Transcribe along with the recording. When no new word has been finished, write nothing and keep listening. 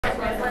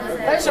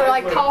Those are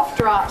like cough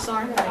drops,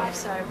 aren't they?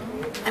 So,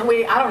 and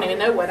I don't even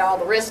know what all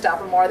the rest of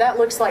them are. That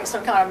looks like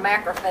some kind of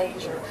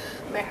macrophage or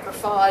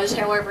macrophage,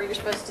 however you're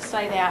supposed to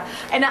say that.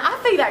 And I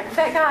think that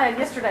guy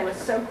yesterday was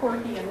so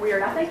quirky and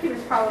weird. I think he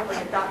was probably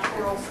a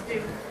doctoral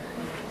student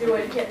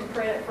getting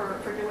credit for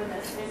doing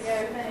this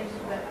video thing,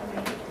 but I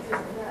mean, he's just a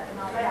nut and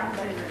all that,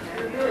 but he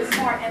was really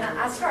smart. And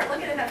I started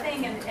looking at that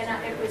thing, and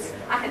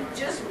I had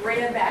just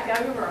read back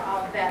over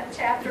that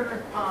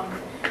chapter,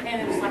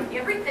 and it was like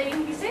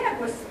everything he said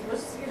was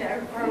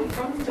from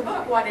the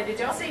book. Did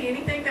y'all see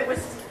anything that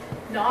was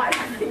not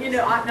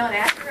not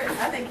accurate?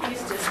 I think he's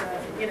just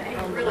he's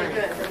really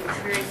good, but he's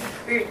very,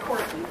 very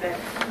quirky. But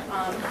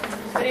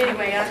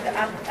anyway,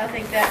 I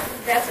think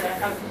that's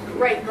a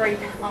great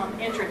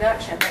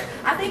introduction. But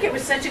I think it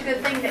was such a good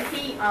thing that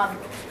he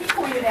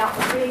pointed out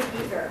the big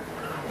ether,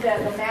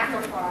 the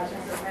macrophage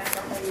and the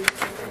macrophage,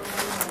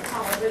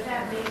 but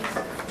that means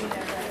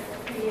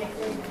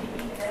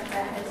that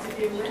has to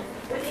do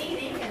with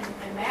eating, and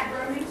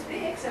macro means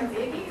big, so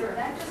big eater.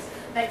 That just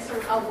makes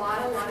a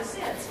lot of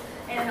sense.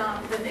 And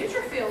the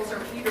neutrophils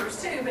are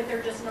eaters too, but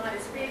they're just not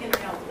as big and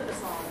they don't live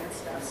as long and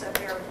stuff. So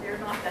they're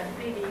not the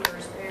big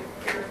eaters.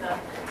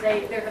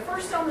 They're the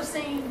first on the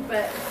scene,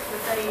 but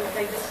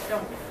they just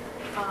don't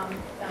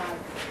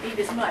eat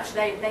as much.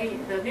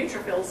 The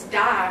neutrophils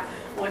die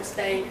once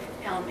they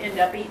end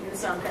up eating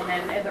something,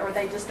 or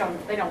they just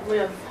don't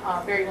live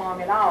very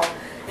long at all,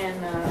 and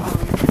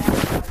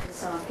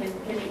can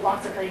eat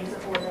lots of things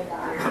before they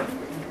die.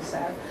 So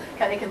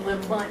they can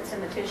live months in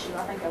the tissue.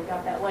 I think I've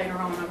got that later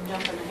on. I'm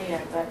jumping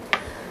ahead, but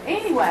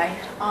anyway,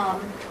 I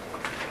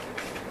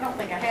don't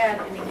think I had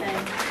anything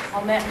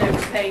on that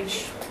notes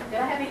page.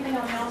 Did I have anything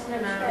on the else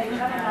notes page?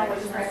 I don't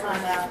always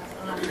find out.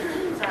 I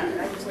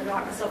usually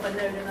write myself a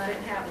note and I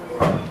didn't have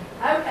one.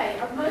 Okay,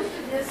 most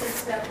of this is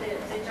stuff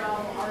that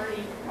y'all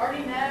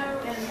already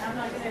know, and I'm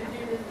not going to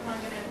do this. I'm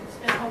not going to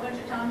spend a whole bunch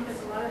of time because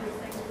a lot of these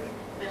things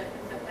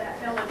that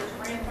fellow just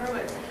ran through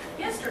it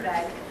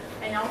yesterday.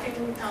 And y'all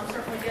can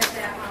certainly get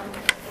that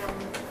from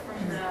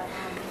the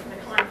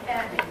Klein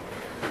Academy.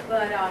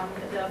 But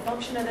the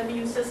function of the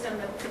immune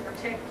system to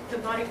protect the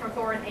body from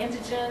foreign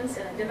antigens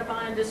and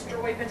identify and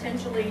destroy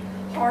potentially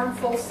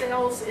harmful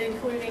cells,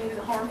 including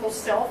the harmful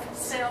self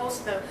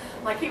cells.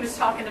 Like he was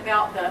talking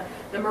about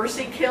the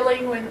mercy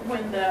killing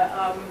when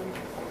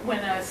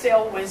a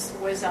cell was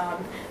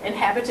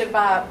inhabited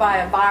by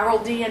a viral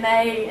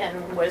DNA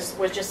and was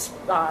just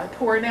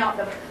pouring out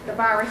the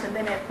virus, and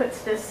then it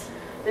puts this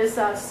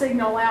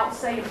signal out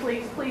saying,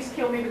 please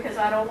kill me because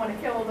I don't want to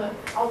kill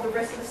all the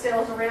rest of the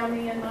cells around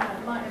me and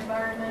my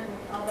environment and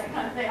all that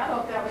kind of thing. I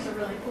thought that was a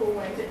really cool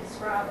way to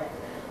describe it.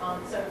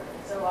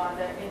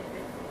 It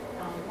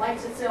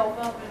lights itself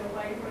up in a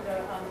way for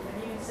the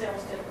immune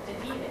cells to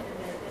eat it. And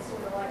it's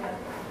sort of like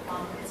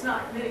it's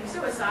not committing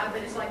suicide,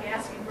 but it's like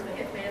asking for the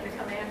hitman to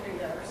come after you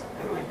or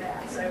something like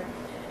that. So,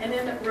 and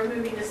then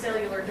removing the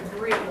cellular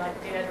debris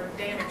like dead or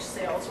damaged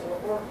cells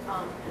or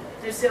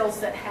those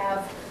cells that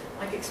have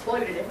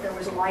exploded. If there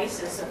was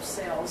lysis of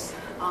cells,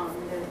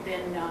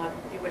 then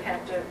you would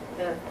have to,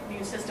 the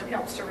immune system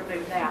helps to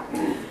remove that.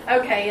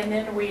 Okay, and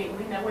then we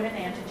know what an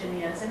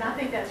antigen is, and I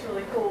think that's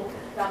really cool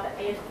about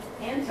the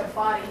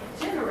antibody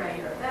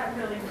generator. That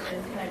really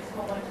makes a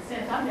whole bunch of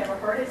sense. I've never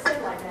heard it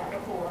said like that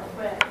before,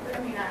 but I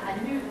mean, I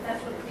knew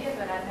that's what it did,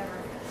 but I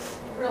never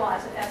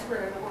realized that that's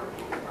where the word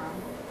came from.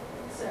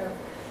 So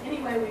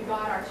anyway, we've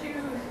got our two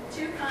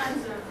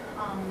kinds of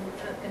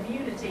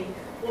immunity.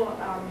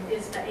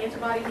 Is the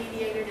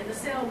antibody-mediated and the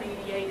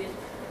cell-mediated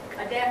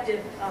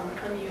adaptive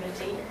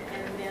immunity,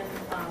 and then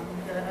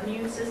the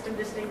immune system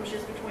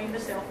distinguishes between the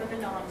self and the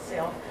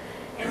non-self.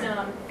 And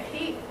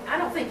I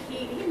don't think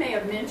he may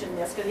have mentioned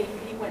this because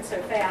he went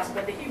so fast,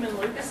 but the human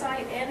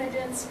leukocyte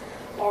antigens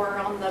are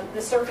on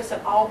the surface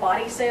of all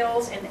body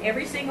cells, and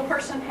every single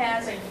person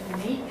has a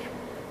unique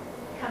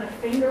kind of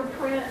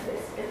fingerprint.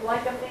 It's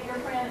like a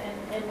fingerprint, and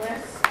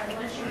unless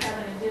you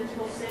have an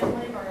identical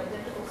sibling or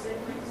identical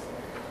siblings.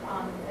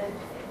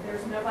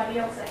 There's nobody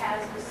else that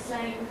has the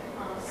same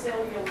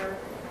cellular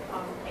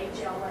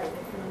HLA.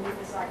 The human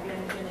leukocyte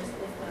antigen is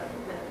the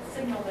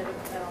signal that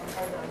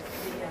or the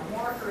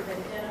marker that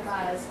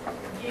identifies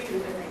you,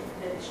 that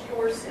it's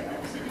your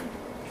cells.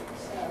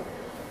 So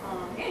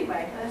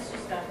anyway, that's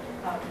just a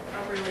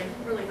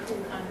really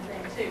cool kind of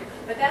thing too.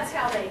 But that's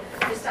how they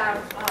decide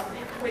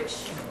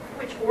which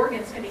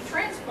organs can be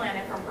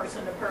transplanted from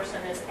person to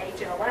person as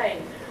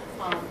HLA.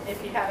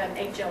 If you have an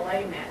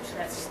HLA match,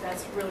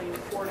 that's really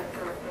important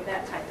for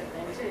that type of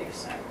thing too.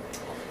 So,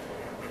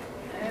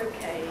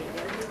 okay,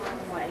 there's the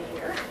wrong way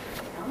here.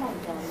 Come on,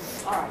 done.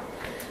 All right.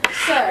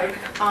 So,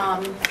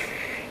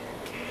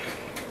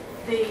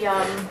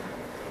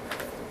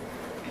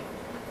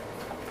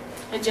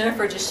 and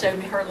Jennifer just showed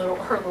me her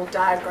little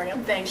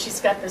diagram thing. She's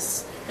got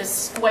this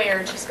square,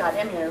 and she's got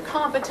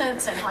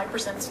immunocompetence and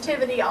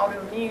hypersensitivity,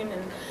 autoimmune,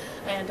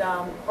 and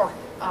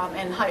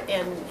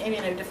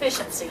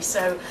immunodeficiency.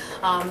 So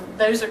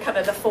those are kind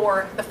of the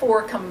four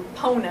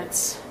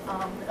components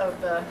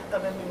of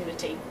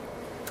immunity.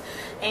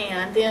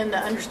 And then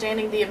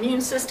understanding the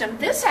immune system.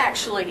 This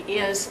actually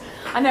is,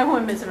 I know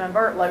when Ms.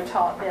 Bertlow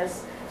taught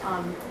this,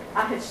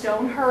 I had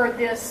shown her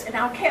this, and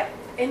I kept,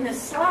 in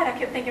this slide, I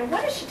kept thinking,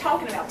 what is she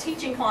talking about,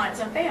 teaching clients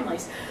and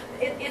families?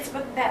 It's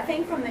that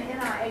thing from the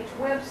NIH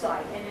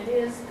website, and it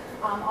is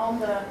on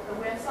the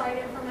website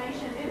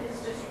information. It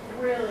is just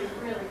really,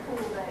 really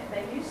cool.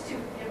 They used to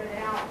give it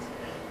out,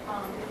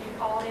 if you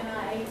call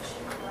NIH,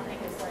 I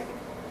think it's like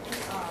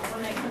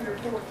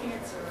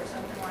 1-800-4-CANCER or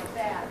something like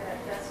that.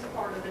 That's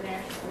part of the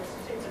National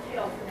Institutes of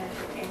Health, the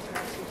National Cancer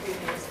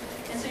Institute is.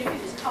 And so you can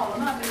just call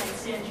them up and they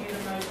send you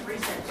the most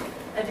recent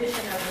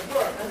edition of the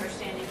book,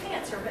 Understanding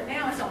Cancer. But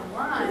now it's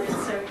online, and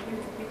so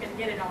you can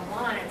get it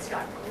online. It's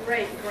got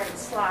great, great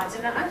slides.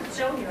 And I'm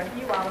showing you a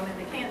few of them in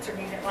the cancer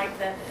unit, like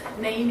the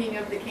naming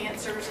of the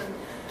cancers and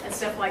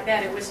stuff like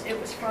that. It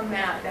was from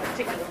that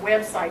particular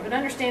website. But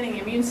understanding the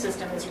immune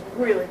system is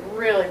really,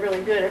 really,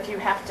 really good if you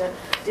have to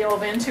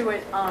delve into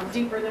it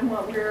deeper than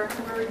what we're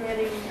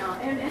getting.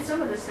 And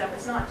some of this stuff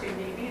is not too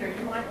deep either.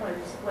 You might want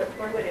to just flip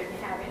through it if you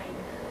have any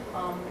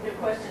good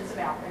questions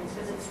about things,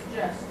 because it's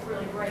just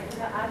really great.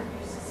 I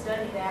used to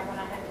study that when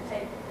I had to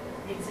take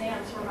the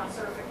exams for my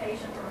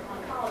certification for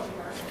oncology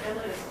nurse. They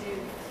let us do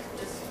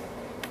just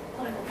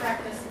clinical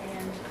practice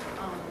and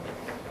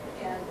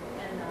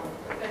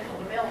professional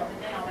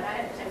development now, but I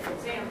had to take the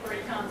exam 3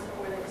 times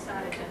before they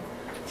decided to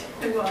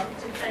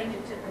change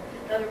it to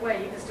the other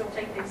way. You can still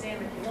take the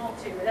exam if you want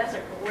to, but that's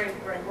a great,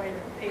 great way to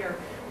prepare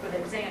for the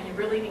exam. You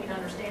really need to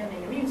understand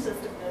the immune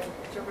system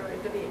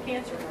to be a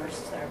cancer nurse,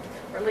 so,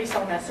 or at least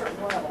on that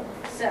certain level.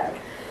 So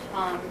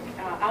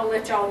I'll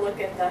let y'all look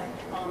at the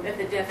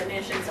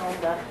definitions on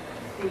the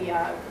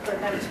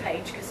notes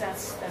page, because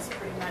that's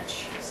pretty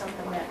much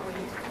something that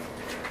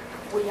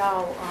we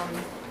all.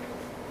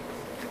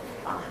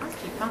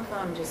 My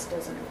thumb just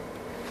doesn't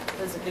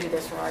do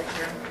this right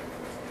here.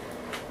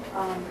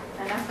 And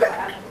that's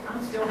why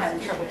I'm still having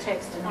trouble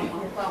texting on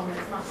my phone.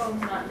 My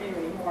phone's not new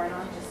anymore, and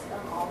I'm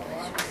awful.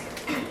 I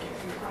just do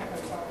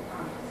typos all the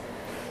time.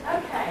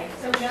 Okay,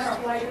 so we got our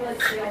white blood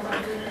cells on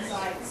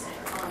leukocytes.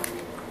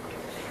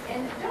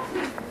 And don't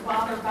be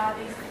bothered by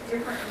these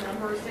different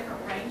numbers,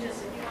 different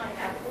ranges. If you might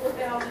have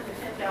 4,000 to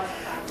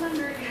 10,500,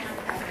 you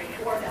might have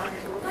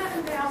 4,000 to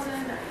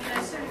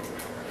 11,000. So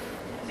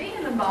be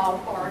in the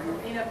ballpark.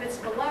 If it's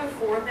below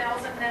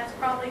 4,000, that's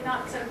probably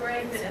not so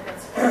great. But if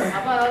it's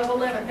above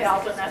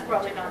 11,000, that's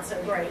probably not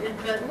so great.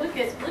 But look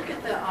at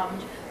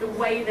the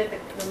way that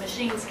the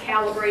machine's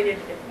calibrated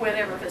at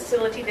whatever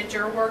facility that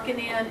you're working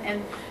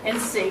in,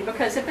 and see,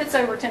 because if it's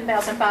over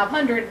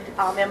 10,500,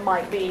 it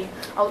might be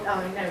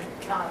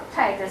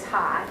tagged as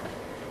high.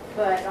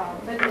 But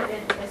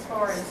as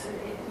far as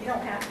you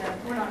don't have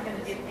to, we're not going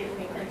to get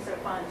anything so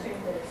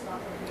fine-tuned that it's not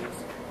going to be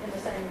in the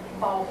same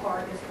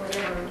ballpark as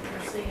whatever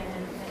you're seeing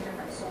in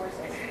different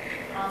sources.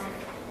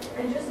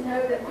 And just know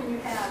that when you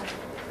have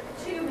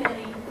too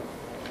many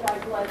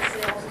white blood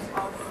cells, it's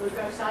called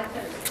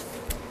leukocytosis.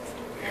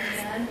 And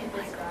then if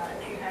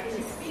you have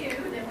too few,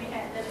 then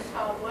it's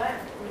called what?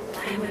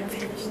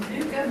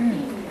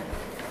 Leukopenia.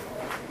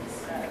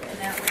 So, and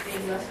that would be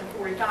less than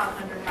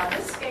 4,500 by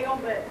this scale,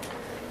 but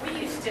we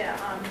used to,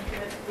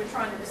 we're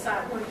trying to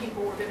decide when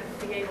people were going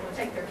to be able to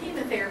take their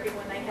chemotherapy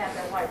when they had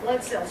their white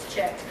blood cells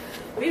checked.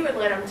 We would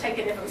let them take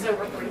it if it was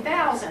over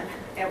 3,000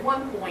 at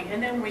one point,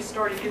 and then we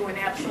started doing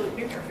absolute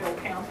neutrophil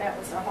count. That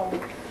was a whole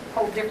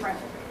different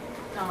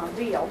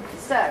deal.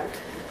 So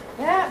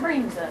that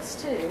brings us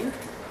to,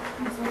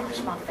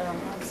 where's my thumb?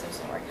 I'm so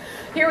sorry.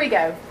 Here we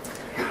go.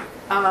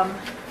 No,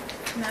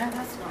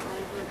 that's not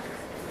really good.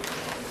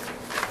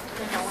 I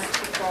think I went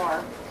too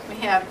far.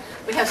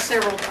 We have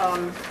several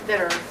that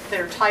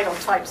are titled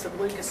types of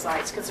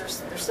leukocytes, because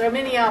there's so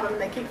many of them.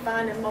 They keep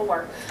finding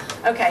more.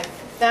 Okay,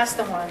 that's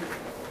the one.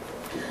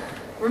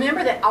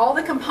 Remember that all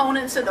the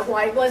components of the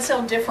white blood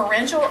cell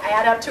differential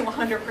add up to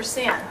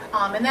 100%,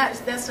 and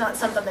that's not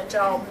something that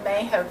y'all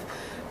may have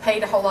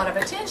paid a whole lot of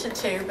attention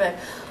to, but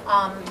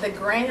the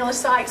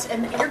granulocytes,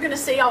 and you're going to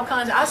see all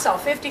kinds. I saw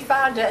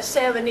 55 to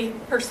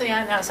 70%,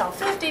 and I saw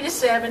 50 to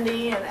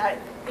 70,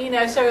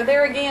 and so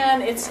there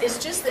again, it's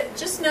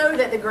just know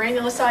that the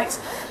granulocytes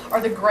are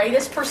the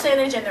greatest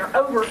percentage, and they're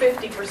over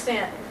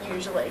 50%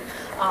 usually.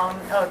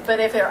 But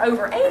if they're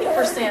over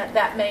 80%,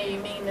 that may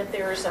mean that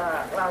there's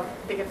a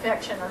big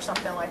infection or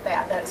something like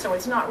that. So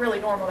it's not really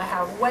normal to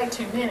have way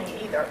too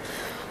many either.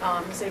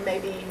 So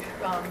maybe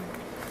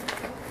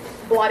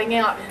blotting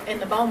out in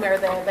the bone marrow,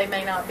 they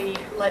may not be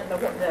letting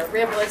the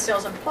red blood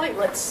cells and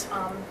platelets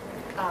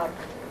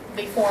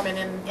be forming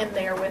in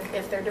there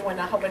if they're doing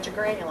a whole bunch of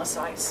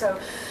granulocytes. So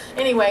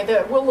anyway,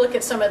 we'll look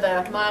at some of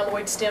the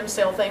myeloid stem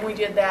cell thing. We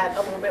did that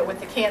a little bit with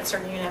the cancer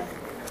unit.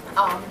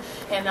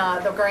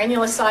 The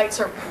granulocytes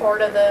are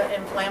part of the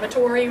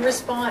inflammatory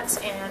response,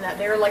 and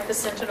they're like the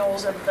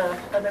sentinels of the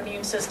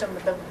immune system,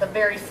 the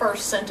very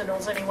first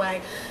sentinels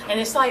anyway. And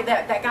it's like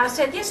that guy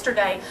said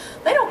yesterday,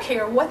 they don't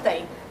care what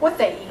they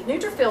eat.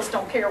 Neutrophils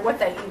don't care what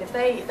they eat. If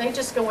they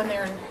just go in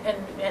there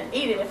and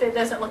eat it. If it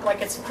doesn't look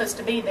like it's supposed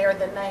to be there,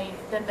 then they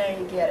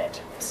get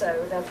it.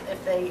 So that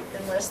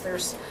unless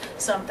there's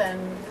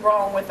something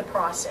wrong with the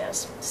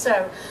process.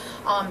 So.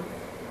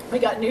 We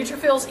got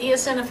neutrophils,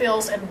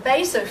 eosinophils, and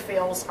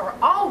basophils are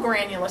all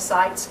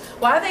granulocytes.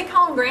 Why do they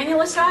call them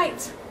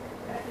granulocytes?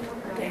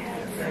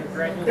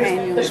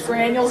 There's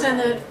granules in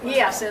the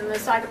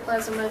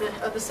cytoplasm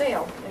of the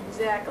cell.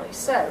 Exactly.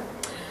 So,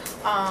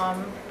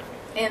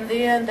 and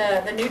then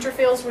the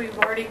neutrophils we've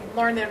already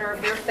learned that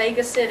they're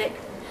phagocytic.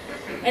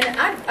 And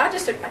I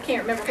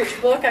can't remember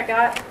which book I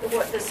got,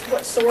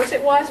 what source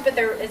it was, but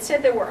it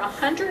said there were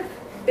 100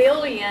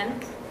 billion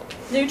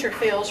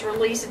neutrophils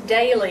released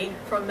daily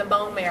from the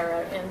bone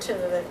marrow into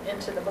the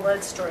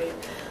bloodstream.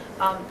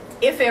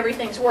 If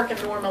everything's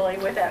working normally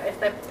with that, if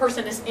the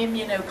person is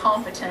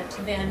immunocompetent,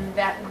 then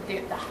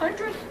the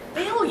 100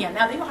 billion.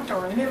 Now, you don't have to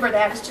remember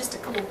that. It's just a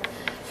cool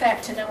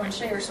fact to know and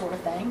share sort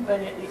of thing.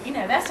 But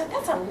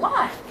that's a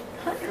lot,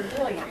 100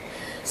 billion.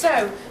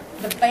 So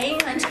the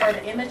bands are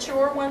the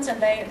immature ones,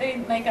 and they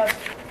make up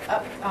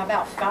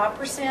about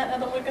 5% of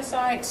the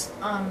leukocytes.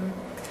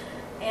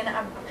 And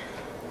I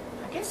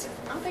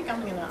think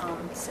I'm going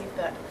to see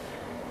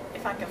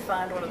if I can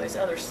find one of those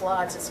other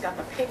slides that's got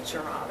the picture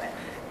of it.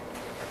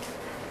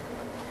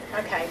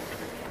 Okay.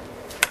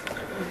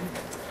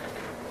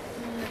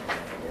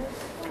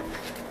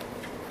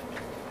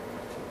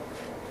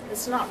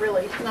 It's not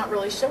really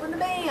showing the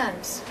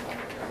bands.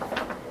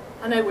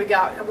 I know we've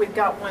got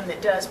one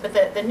that does, but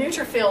the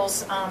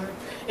neutrophils,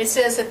 it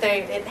says that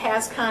it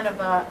has kind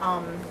of a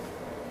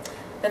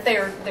that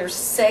they're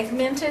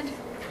segmented.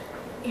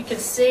 You can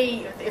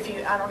see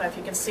I don't know if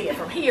you can see it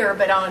from here,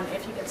 but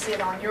if you can see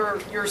it on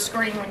your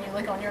screen when you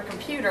look on your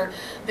computer,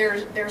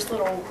 there's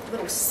little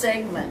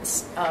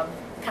segments of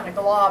kind of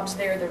globs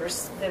there that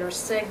are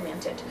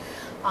segmented,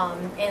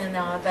 and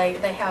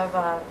they have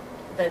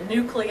the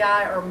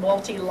nuclei are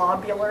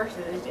multilobular,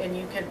 and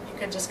you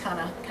could just kind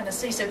of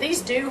see. So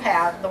these the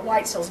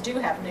white cells do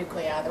have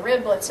nuclei. The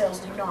red blood cells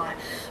do not,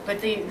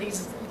 but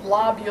these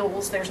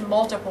lobules, there's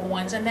multiple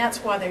ones, and that's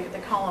why they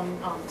call them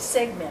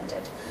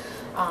segmented.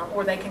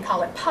 Or they can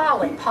call it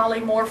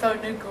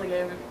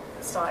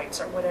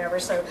polymorphonucleocytes or whatever.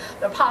 So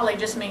the poly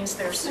just means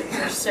there's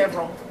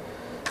several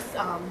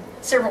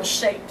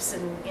shapes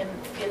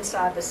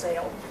inside the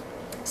cell.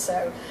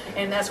 So,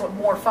 and that's what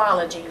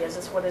morphology is.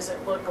 It's what does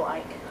it look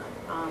like,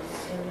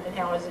 and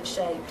how is it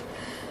shaped.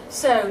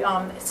 So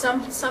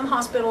some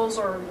hospitals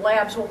or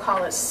labs will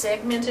call it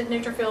segmented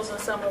neutrophils, and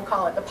some will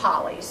call it the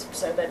polys.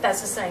 So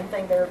that's the same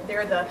thing.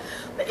 They're the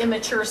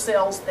immature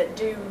cells that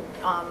do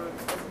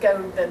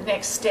go. The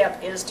next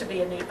step is to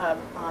be a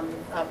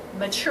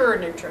mature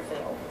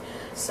neutrophil.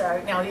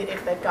 So now,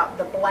 if they've got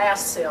the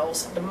blast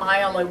cells, the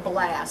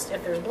myeloblast,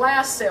 if there's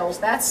blast cells,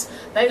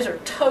 those are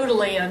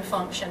totally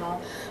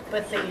unfunctional.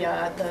 But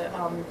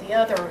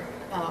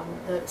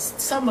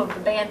some of the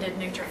banded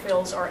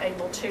neutrophils are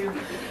able to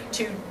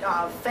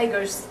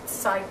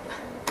phagocyte.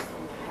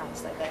 How to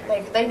say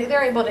that?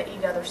 They're able to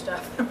eat other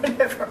stuff.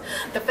 Whatever.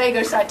 The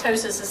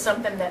phagocytosis is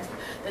something that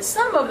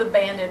some of the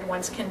banded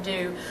ones can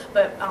do,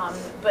 but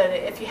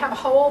if you have a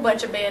whole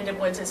bunch of banded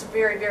ones, it's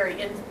very, very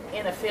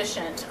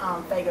inefficient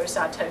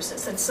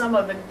phagocytosis, and some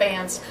of the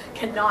bands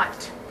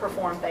cannot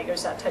perform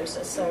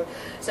phagocytosis.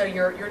 So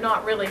you're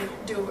not really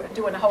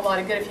doing a whole lot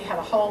of good if you have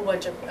a whole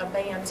bunch of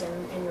bands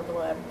in your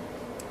blood.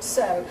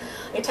 So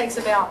it takes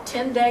about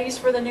 10 days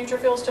for the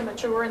neutrophils to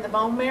mature in the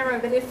bone marrow.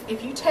 But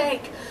if you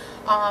take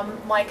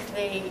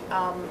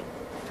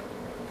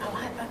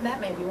that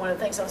may be one of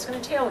the things I was going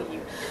to tell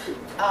you.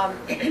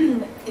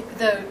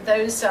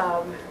 Those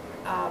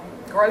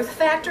growth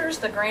factors,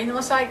 the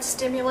granulocyte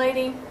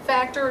stimulating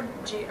factor,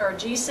 or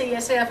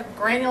GCSF,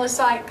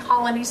 granulocyte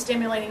colony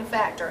stimulating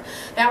factor.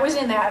 That was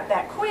in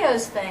that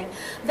quiz thing.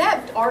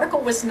 That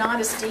article was not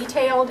as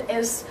detailed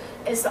as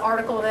the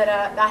article that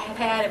I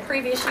had in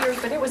previous years,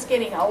 but it was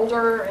getting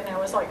older, and I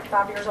was like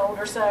 5 years old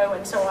or so,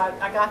 and so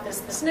I got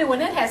this new one.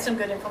 It had some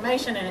good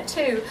information in it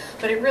too,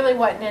 but it really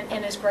wasn't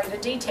in as great a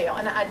detail.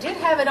 And I did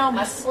have it on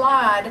my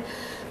slide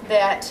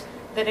that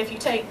if you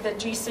take the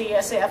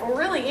GCSF, or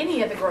really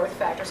any of the growth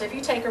factors, if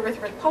you take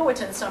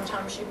erythropoietin,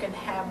 sometimes you can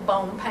have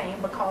bone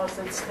pain because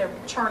they're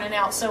churning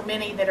out so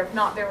many that have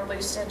not been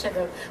released into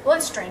the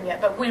bloodstream yet.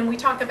 But when we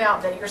talk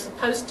about that you're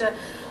supposed to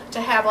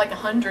have like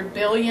 100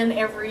 billion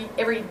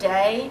every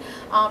day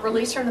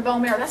released from the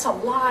bone marrow, that's a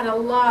lot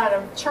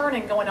of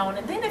churning going on.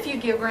 And then if you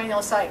give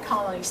granulocyte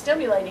colony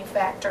stimulating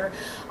factor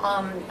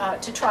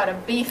to try to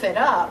beef it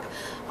up,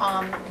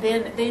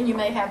 then you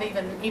may have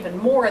even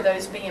more of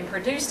those being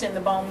produced in the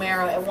bone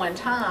marrow at one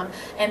time,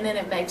 and then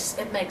it makes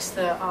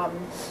the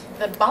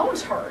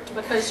bones hurt,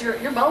 because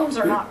your bones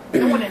are not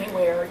going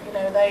anywhere. You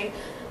know,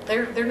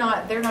 they're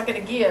not going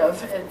to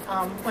give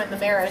when the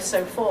marrow is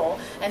so full,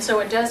 and so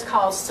it does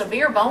cause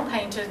severe bone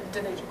pain to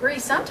the degree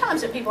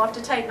sometimes that people have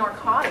to take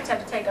narcotics,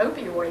 have to take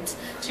opioids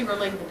to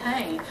relieve the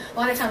pain. A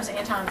lot of times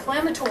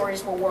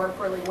anti-inflammatories will work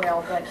really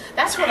well, but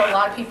that's what a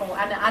lot of people.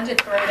 I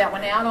did throw that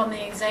one out on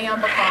the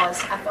exam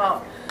because I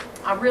thought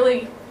I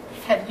really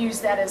had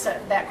used that as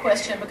that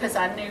question because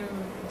I knew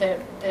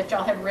that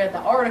y'all had read the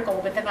article,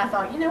 but then I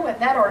thought, you know what,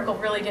 that article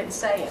really didn't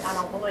say it. I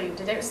don't believe.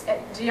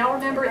 Do y'all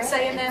remember it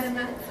saying that in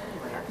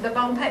the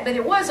bone pain? But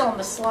it was on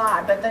the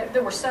slide. But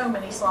there were so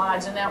many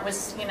slides, and that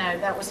was,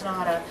 that was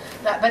not a.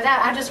 But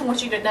I just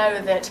want you to know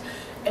that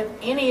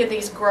any of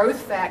these growth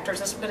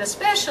factors, but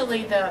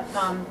especially the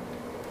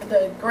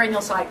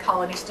granulocyte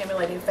colony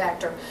stimulating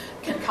factor,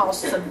 can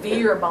cause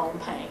severe bone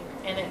pain.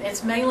 And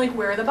it's mainly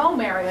where the bone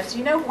marrow is.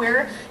 You know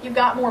where you've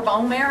got more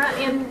bone marrow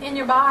in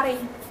your body?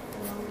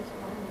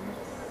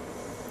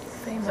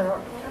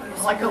 So,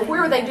 like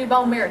where they do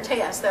bone marrow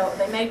tests,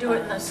 they may do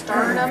it in the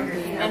sternum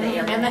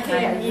and the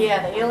head.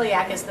 Yeah, the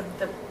iliac is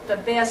the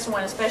best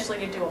one, especially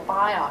to do a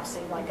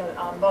biopsy. Like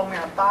a bone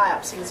marrow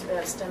biopsy is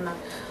best in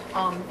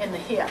the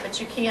hip, but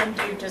you can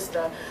do just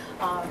a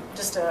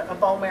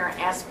bone marrow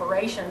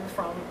aspiration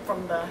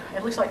from the.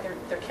 It looks like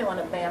they're killing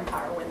a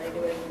vampire when they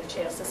do it in the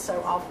chest. It's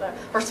so awful.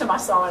 First time I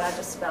saw it, I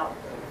just about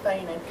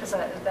fainted because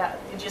that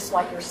it's just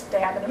like you're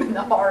stabbing them in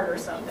the heart or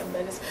something, but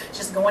it's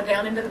just going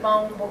down into the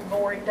bone,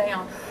 boring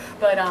down.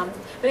 But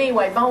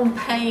anyway, bone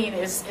pain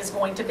is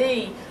going to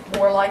be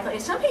more likely.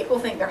 And some people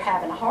think they're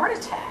having a heart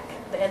attack,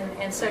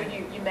 and so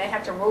you may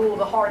have to rule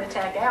the heart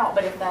attack out.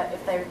 But if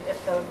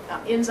the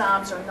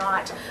enzymes are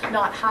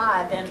not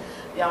high, then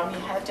you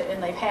have to.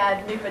 And they've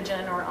had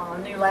Neupogen or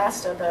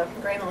Neulasta, the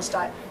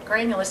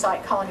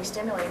granulocyte colony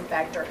stimulating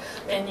factor,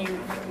 and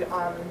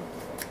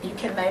you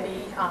can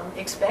maybe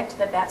expect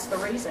that that's the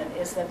reason,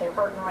 is that they're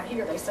hurting right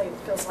here. They say it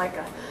feels like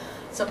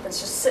something's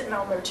just sitting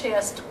on their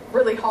chest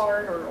really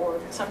hard, or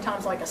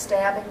sometimes like a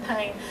stabbing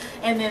pain,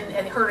 and then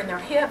it hurt in their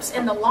hips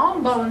and the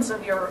long bones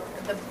of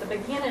the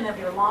beginning of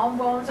your long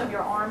bones of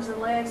your arms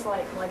and legs,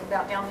 like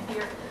about down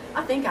here.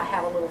 I think I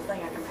have a little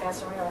thing I can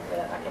pass around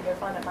that I can go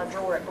find in my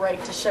drawer at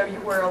break to show you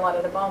where a lot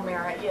of the bone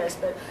marrow is,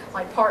 but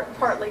like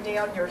partly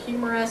down your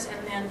humerus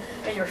and then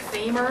in your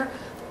femur.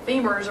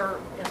 Femurs are,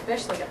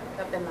 especially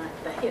up in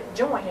the hip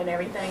joint and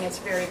everything, it's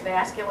very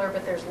vascular,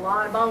 but there's a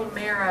lot of bone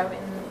marrow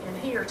in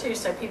here too,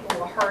 so people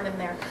will hurt in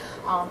their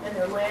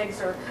legs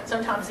or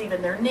sometimes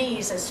even their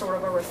knees as sort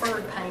of a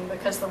referred pain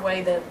because the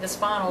way the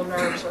spinal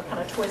nerves are kind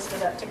of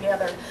twisted up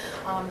together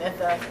in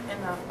the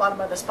bottom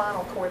of the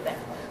spinal cord, that,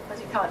 what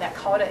do you call it, that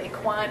cauda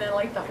equina,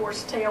 like the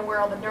horse tail, where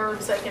all the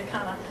nerves, they can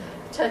kind of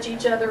touch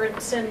each other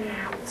and send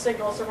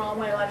signals the wrong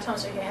way. A lot of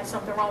times if you have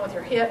something wrong with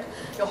your hip,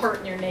 you'll hurt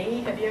in your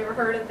knee. Have you ever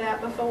heard of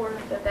that before?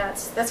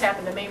 That's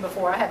happened to me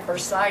before. I had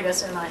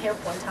bursitis in my hip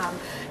one time,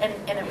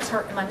 and it was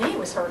hurting. My knee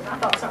was hurting. I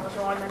thought something was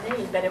wrong with my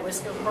knee, but it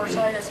was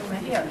bursitis in my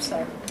hip.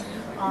 So,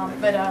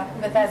 but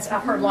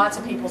I've heard lots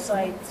of people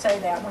say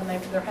that when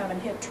they're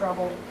having hip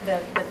trouble,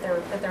 that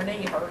their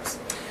knee hurts.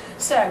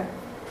 So.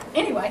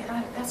 Anyway,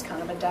 that's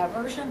kind of a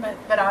diversion, but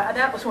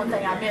that was one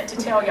thing I meant to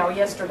tell y'all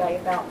yesterday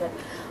about the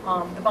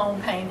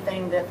bone pain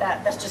thing.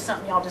 That's just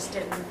something y'all just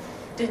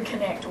didn't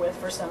connect with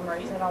for some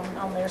reason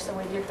on there, so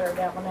we did throw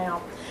that one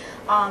out.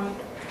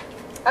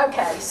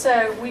 Okay,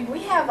 so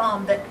we have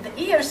the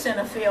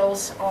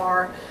eosinophils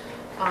are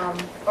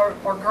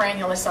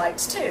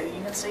granulocytes too.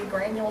 You can see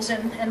granules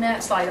in that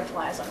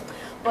cytoplasm,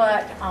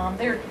 but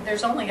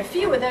there's only a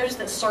few of those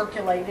that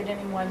circulate at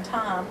any one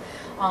time.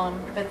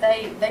 But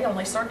they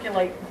only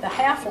circulate, the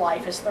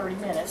half-life is 30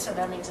 minutes, so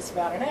that means it's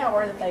about an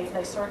hour that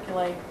they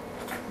circulate.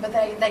 But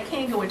they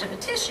can go into the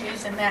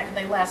tissues, and that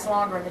they last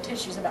longer in the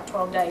tissues, about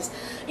 12 days.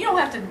 You don't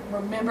have to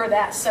remember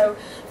that so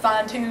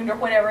fine-tuned or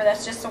whatever.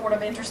 That's just sort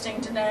of interesting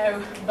to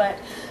know. But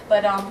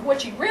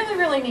what you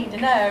really need to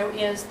know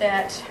is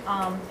that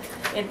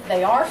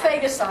they are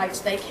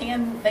phagocytes. They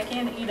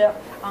can eat up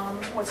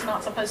what's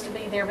not supposed to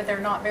be there, but they're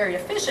not very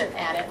efficient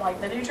at it,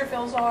 like the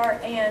neutrophils are,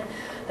 and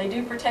they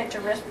do protect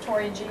your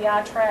respiratory and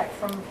GI tract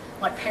from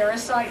like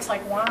parasites,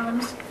 like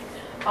worms.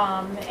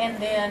 And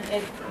then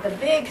the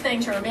big thing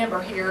to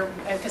remember here,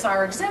 because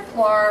our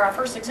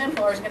first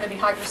exemplar is going to be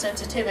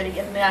hypersensitivity,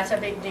 and that's a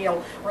big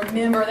deal.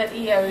 Remember that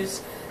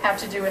EOs have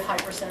to do with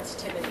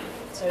hypersensitivity.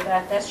 So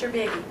that's your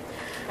biggie.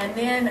 And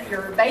then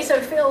your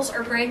basophils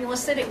are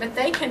granulocytic, but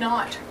they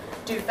cannot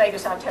do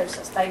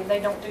phagocytosis. They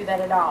don't do that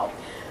at all.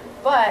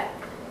 But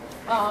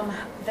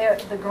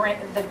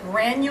the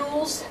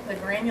granules, the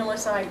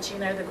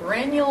granulocytes, the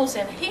granules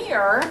in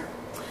here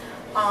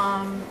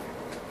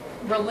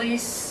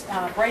release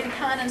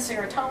bradykinin,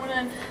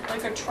 serotonin,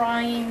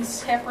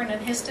 leukotrienes, heparin,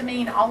 and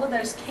histamine. All of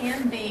those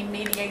can be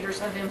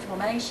mediators of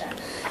inflammation.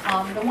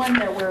 The one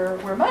that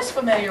we're most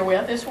familiar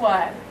with is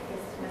what?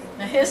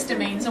 The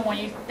histamines, the one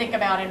you think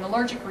about in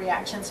allergic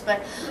reactions.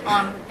 But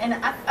and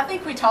I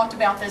think we talked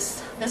about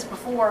this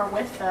before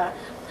with the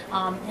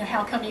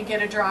how come you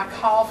get a dry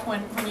cough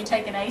when you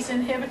take an ACE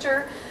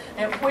inhibitor,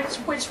 and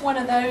which one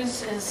of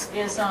those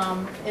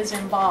is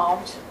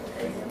involved?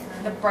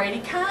 The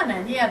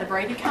bradykinin, yeah, the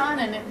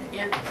bradykinin.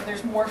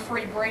 There's more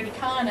free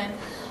bradykinin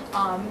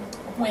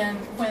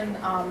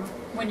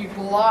when you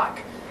block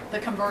the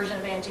conversion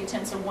of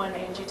angiotensin 1 to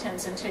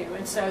angiotensin 2,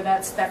 and so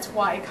that's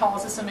why it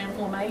causes some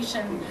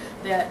inflammation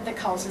that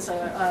causes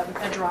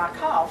a dry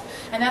cough,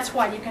 and that's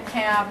why you can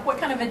have. What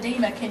kind of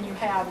edema can you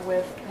have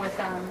with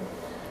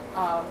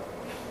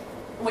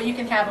well, you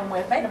can have them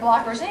with beta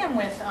blockers and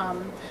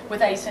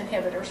with ACE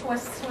inhibitors.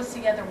 What's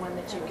the other one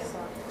that you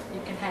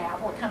can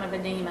have? What kind of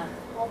edema?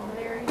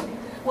 Pulmonary.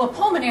 Well,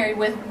 pulmonary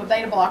with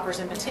beta blockers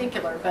in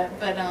particular, but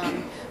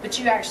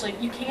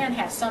you can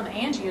have some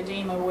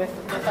angioedema with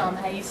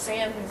ACE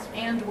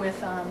and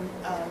with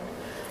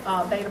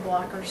beta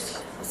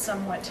blockers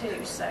somewhat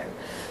too. So,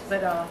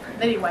 but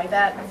anyway,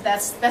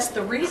 that's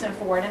the reason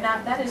for it, and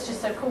that is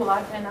just so cool.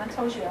 I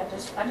told you I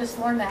just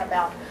learned that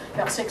about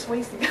 6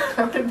 weeks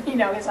ago. You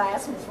know, as I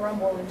asked Ms.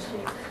 Rumble, and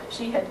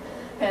she had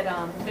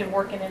been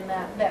working in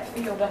that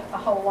field a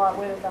whole lot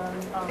with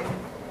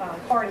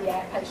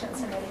cardiac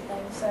patients and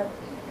everything. So,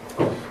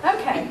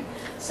 okay,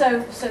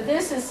 so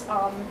this is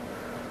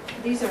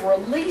these are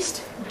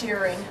released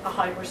during a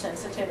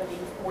hypersensitivity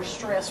or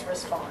stress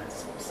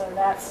response. So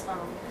that's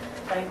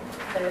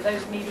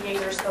those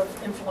mediators of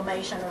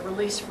inflammation are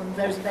released from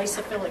those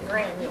basophilic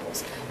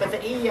granules, but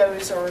the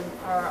EOs are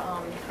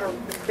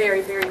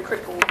very, very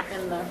critical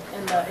in the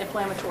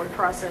inflammatory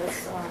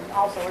process,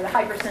 also, or the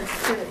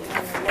hypersensitivity when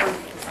you're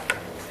allergic to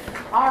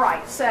something. All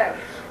right, so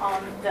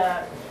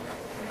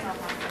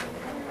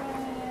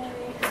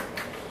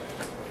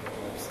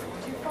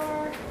too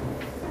far.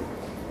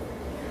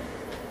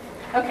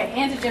 Okay,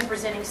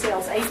 antigen-presenting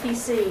cells,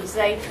 APCs.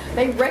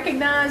 They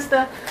recognize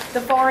the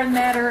foreign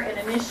matter and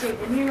initiate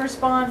immune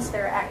response.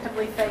 They're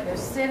actively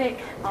phagocytic.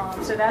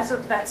 So that's the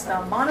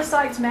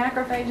monocytes,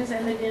 macrophages,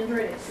 and the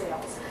dendritic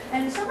cells.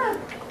 And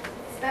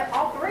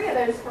all three of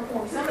those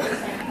perform some of the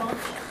same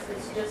functions.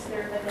 It's just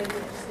that they do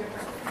just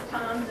different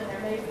times, and there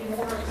may be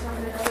more of some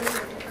than others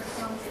at different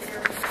times of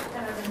your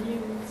kind of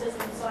immune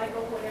system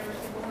cycle, whatever's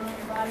going on in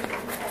your body, if you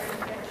have an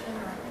infection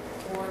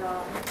or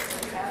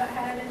you haven't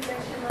had an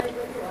infection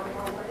lately or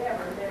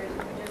whatever.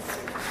 You just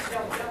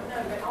don't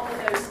know. But all of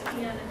those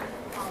can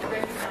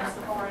recognize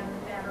the foreign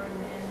matter and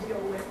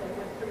deal with it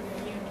with the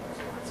immune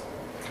response.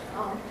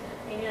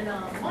 And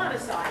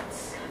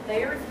monocytes,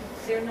 there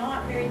are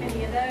not very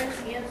many of those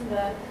in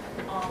the,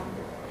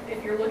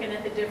 if you're looking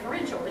at the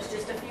differential, it's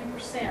just a few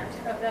percent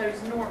of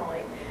those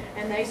normally.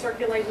 And they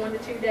circulate 1 to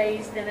 2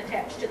 days, then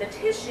attach to the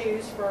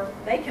tissues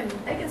they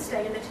can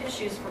stay in the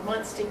tissues for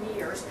months to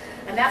years.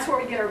 And that's where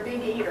we get our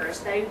big eaters.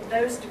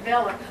 Those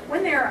develop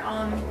when they're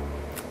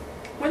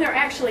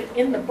actually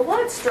in the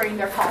bloodstream,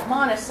 they're called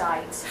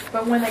monocytes.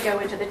 But when they go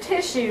into the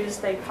tissues,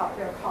 they're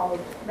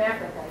called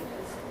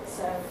macrophages.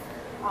 So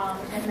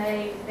and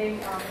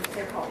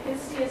they're called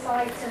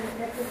histiocytes in the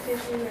connective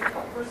tissue and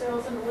Kupffer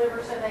cells in the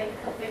liver. So they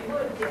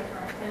look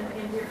different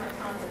in different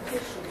kinds of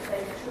tissues.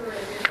 They mature in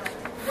a different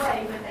way,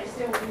 but they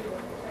still do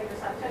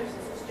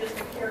phagocytosis. It's just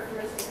a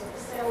characteristic of the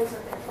cells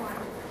that they're trying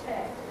to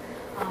protect.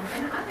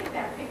 And I think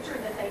that picture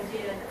that they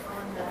did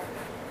on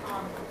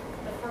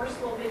the first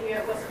little video,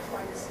 it wasn't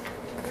quite as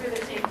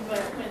riveting,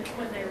 but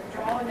when they were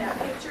drawing that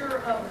picture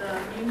of the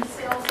immune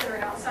cells that are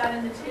outside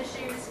in the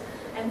tissues,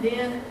 and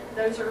then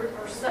those are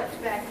sucked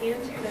back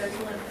into those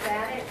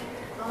lymphatic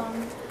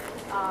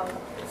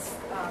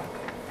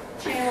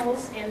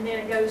channels, and then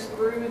it goes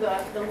through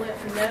the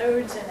lymph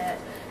nodes,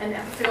 and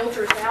that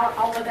filters out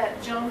all of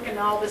that junk and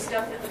all the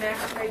stuff that the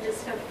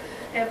macrophages have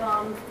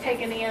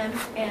taken in,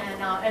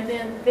 and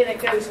then it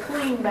goes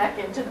clean back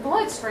into the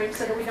bloodstream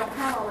so that we don't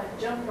have all that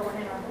junk going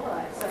in our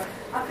blood. So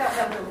I felt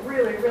that was a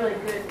really, really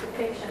good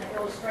depiction,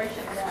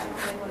 illustration of that. You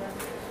may want to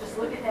just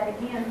look at that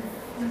again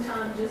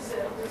sometime, just to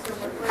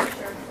refresh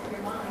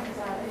your mind.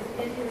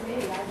 It did me.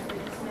 It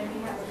just made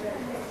me have a better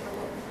picture of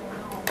what was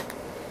going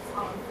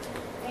on.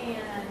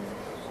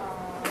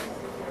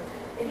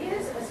 It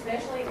is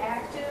especially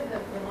active, the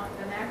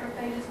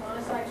macrophages,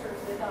 monocytes,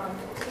 with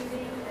TB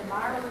and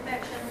viral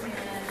infections and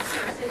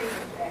parasitic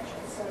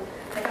infections. So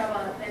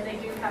they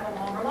do have a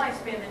longer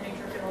lifespan than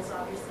neutrophils,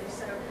 obviously.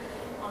 So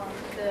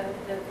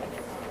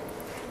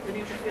the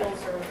neutrophils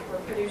are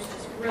produced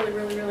just really,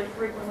 really, really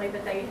frequently,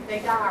 but they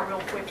die real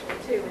quickly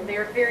too. And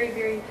they're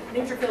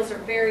neutrophils are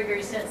very,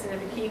 very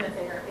sensitive to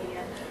chemotherapy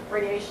and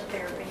radiation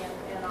therapy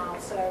and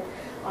also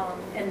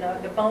and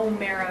the bone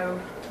marrow.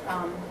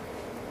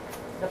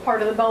 The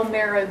part of the bone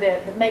marrow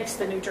that makes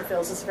the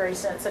neutrophils is very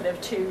sensitive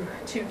to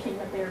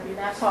chemotherapy.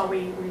 That's why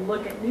we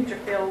look at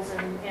neutrophils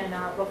and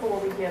before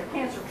we give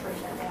cancer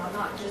treatment now,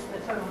 not just the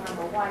total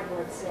number of white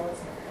blood cells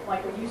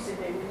like we used to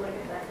do. We look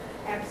at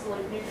the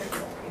absolute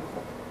neutrophil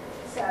count.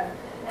 So,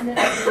 and then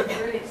the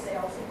dendritic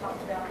cells, he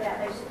talked about that.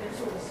 They're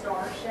sort of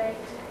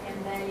star-shaped,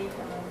 and they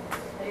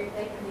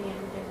can be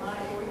in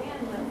myeloid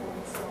and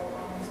lymphoid cell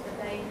lines, but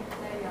they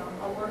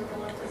alert the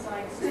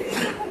lymphocytes to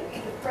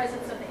the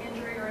presence of the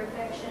injury or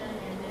infection,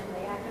 and then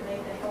they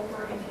activate the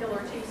helper and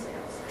killer T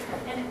cells.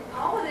 And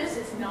all of this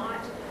is not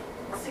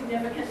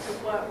significant to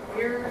what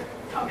we're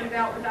talking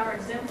about with our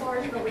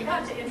exemplars, but we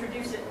got to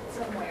introduce it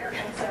somewhere,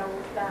 and so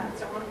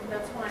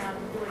that's why I'm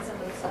doing some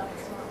of this stuff.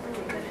 It's not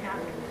really going to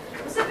have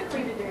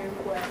specifically to do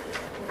with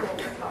what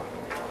we're talking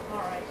about. All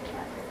right.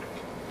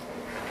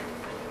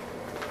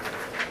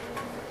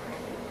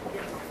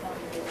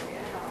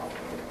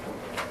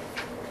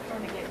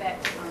 Trying to get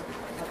back to my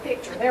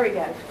picture. There we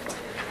go.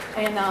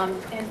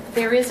 And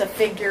there is a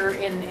figure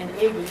in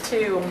Iggy,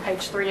 too, on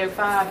page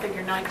 305,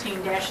 figure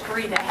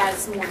 19-3, that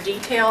has more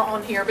detail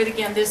on here. But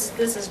again, this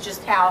is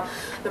just how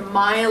the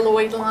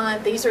myeloid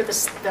line, these are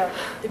the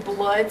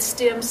blood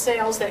stem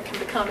cells that can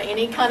become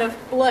any kind of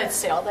blood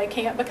cell. They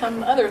can't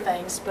become other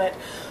things, but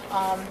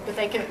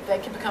they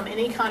can become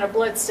any kind of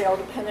blood cell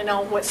depending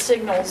on what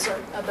signals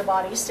the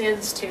body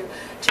sends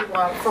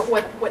for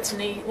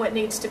what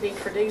needs to be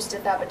produced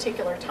at that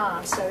particular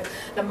time. So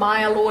the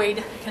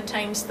myeloid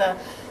contains the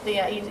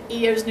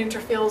eos,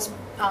 neutrophils,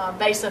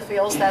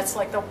 basophils, that's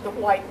like the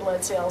white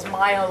blood cells.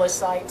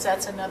 Myelocytes,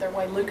 that's another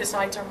way.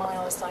 Leukocytes are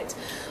myelocytes.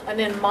 And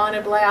then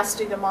monoblasts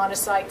do the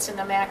monocytes and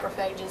the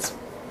macrophages.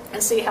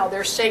 And see how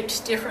they're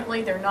shaped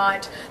differently. They're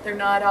not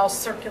all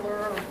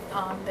circular.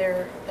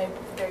 They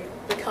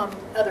become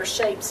other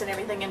shapes and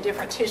everything in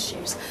different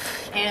tissues.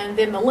 And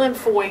then the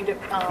lymphoblast,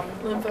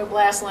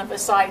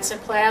 lymphocytes,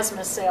 and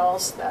plasma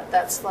cells.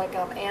 That's like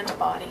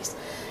antibodies.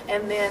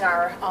 And then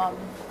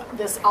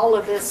all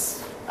of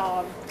this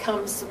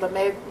comes the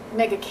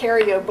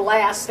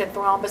megakaryoblast and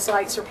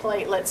thrombocytes or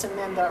platelets, and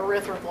then the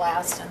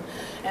erythroblasts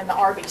and the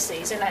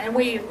RBCs. And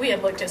we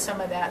had looked at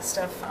some of that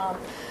stuff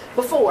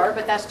before,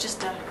 but that's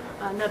just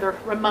another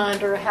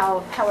reminder of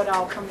how it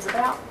all comes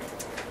about.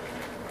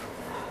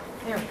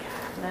 There we go.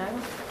 No.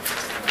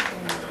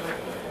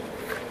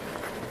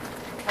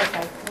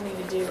 Okay, we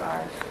need to do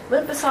our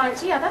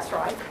lymphocytes. Yeah, that's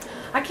right.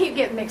 I keep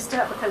getting mixed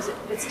up because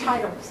it's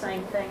titled the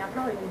same thing. I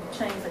probably need to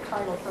change the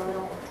title so I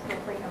don't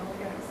think I'm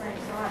looking at the same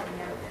slide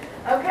again.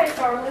 Okay,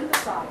 so our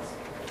lymphocytes.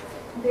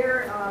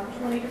 They're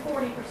 20 to 40%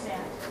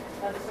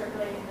 of the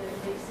circulating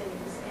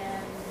disease,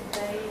 and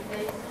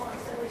they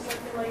constantly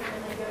circulate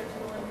when they go to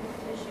the lymphatic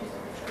tissues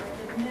and mature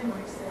into the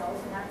memory cells,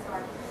 and that's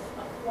our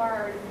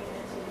acquired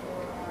immunity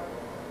or our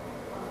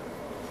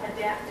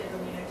adaptive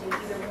immunity.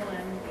 Either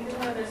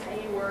one of those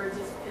A words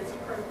is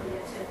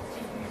appropriate to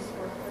use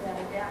for that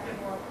adaptive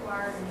or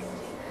acquired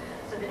immunity.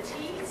 So the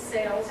T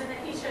cells, and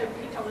he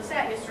told us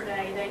that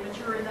yesterday, they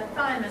mature in the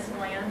thymus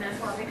gland. That's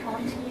why we call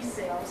them T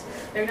cells.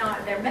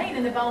 They're made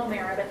in the bone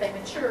marrow, but they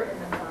mature in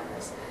the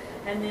thymus.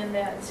 And then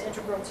that's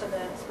integral to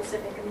the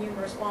specific immune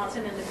response.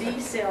 And then the B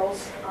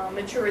cells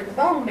mature in the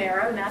bone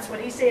marrow, and that's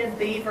what he said,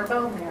 Beaver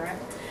bone marrow.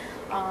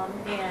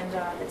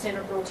 It's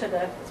integral to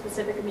the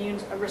specific immune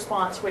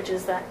response, which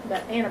is the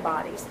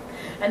antibodies.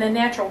 And the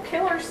natural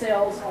killer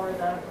cells are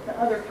the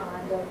other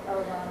kind of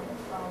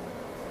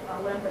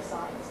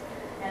lymphocytes.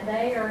 And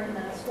they are in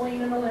the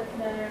spleen and the lymph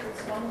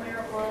nodes, bone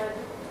marrow, blood,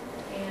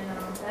 and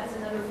that's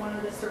another one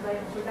of the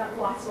surveillance. We've got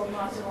lots and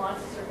lots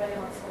of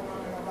surveillance going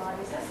on in our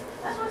bodies.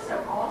 That's what's so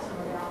awesome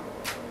about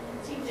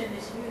teaching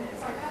this unit.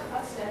 It's like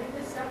I've studied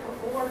this stuff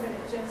before, but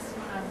it just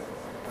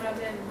when I've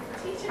been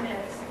teaching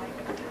it, it's like,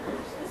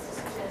 gosh, this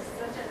is just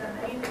such an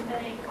amazing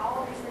thing.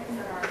 All these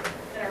things that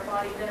our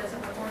body does,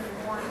 and we're learning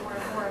more and more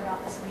and more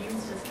about this immune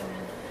system.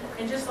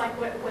 And just like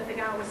what the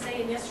guy was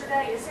saying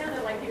yesterday, it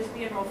sounded like he was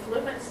being real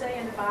flippant,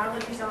 saying that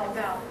biology is all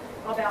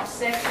about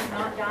sex and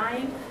not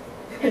dying.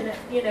 And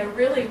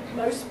really,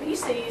 most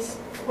species,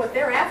 what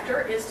they're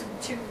after is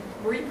to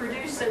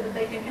reproduce so that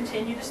they can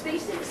continue the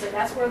species. So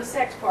that's where the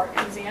sex part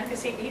comes in,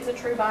 because he's a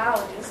true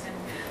biologist. And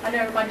I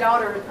know my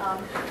daughter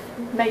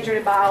majored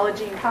in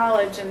biology in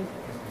college,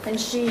 and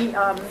she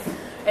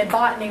and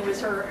botany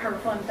was her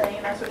fun thing,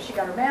 and that's what she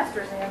got her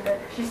master's in. But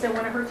she said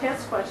one of her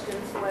test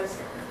questions was,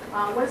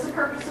 what is the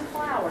purpose of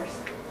flowers?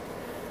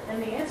 And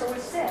the answer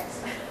was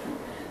sex.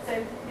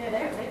 So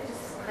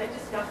they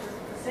just got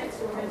the sex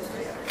organs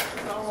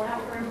all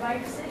out for everybody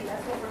to see.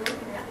 That's what we're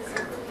looking at. This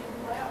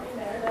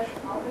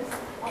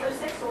all those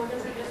sex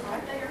organs are just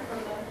right there for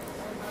the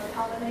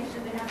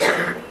pollination. They have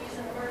the bees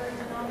and the birds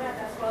and all that.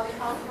 That's why they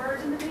call the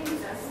birds and the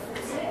bees. That's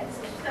the sex.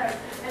 So,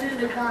 and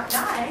then the not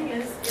dying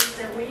is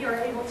that we are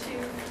able to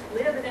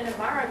live in an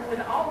environment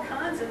with all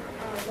kinds of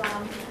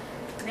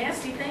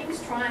nasty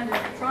things trying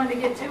to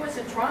get to us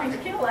and trying to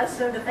kill us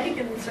so that they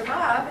can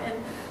survive. And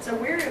so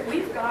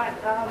we've got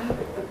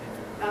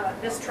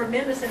this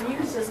tremendous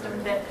immune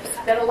system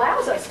that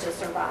allows us to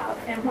survive.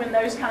 And when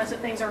those kinds of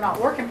things are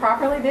not working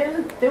properly,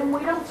 then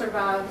we don't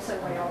survive so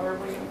well, or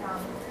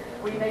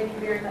we may be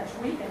very much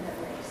weakened at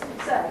least.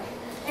 So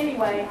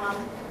anyway,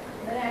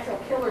 the natural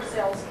killer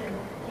cells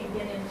can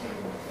get into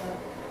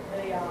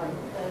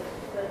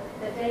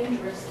the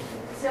dangerous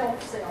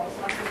cells,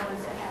 like the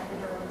ones that have the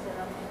drugs that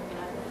I'm looking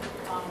at,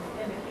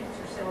 and the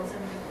cancer cells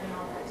and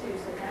all that too.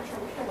 So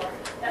natural killer,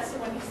 that's the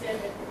one he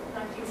said that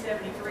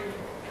 1973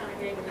 kind of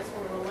gave it this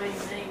sort of a lame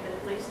name, but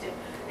at least it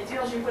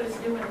tells you what it's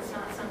doing. It's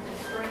not something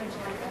strange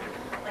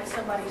like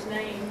somebody's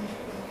name,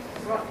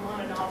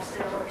 Rachmaninoff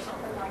cell or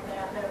something like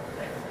that.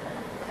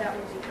 That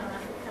would be kind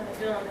kind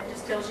of dumb. It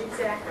just tells you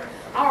exactly.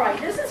 All right,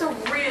 this is a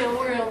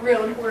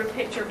real important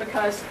picture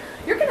because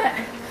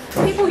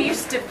people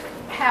used to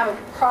have a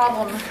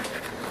problem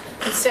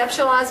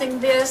conceptualizing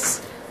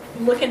this,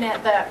 looking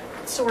at that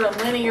sort of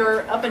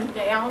linear up and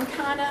down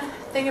kind of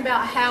thing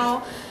about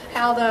how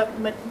the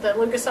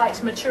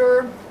leukocytes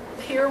mature.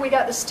 Here we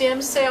got the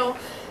stem cell.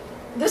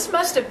 This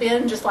must have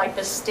been just like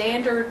the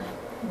standard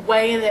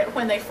way that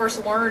when they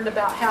first learned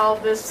about how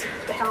the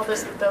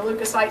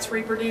leukocytes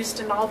reproduced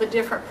and all the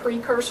different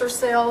precursor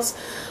cells,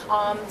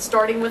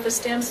 starting with the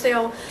stem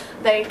cell,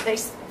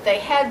 they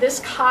had this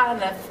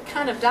kind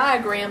of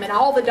diagram, and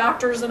all the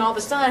doctors and all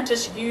the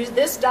scientists used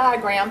this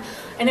diagram,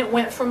 and it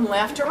went from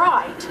left to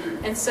right.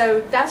 And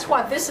so that's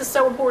why this is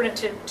so important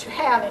to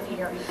have in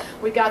here.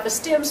 We got the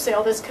stem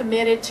cell that's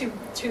committed to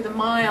the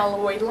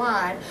myeloid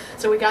line.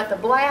 So we got the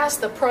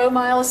blast, the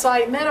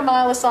promyelocyte,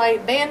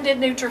 metamyelocyte, banded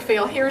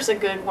neutrophil. Here's a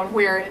good one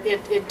where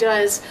it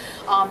does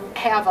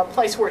have a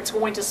place where it's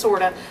going to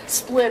sort of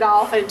split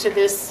off into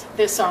this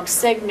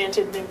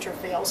segmented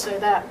neutrophil. So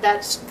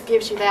that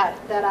gives you that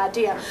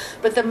idea.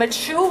 But the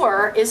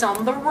mature is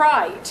on the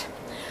right.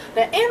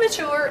 The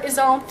immature is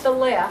on the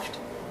left.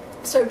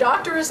 So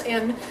doctors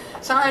and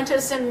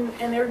scientists and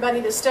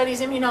everybody that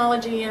studies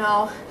immunology and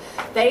all,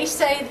 they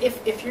say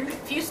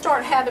if you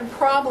start having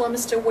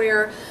problems to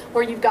where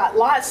you've got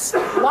lots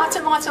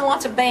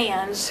of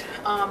bands,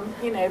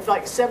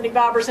 like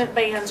 75%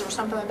 bands or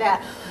something like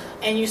that,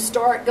 and you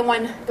start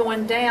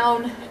going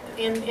down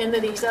into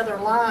these other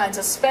lines,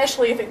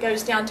 especially if it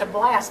goes down to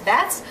blast,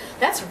 that's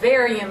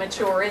very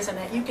immature, isn't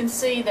it? You can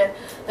see that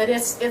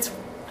it's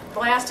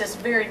blast is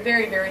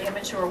very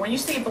immature. When you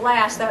see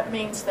blast, that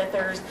means that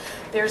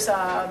there's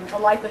a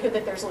likelihood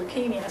that there's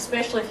leukemia,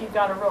 especially if you've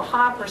got a real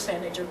high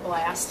percentage of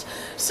blast.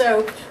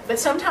 So, but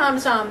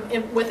sometimes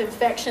with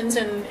infections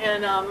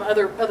and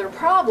other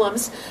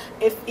problems,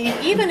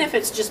 even if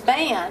it's just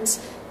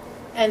bands,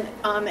 and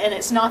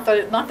it's not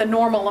the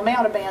normal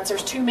amount of bands.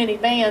 There's too many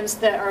bands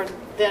that are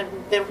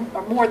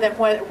more than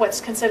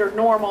what's considered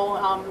normal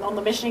on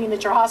the machine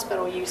that your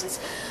hospital uses.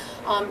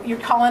 You're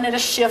calling it a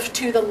shift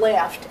to the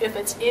left. If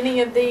it's any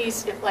of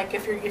these,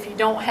 if you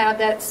don't have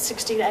that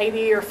 60 to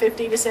 80 or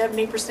 50 to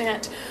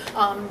 70%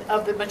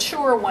 of the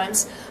mature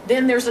ones,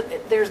 then there's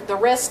the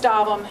rest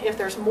of them. If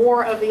there's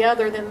more of the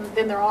other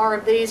than there are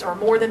of these, or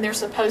more than there's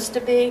supposed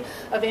to be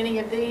of any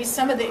of these,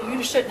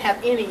 you shouldn't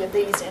have any of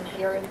these in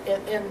here.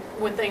 And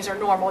when things are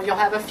normal, you'll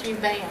have a few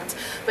bands.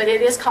 But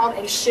it is called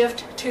a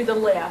shift to the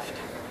left,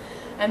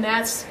 and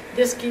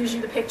this gives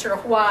you the picture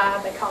of why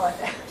they call it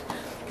that.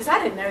 Because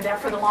I didn't know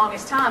that for the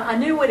longest time. I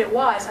knew what it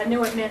was. I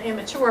knew it meant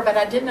immature, but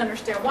I didn't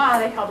understand why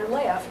they called it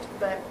left.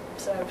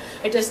 So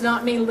it does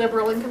not mean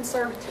liberal and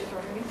conservative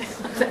or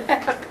anything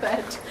like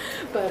that.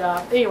 But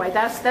anyway,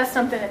 that's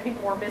something that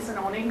people were missing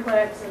on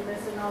NCLEX and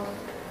missing on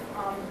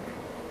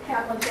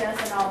Kaplan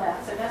tests and all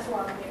that. So that's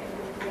why I'm making a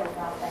big deal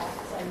about that.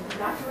 So you've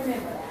got to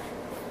remember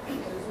that. It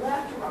goes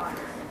left to right.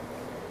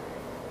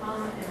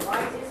 And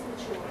right is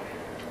mature.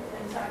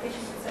 And so I guess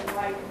you could say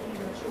right and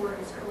mature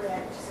is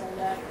correct. So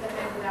that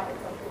would help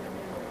you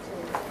remember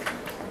too.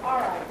 All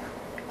right.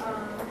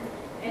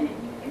 And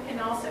you can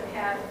also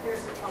have, there's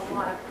a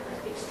lot of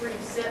extreme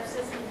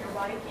sepsis and your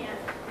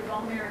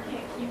bone marrow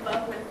can't keep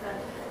up with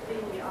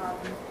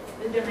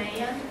the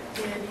demand,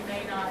 then you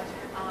may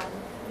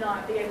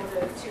not be able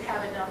to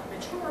have enough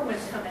mature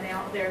ones coming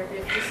out there.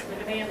 The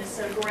demand is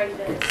so great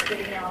that it's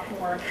spitting out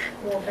more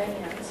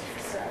bands.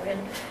 So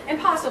and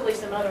possibly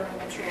some other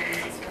immature ones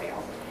as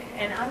well.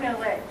 And I'm going to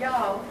let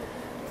y'all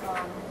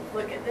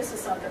look at, this is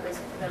something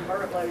that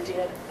Bertolo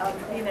did.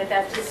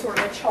 That's just sort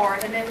of a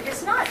chart, and then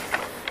it's not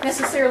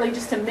necessarily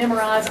just to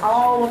memorize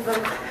all of the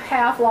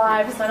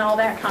half-lives and all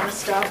that kind of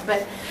stuff,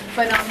 but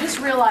just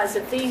realize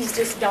that these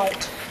just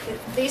don't.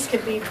 These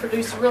could be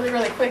produced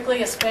really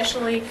quickly,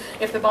 especially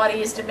if the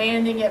body is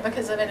demanding it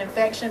because of an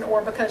infection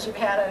or because you've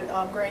had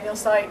a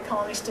granulocyte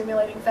colony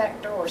stimulating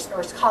factor or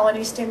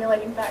colony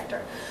stimulating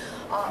factor.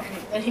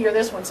 And here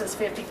this one says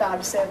 55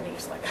 to 70.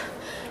 It's like,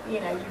 you're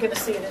going to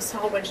see it in a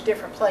whole bunch of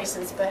different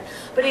places. But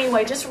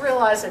anyway, just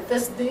realize that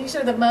these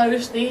are the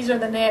most, these are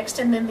the next,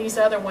 and then these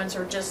other ones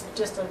are just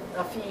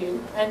a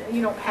few. And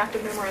you don't have to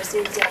memorize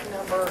the exact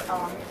number,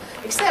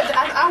 except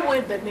I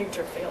would the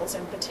neutrophils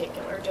in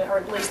particular, or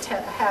at least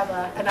have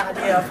an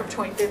idea of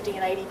between 50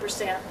 and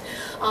 80%.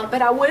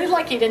 But I would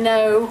like you to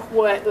know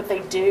what they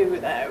do,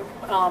 though,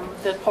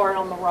 the part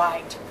on the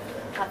right.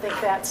 I think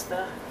that's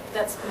the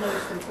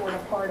most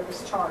important part of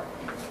this chart.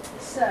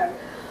 So,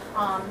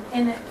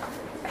 and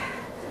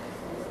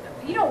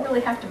you don't really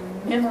have to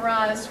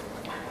memorize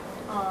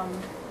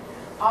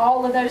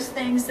all of those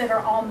things that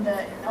are on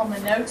the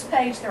notes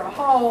page. There are a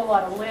whole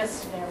lot of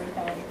lists and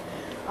everything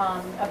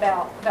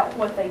about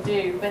what they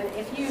do. But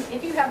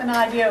if you have an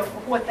idea of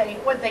what they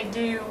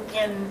do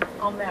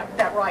on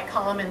that right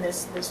column in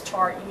this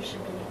chart, you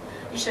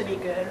should be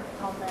good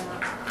on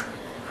that.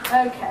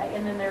 Okay,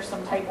 and then there's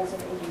some tables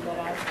of E that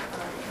I've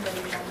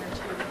made on there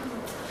too.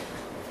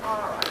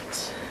 All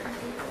right.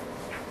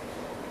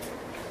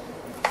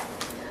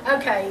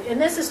 Okay, and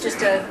this is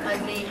just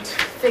a neat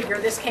figure.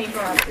 This came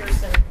from our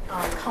Pearson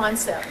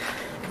concept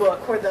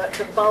book, where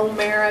the bone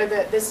marrow,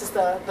 this is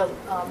the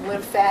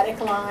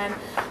lymphatic line.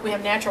 We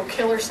have natural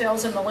killer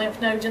cells in the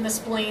lymph nodes in the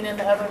spleen and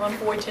the other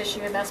lymphoid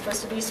tissue, and that's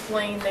supposed to be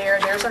spleen there.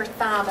 There's our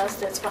thymus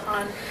that's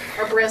behind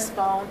our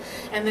breastbone,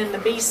 and then the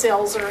B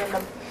cells are in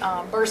the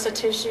bursa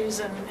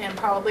tissues and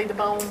probably the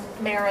bone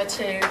marrow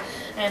too.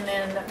 And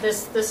then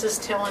this is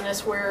telling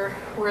us where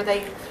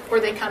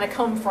they kind of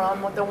come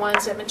from, with the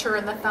ones that mature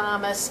in the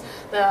thymus,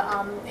 the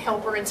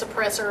helper and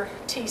suppressor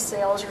T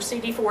cells, your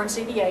CD4 and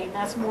CD8, and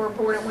that's more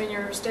important when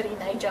you're studying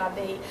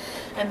HIV,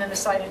 and then the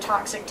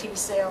cytotoxic T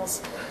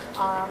cells.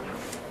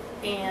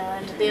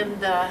 And then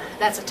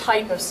that's a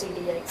type of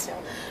CD8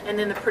 cell. And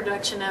then the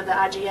production of the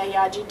IgA,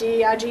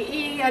 IgD,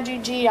 IgE,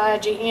 IgG,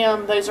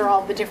 IgM, those are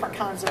all the different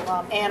kinds of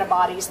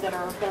antibodies that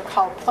are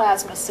called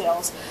plasma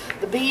cells.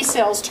 The B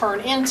cells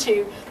turn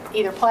into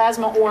either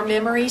plasma or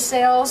memory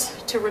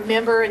cells to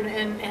remember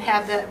and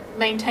have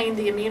maintain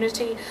the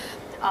immunity.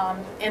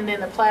 And then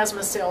the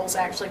plasma cells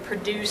actually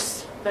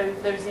produce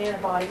those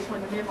antibodies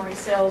when the memory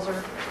cells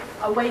are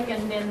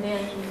awakened, and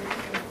then you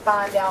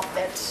find out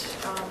that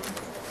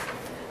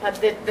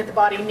that the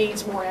body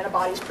needs more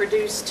antibodies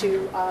produced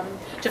to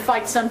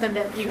fight something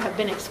that you have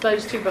been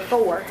exposed to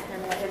before,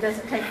 and it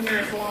doesn't take near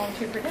as long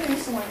to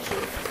produce once you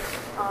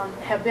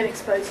have been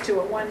exposed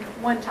to it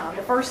one time.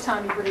 The first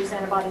time you produce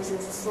antibodies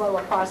is a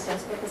slower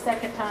process, but the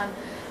second time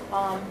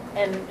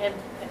and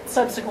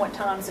subsequent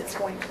times it's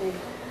going to be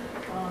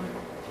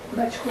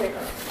much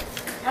quicker.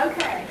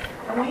 Okay,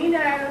 and we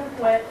know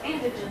what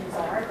antigens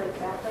are, but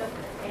about the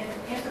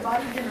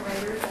antibody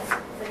generators,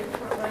 they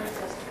provide us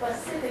a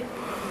specific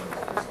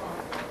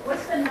response.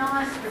 What's the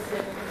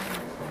non-specific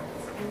response?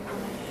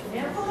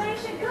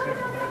 Inflammation. Good, I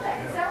know that,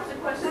 because that was a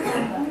question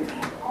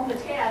on the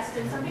test,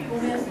 and some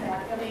people missed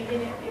that. I mean,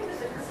 it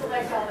was a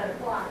select all that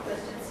apply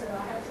question, so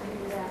I have to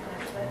do that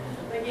much.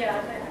 But yeah,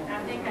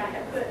 I think I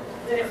have put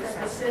that it was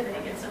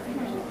specific, and some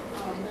people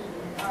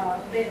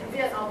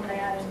bit on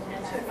that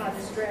and took my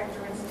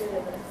distractor instead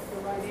of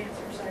the right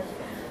answer. So,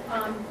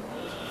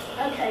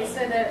 okay,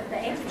 so the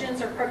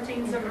antigens are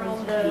proteins that are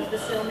on the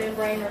cell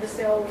membrane or the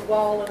cell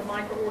wall of the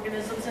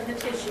microorganisms in the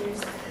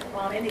tissues.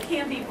 And it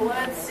can be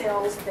blood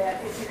cells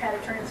that, if you had a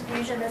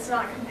transfusion that's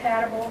not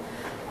compatible,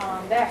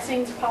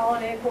 vaccines,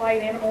 pollen, egg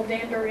white, animal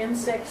dander,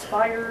 insect,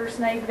 spider,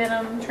 snake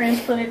venom,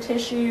 transplanted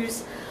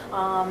tissues,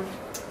 or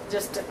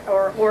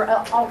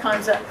all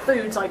kinds of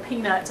foods like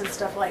peanuts and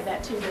stuff like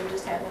that too. They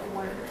just had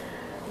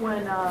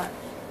one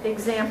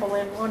example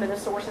in one of the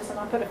sources, and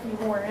I put a few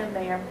more in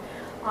there.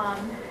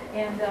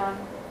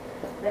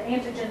 The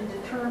antigen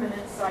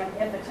determinants like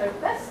epitope,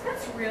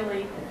 that's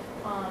really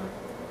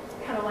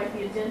kind of like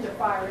the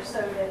identifier,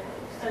 so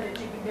that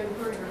you can go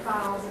through your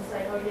files and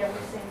say, oh yeah,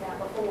 we've seen that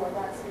before.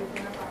 That's the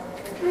identifier.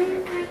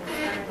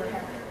 I never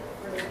have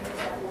really used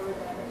that word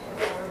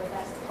before, but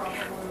that's the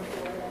proper word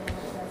for it. I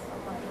know that's not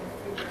like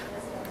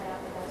this don't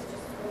happen. That's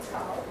just what it's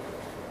called.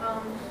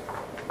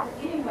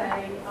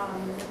 Anyway,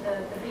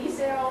 the B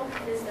cell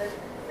is the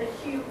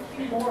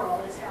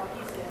humoral is how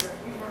he said it,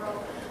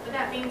 humoral. But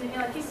that means,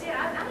 like he said,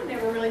 I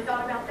never really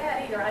thought about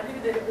that either. I knew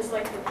that it was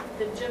like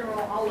the general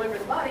all over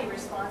the body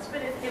response,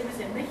 but it was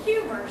in the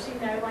humors,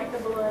 like the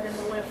blood and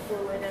the lymph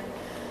fluid, and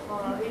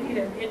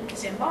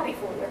it's in body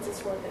fluids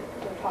is what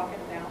they're talking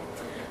about.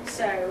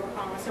 So,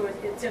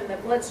 it's in the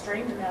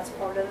bloodstream, and that's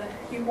part of the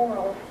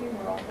humoral,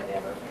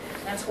 whatever.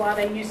 That's why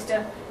they used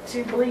to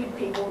bleed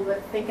people,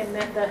 thinking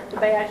that the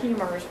bad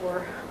humors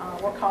were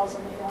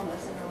causing the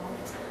illness. And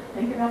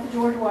think about the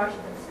George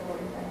Washington story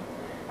thing.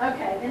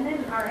 Okay, and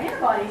then our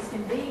antibodies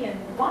can be in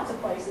lots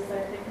of places.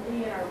 They can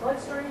be in our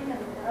bloodstream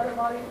and other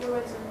body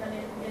fluids, and then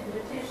in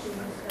the tissues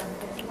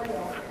as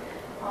well.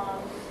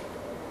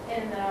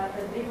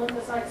 The B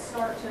lymphocytes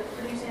start to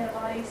produce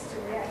antibodies to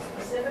react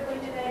specifically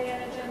to that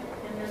antigen,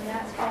 and then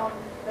that's called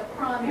the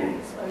primary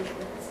exposure.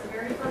 It's the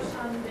very first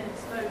time you've been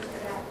exposed to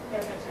that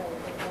epitope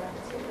of a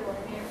particular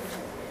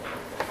antigen.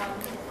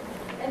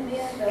 And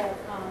then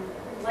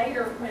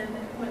later,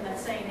 when that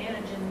same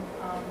antigen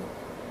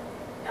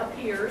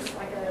appears,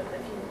 like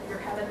if you're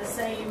having the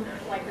same,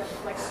 like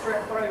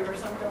strep throat or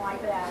something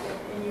like that,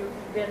 and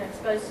you've been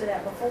exposed to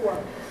that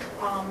before,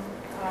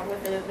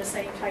 with the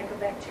same type of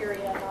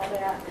bacteria and all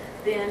that,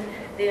 then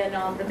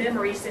the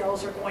memory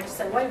cells are going to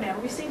say, wait a minute,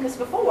 we've seen this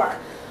before.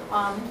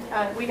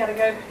 We got to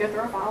go through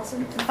our files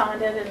and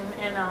find it,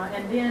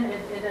 and then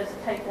it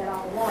doesn't take that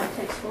all along. It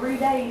takes 3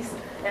 days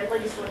at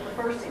least with the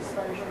first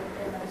exposure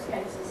in most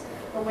cases.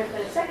 But with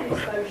the second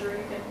exposure,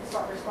 you can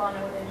start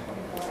responding within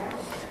 24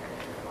 hours.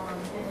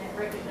 And it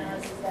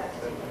recognizes that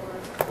particular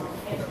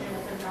antigen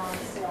as a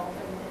non-self,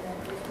 and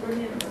it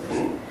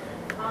remembers.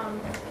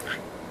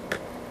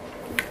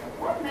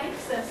 What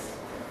makes us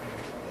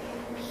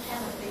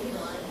kind of feel?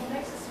 What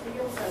makes us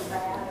feel so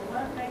bad? And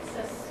what makes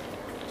us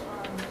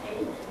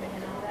ache?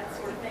 That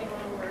sort of thing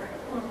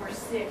when we're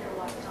sick a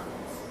lot of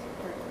times.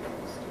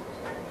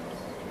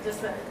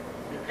 Just the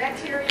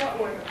bacteria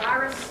or the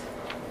virus?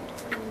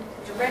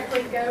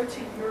 directly go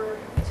to your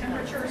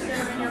temperature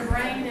center in your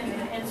brain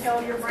and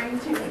tell your brain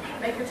to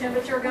make your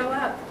temperature go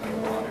up.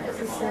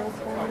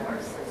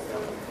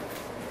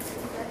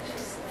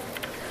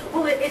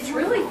 Well, it's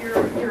really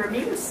your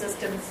immune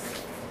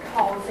system's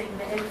causing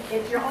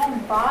it's your own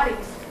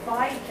body's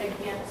fight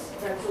against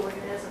those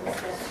organisms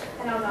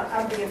and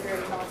I'm being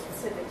very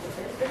non-specific with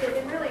this, but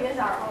it really is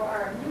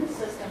our immune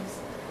system's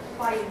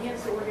fight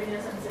against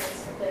organisms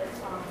that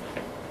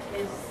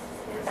is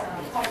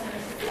causing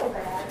us to feel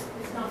bad.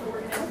 It's not the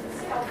organism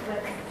itself,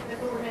 but if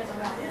the organism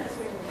not in us,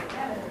 we would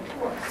have it, of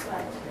course,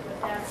 but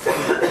that's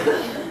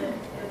the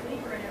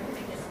Beaver and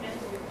everything is meant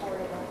to be part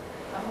of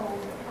a whole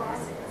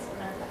process.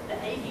 And the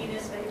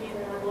achiness, maybe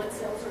that our blood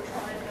cells are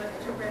trying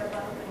to rev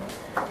up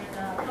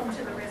and come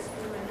to the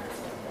rescue and that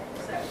sort of thing.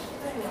 So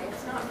anyway,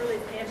 it's not really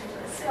the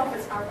antigen itself,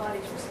 it's our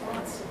body's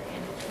response to the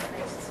antigen that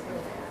makes us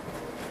feel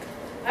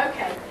bad.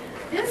 Okay.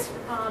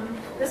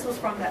 This was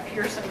from that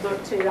Pearson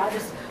book too. I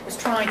just was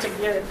trying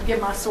to give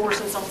my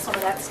sources on some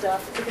of that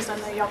stuff because I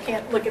know y'all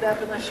can't look it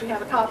up unless you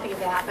have a copy of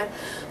that.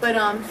 But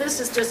this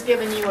is just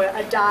giving you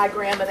a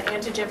diagram of the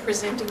antigen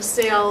presenting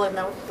cell and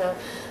the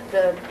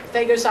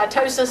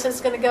phagocytosis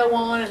that's going to go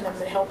on, and then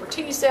the helper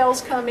T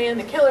cells come in,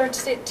 the killer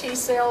T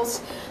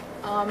cells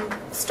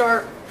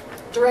start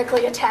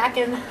directly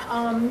attacking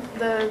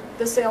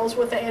the cells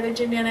with the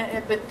antigen in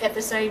it, but at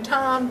the same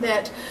time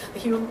that the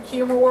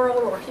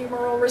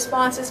humoral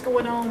response is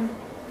going on.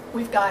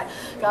 We've got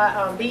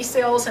B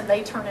cells, and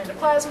they turn into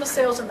plasma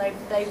cells, and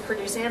they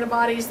produce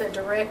antibodies that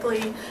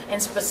directly and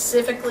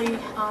specifically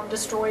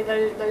destroy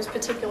those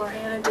particular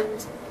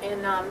antigens.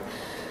 And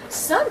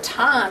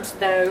sometimes,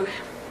 though,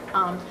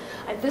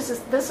 this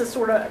is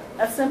sort of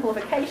a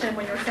simplification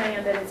when you're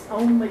saying that it's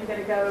only going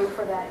to go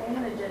for that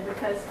antigen,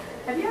 because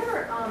have you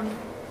ever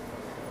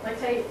like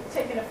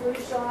taken a flu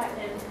shot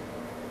and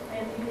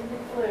you get the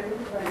flu?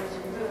 But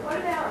what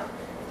about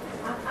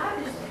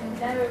I just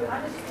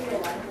feel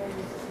like maybe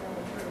this is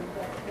really true,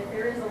 that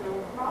there is a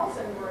little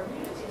crossover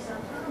immunity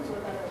sometimes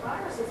with other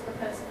viruses,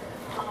 because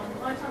a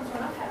lot of times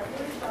when I've had a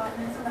flu shot and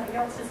then somebody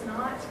else is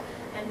not,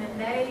 and then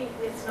they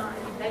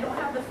don't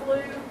have the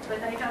flu,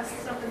 but they have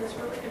something that's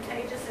really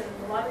contagious,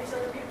 and a lot of these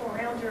other people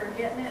around you are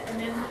getting it,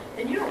 and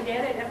then you don't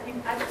get it.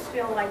 I just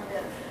feel like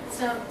that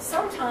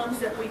sometimes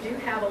that we do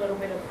have a little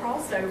bit of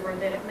crossover,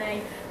 that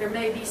there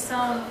may be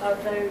some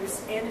of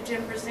those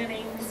antigen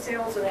presenting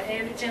cells, or the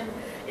antigen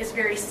is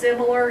very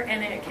similar,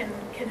 and it can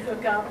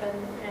hook up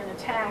and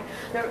attack.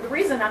 The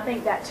reason I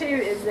think that too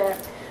is that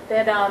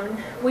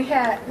we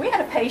had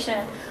a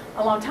patient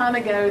a long time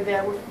ago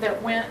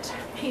that went.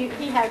 He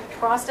had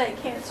prostate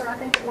cancer, I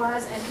think it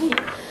was, and he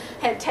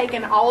had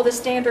taken all the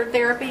standard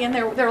therapy, and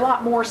there are a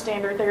lot more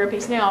standard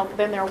therapies now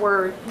than there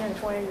were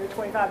 20 or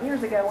 25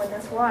 years ago when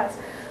this was.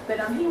 But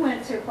he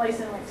went to a place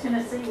in like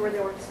Tennessee where they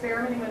were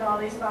experimenting with all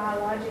these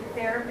biologic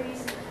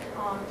therapies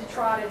to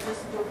try to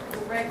just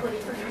directly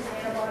produce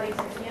antibodies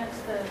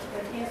against the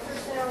cancer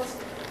cells.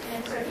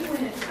 And so he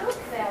went and took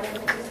that, and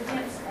it was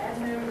against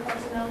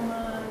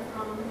adenocarcinoma,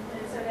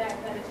 and so that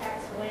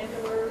attacks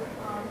glandular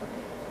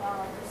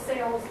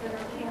cells that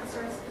are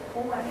cancerous.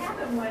 Well, what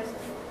happened was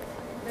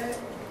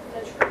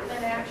the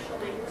treatment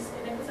actually was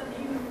an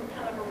immune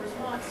kind of a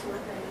response sort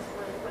of thing, is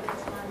what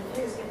it's trying to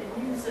do, is get the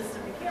immune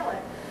system to kill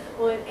it.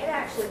 Well, it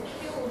actually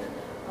killed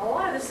a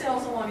lot of the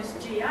cells along his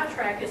GI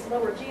tract, his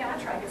lower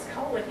GI tract, his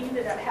colon. He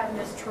ended up having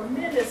this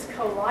tremendous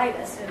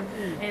colitis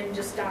and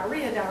just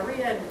diarrhea and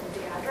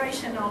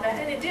dehydration and all that.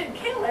 And it didn't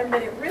kill him,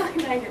 but it really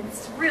made him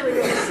really,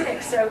 really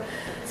sick. So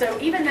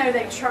even though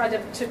they tried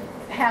to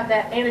have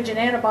that antigen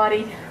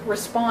antibody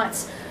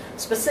response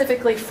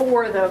specifically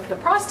for the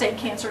prostate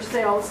cancer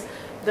cells,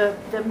 the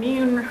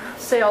immune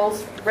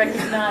cells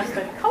recognize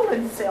the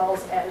colon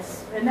cells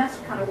as, and that's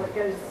kind of what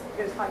goes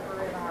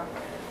hyper in our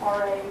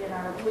RA and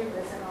our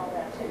lupus and all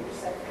that too.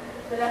 So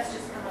that's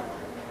just kind of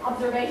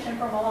observation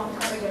from a long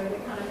time ago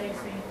that kind of makes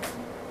me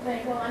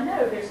think, well, I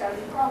know there's got to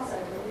be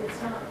crossover.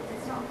 It's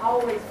not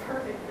always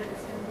perfect, but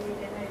it's going to be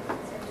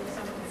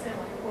something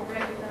similar. We'll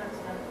recognize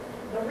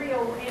the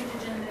real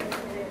antigen that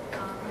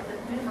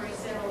the memory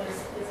cell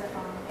is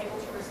able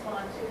to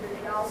respond to, but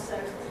it also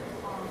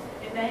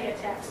it may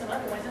attack some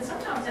other ones, and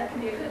sometimes that can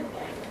be a good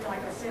thing.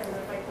 Like I said,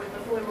 like with the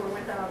flu or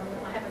with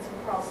having some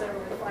crossover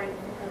with fighting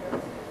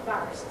other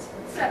viruses.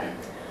 So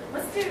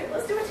let's do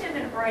a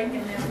 10-minute break,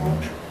 and then we'll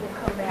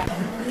come back.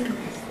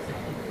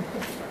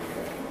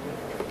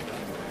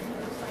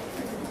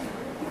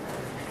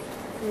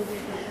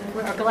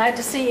 We're glad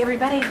to see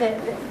everybody that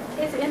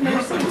is in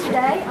their seat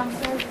today. I'm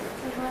so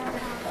glad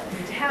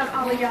to have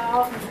all of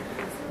y'all.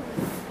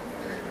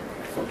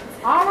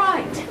 All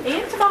right,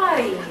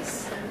 antibodies.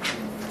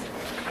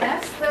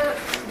 That's the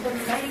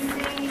main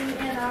thing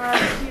in our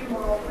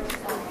humoral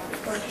response.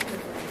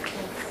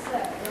 So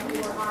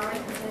we're all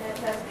right, and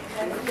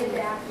that's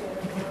adaptive.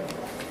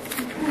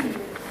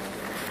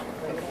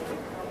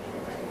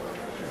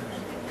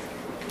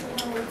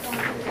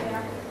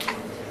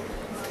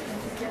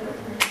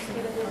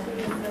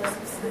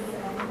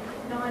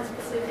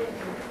 Non-specific,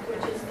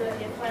 which is the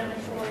inflammatory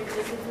inflammatory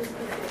diseases.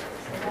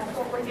 So that's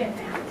what we're getting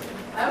at.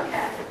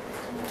 Okay.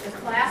 The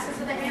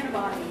classes of the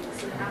antibodies,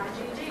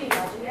 IgG,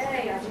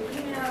 IgA,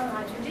 IgE,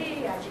 IgD,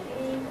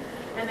 IgE,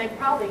 and they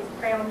probably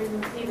found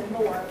even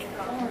more.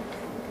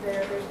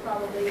 There's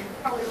probably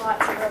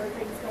lots of other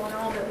things going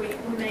on that we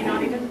may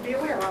not even be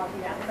aware of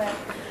yet, but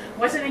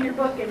wasn't in your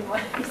book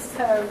anyway.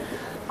 So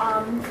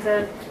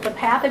the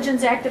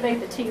pathogens activate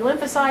the T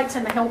lymphocytes,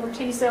 and the helper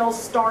T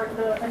cells start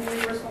the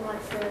immune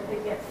response to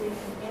get the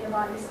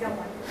antibodies going.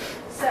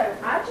 So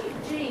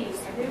IgG,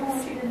 I do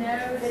want you to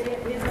know that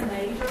it is a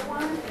major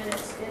one, and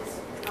it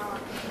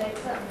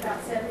makes up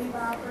about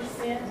 75%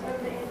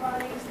 of the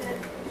antibodies that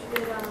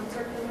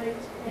circulate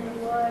in the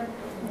blood.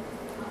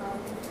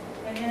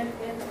 And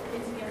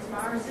it's against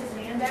viruses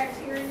and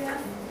bacteria,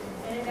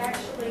 and it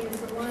actually is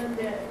the one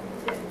that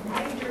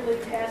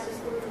majorly passes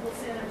through the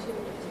placenta to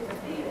the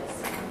fetus.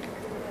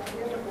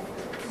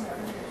 So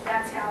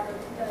that's how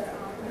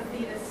the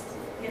fetus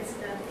gets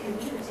the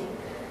immunity,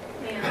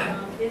 and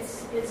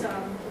it's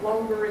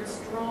longer and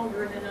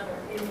stronger than other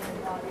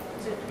immune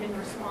bodies in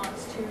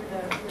response to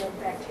the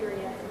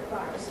bacteria and the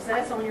viruses.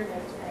 That's on your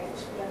notes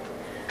page.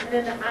 And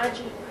then the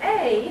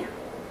IgA.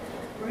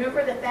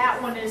 Remember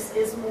that one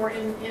is more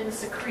in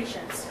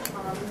secretions,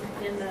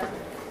 in the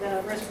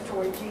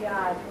respiratory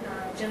GI,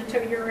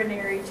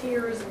 genitourinary,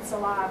 tears, and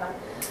saliva.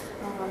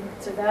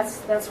 So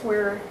that's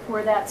where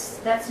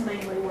that's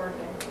mainly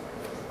working.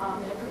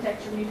 It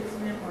protects your mucous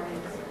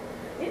membranes.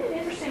 Isn't it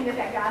interesting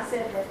that guy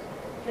said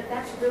that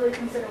that's really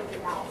considered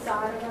the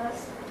outside of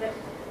us? That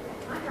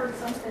I heard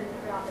something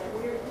about that.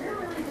 We're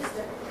really just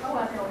I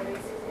know it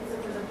is.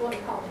 It was a book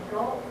called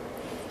Gulp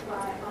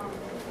by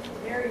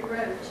Mary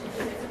Roach,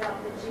 and it's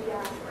about the GI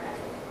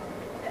tract,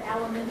 the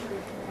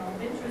alimentary canal,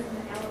 ventures in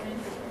the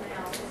alimentary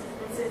canal.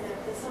 It said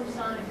that some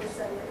scientists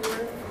say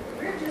that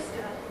we're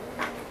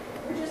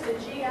just a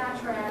GI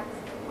tract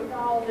with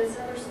all this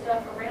other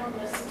stuff around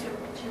us to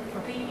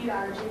feed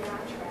our GI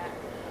tract.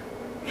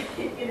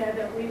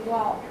 That we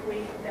walk,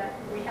 that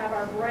we have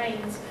our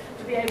brains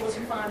to be able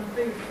to find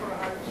food for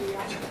our GI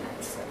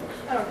tract. So,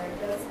 I don't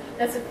know,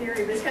 that's a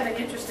theory, but it's kind of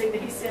interesting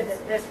that he said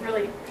that that's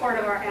really part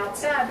of our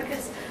outside,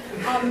 because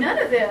none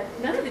of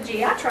the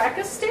GI tract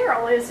is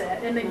sterile, is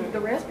it? And the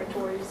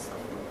respiratory is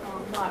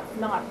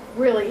not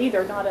really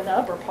either, not in the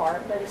upper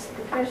part, but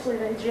especially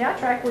the GI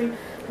tract,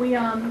 we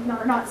are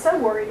not so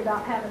worried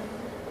about having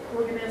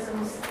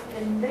organisms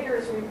in there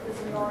as we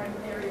are in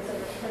areas that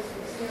are supposed to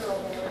be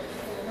sterile that are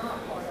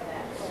not part of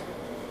that. So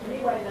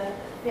anyway,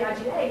 the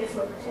IgA is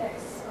what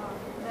protects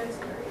those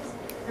areas.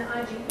 The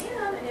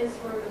IgM is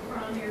for the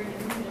primary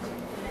immunity,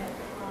 and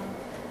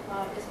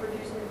it's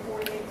produced in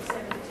 48 to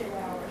 72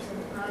 hours, and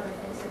other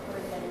things in 3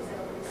 days.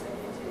 It'll be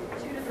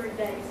 2 to 3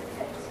 days it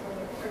takes for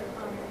the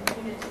primary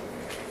immunity,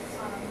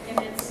 and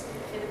it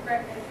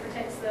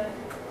protects the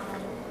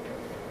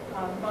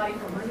body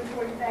from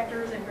rheumatoid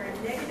factors and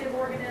gram-negative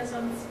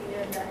organisms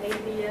in the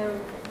ABO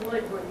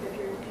blood group if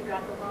you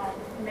got the wrong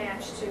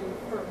match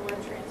for a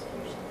blood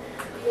transfusion,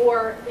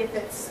 or if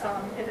it's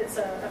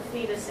a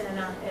fetus and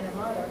a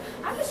mother.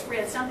 I just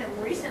read something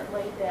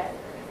recently that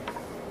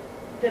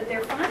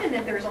they're finding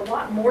that there's a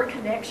lot more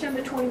connection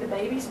between the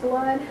baby's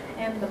blood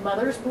and the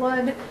mother's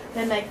blood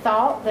than they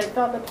thought. They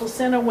thought the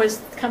placenta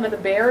was kind of the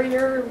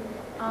barrier,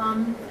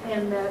 and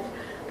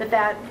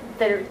that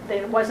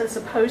it wasn't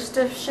supposed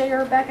to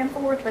share back and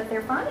forth, but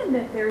they're finding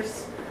that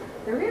there's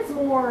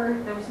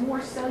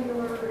more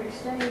cellular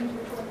exchange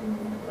between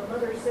the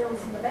mother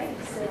cells and the baby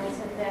cells,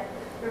 and that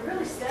they're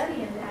really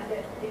studying that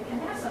it can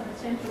have some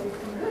potential,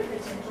 some good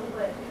potential,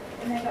 but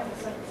and they help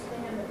us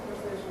understand that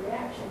there's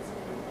reactions and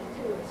everything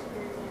too. It's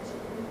very much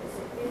in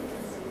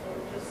infancy.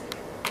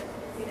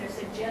 They're just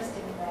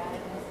suggesting that,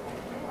 and it's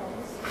like, well,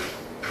 let's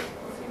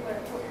see what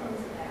comes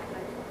of that.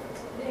 But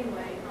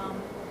anyway,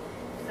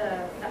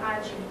 the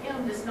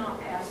IgM does not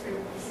pass through the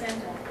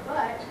placenta,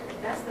 but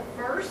that's the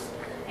first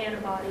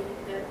antibody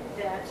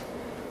that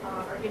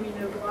or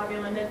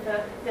immunoglobulin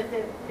that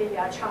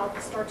the child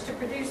starts to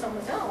produce on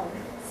its own.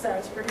 So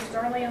it's produced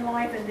early in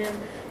life, and then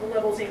the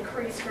levels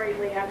increase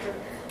greatly after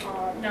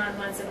 9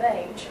 months of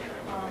age.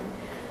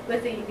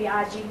 But the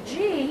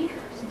IgG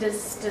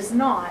does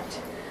not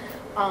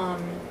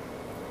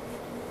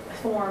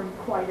form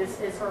quite as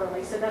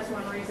early. So that's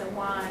one reason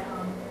why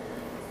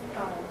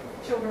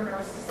children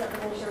are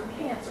susceptible to certain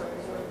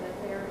cancers, or that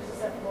they're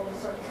susceptible to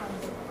certain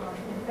kinds of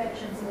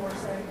infections more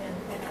so than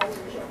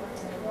older children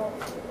and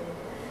adults would be.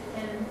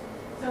 And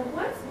so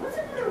what's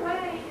another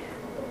way?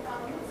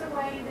 What's a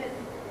way that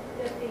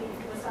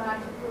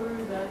besides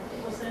through the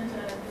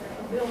placenta and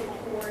the umbilical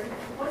cord,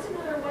 what's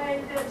another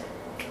way that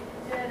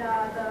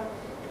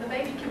the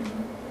baby can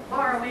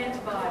borrow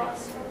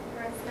antibodies?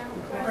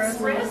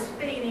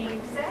 Breastfeeding,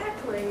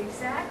 exactly.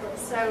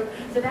 So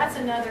that's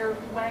another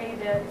way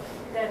that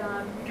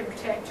you can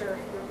protect your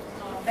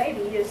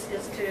baby is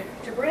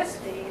to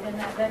breastfeed, and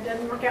that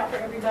doesn't work out for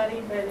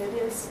everybody, but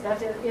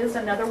that is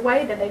another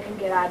way that they can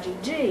get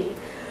IgG.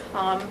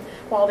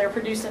 While they're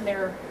producing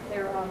their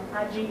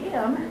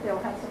IgM, they'll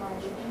have some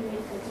IgG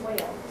as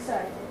well.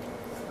 So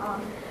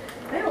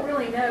they don't really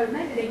really know,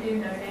 maybe they do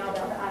know now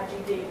about the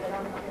IgD, but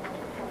I'm not going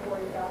to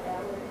worry about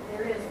that.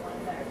 There is one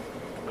though.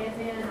 And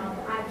then the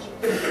IgD,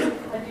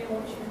 I do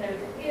want you to know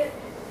that it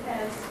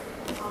has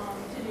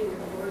to do with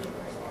allergic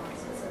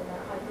responses and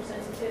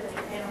hypersensitivity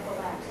and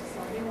anaphylaxis. So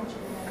I do want you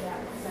to know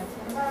that because that's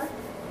one of our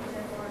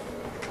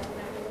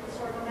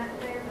sort on that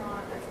there,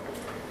 not.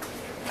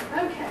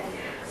 Okay,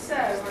 so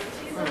our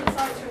T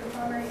lymphocytes are the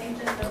primary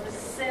agent of the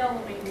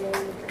cell-mediated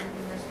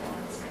immune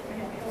response. We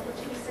have helper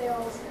T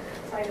cells,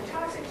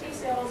 cytotoxic T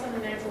cells, and the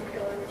natural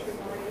killer, which we've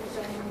already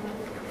shown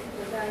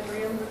the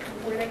diagram,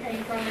 where they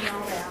came from and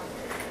all that.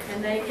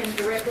 And they can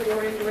directly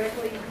or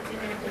indirectly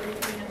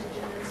inactivate the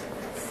antigens, and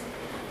that's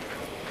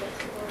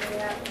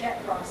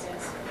that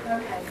process.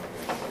 Okay.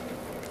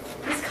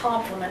 This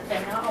complement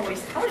thing, I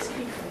always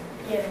keep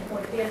forgetting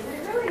what it is.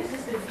 It really is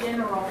just a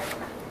general,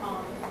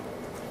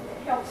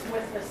 it helps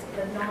with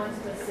the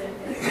non-specific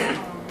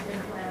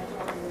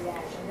inflammatory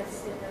reaction.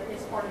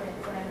 It's part of the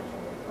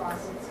inflammatory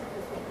process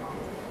because what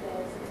complement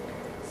does.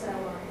 So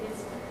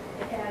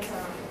it has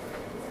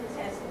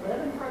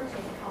 11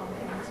 protein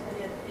compounds, but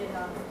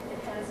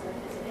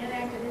it's an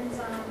inactive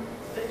enzyme,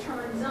 but it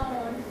turns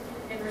on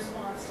in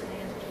response to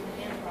the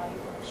antigen antibody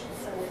function.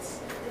 So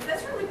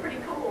that's really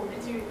pretty cool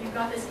that you've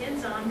got this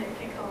enzyme that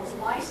can cause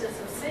lysis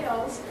of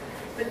cells,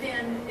 but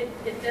then it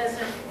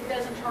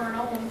doesn't turn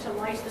on to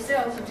lyse the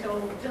cells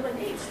until it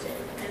needs to.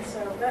 And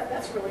so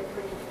that's really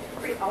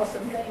pretty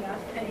awesome thing, I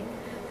think.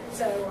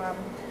 So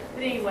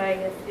but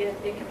anyway,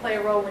 it can play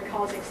a role in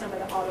causing some of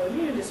the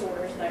autoimmune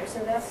disorders though.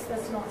 So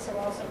that's not so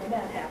awesome when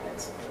that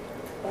happens.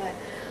 But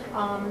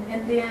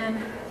and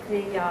then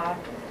the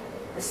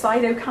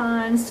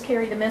cytokines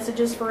carry the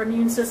messages for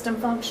immune system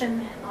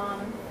function.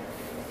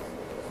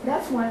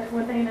 That's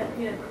one thing that,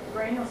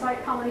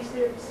 granulocyte colony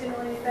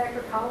stimulating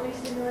factor, colony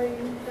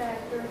stimulating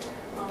factor,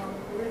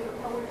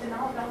 erythropoietin,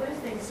 all those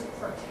things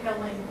are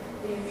telling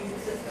the immune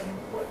system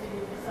what to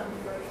do to some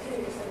degree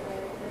too. So that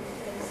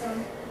in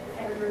some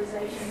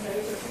categorization,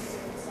 those are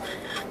considered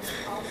cytokines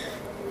also.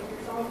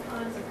 There's all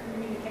kinds of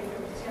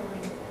communicators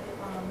telling,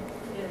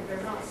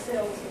 they're not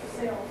cells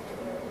themselves,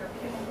 but they're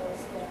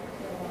chemicals that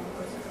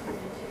are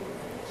secreted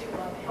to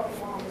help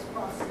along this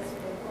process,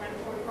 the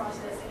inflammatory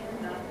process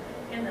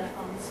and the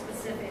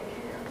specific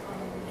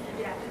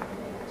adaptive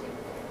immunity.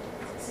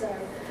 So,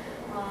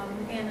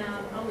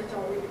 I'll let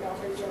y'all read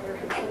about those other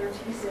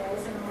T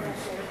cells and all that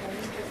sort of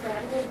things, because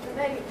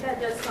that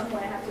does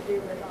somewhat have to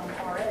do with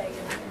RA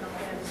and all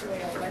that as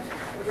well. But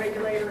the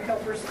regulator,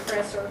 helper,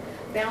 suppressor,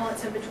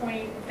 balance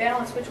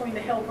between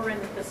the helper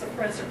and the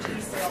suppressor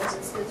T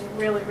cells is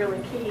really,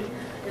 really key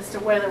as to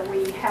whether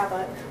we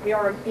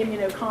are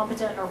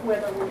immunocompetent or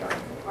whether we are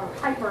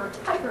hyper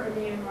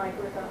immune, like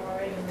with the RA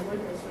and the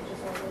lupus, which is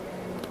what we're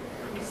going to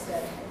be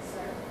studying. So,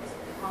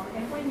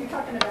 and when you're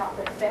talking about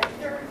the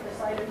effector, the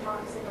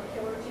cytotoxic or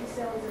killer T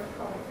cells are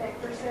called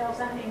effector cells.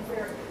 That means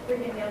they're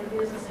getting out of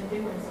business and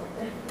doing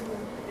something.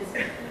 It's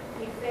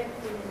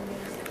effective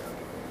means that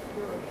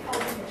you're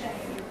helping a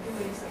change,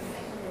 you're doing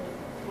something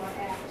what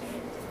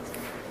acting.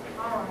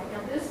 All right,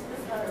 now this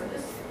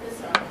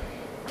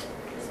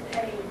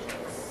page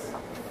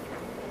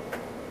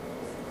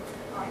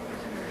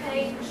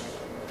is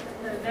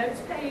the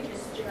notes page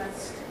is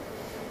just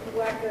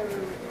wacko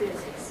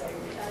busy. So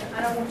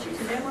I don't want you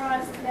to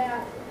memorize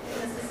that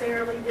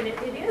necessarily, but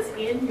it is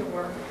in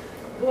your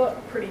book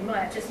pretty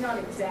much. It's not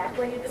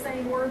exactly the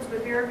same words,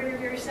 but very, very,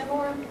 very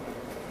similar.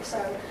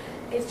 So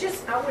it's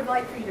just, I would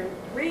like for you to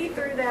read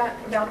through that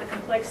about the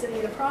complexity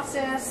of the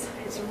process.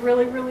 It's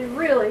really, really,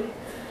 really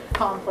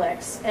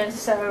complex. And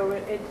so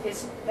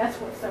that's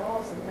what's so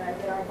awesome about it,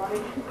 that our body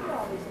can do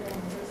all these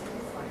things. It's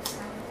like,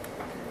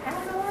 how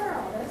in the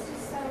world? That's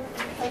just so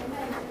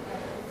amazing.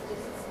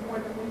 It's more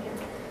than we can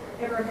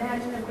ever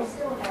imagine, and we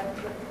still haven't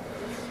just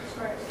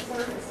scratched the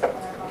surface of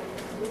what our body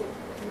can do.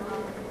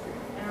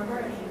 And our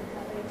brain, I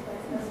think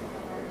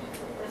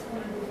that's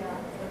one of the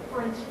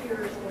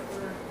frontiers that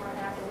we're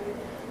after.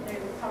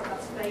 They talk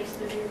about space,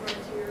 the new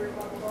frontier,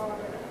 blah, blah, blah.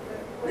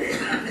 But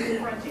the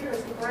new frontier is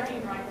the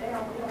brain right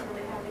now. We don't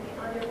really have any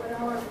idea what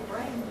our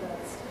brain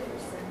does, too.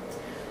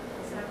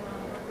 So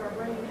our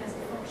brain has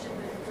to function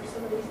for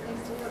some of these things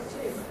to work,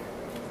 too.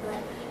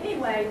 But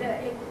anyway,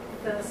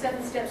 the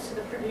 7 steps to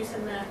the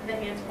producing the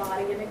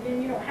antibody, and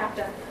again, you don't have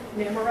to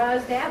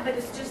memorize that, but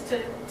it's just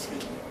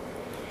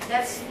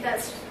that's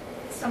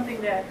something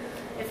that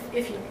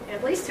if you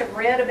at least have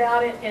read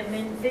about it, and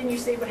then you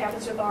see what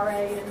happens with RA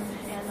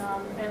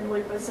and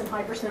lupus and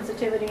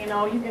hypersensitivity and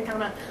all, you can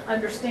kind of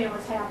understand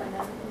what's happening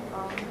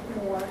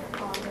more.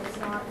 It's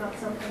not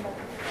something that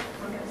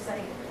I'm going to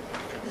say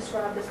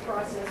describe this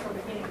process from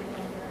beginning to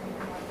end or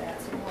anything like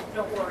that. So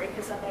don't worry,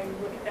 because I know you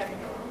look at that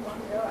and go, oh my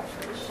gosh,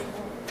 what is she going to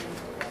do?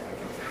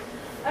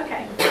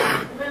 Okay,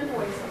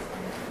 lymphoid system.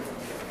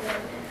 It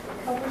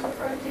covers the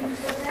proteins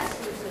of the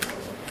vascular system.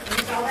 And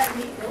you saw that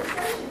neat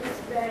illustration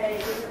yesterday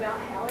about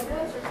how it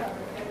does recover.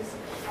 Because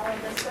all of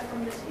the stuff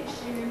from the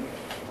tissue,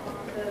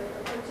 the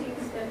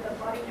proteins that the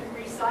body can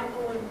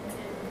recycle and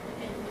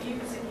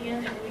use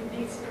again, and it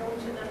needs to go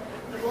into the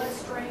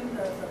bloodstream,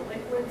 the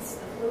liquids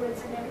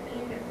fluids and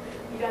everything, and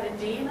you got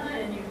edema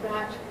and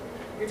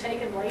you're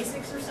taking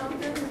Lasix or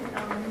something,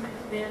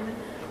 then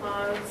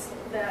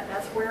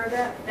that's where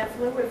that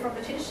fluid from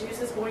the tissues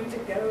is going to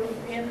go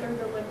in through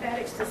the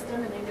lymphatic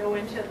system and then go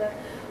into the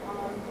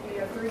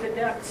through the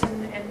ducts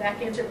and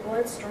back into the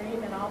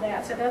bloodstream and all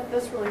that. So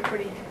that's really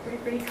pretty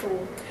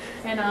cool.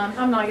 And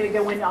I'm not going to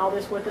go into all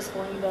this, what the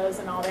spleen does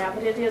and all that,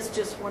 but it is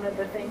just one of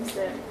the things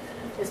that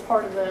is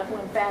part of the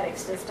lymphatic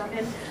system.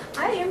 And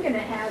I am going to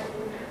have,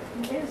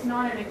 it is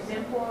not an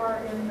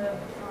exemplar in the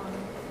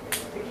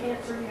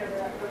cancer,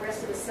 the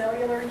rest of the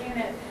cellular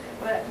unit,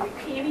 but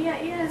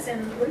leukemia is,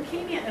 and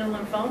leukemia and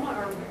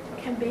lymphoma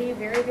can be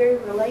very, very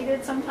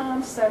related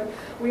sometimes. So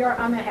I'm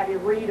going to have you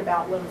read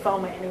about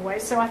lymphoma anyway.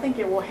 So I think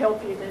it will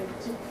help you to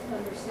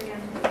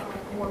understand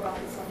more about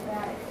this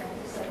lymphatic thing.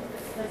 So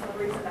that's the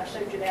reason I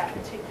showed you that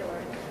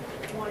particular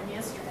one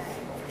yesterday.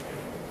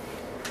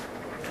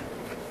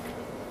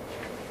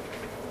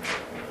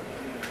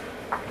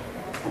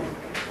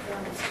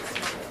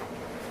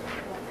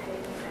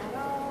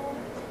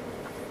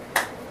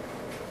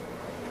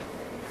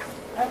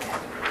 Okay,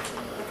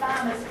 the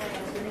thymus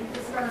glands beneath the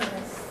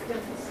sternus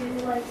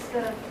stimulates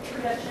the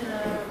production of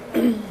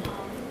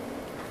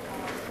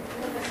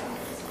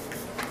lymphocytes,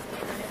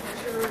 and it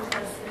matures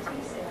as the T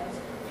cells.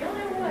 Do you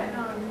know what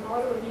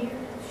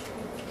autoimmune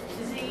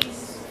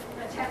disease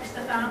attacks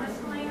the thymus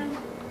gland?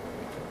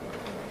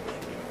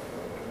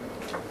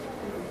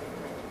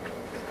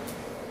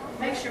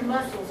 Makes your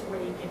muscles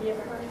weak. Have you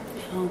ever heard of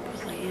it? Oh,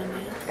 probably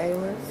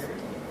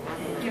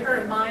ALS. You heard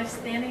of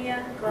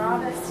myasthenia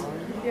gravis?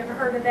 Have you ever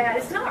heard of that?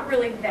 It's not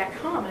really that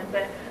common,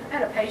 but I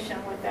had a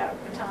patient with that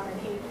one time,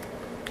 and he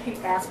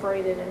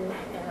aspirated and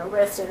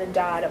arrested and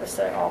died. It was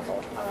so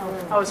awful.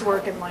 I was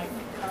working like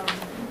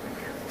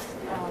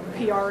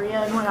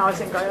PRN when I was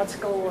in grad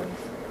school, and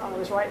I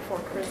was right before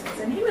Christmas.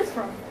 And he was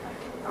from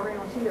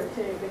around here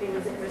too, but it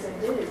was a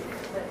dude.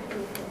 But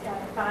he got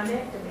a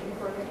thymectomy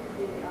for the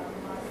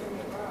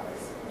myasthenia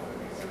gravis.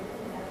 So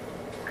he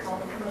had all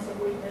the muscle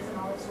weakness and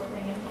all this sort of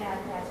thing, and he had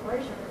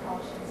aspiration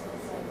precautions.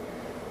 And so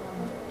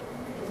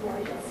his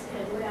wife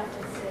had left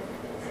and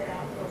said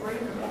I'll bring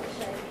the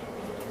milkshake.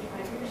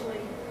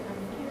 Usually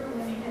here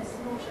when he has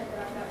the milkshake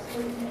that I've got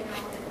squeezed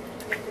now,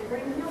 if they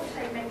bring the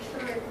milkshake, make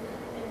sure it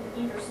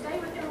either stay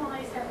with him while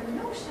he's having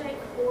the milkshake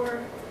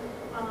or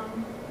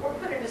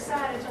put it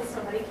aside until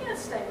somebody can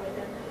stay with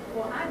him.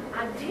 Well,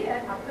 I did.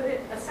 I put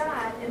it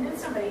aside, and then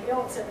somebody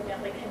else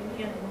evidently came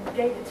in and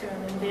gave it to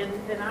him, and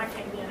then I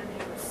came in and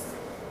he was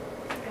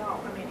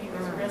gone. I mean, he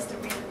was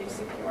arrested. We had to do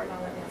CPR and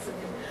all that mess.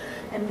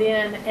 And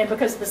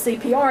because of the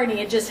CPR, and he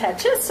had just had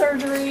chest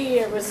surgery,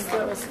 it was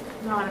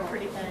not a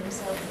pretty thing.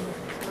 So it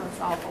was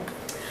awful.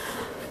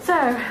 So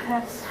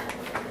that's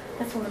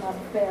one of my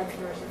bad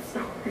version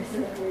stories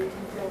that we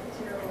feel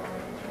terrible.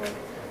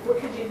 What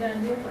could you have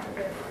done different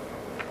that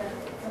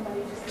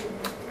somebody just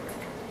didn't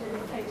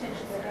pay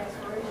attention to the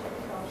aspiration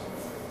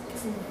precautions?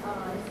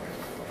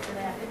 And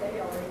after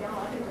they already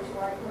gone, it was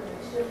right when the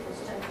shift was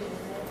changing,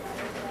 and then I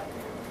was like,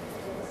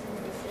 some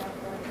of this stuff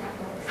right now.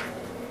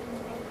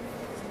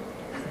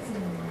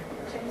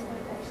 Change my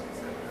patients.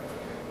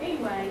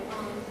 Anyway,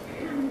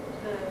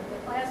 the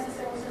plasma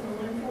cells in the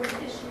lymphoid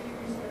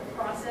tissues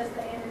process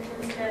the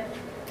antigens that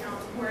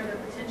where the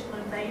potential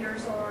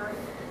invaders are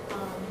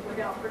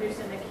without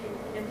producing acute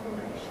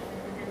inflammation.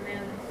 And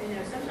then,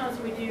 sometimes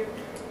we do.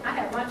 I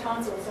have my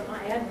tonsils and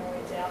my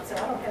adenoids out, so I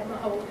don't have my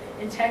whole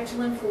intact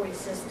lymphoid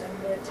system.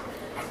 But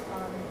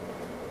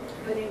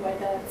anyway,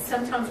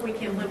 sometimes we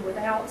can live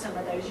without some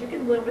of those. You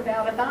can live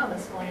without a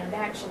thymus gland,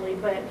 actually,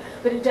 but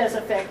it does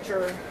affect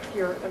your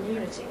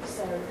immunity.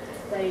 So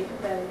the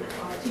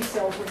T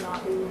cells would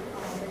not be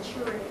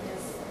maturing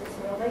as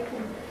well. They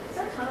can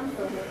sometimes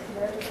the lymph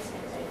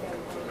can take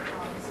over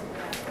some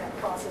of that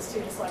process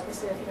too. Just like we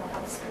said, if you don't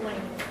have a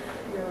spleen,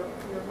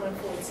 your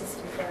lymphoid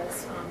system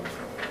does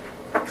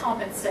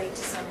compensate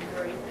to some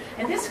degree.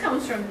 And this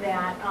comes from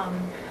that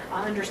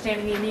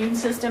understanding the immune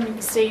system. You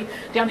can see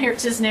down here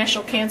it says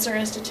National Cancer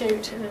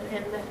Institute,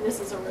 and this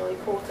is a really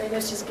cool thing.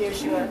 This just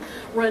gives you a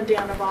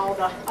rundown of all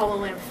the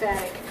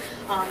lymphatic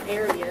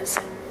areas,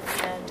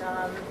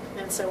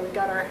 and so we've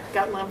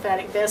got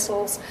lymphatic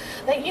vessels.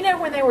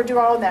 When they were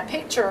drawing that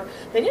picture,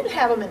 they didn't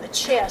have them in the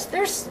chest.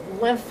 There's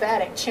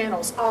lymphatic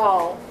channels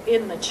all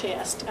in the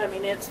chest. I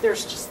mean,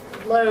 there's just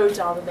loads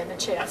of them in the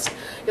chest.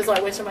 Because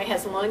like when somebody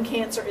has lung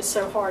cancer, it's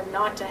so hard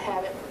not to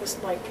have it. It's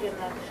like in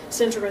the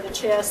center of the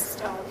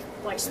chest,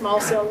 like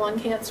small cell lung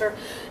cancer.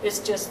 It's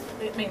just,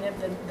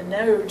 the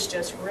nodes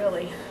just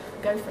really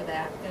go for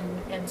that,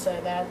 and so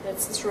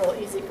it's real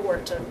easy for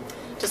it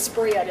to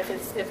spread if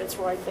it's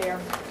right there.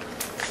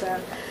 So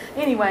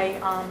anyway,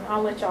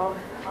 I'll let y'all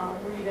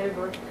read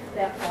over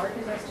that part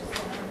because that's just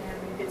kind of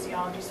anatomy,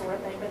 physiology sort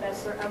of thing. But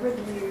that's a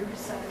review.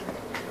 So.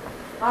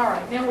 All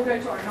right, now we'll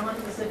go to our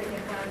non-specific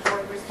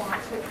inflammatory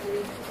response, which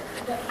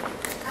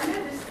I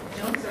know this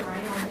jumps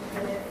around,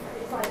 but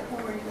it's like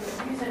when we're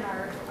using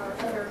our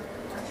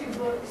two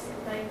books,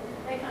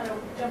 they kind of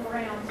jump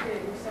around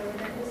too. So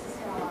then this is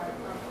how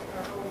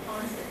our whole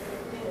concept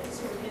of this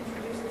sort of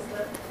introduces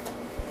the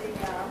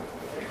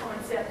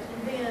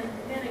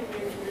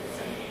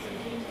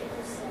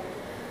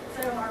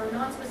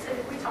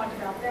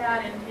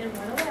about in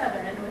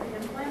 111 with the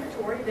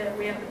inflammatory that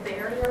we have the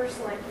barriers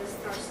like this,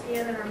 our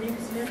skin and our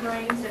mucous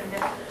membranes, and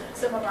that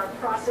some of our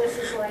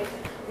processes like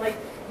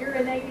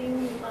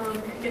urinating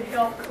can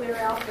help clear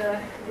out the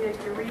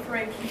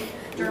urethra and keep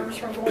germs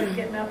from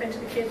getting up into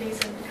the kidneys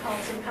and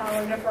causing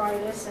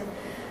pyelonephritis, and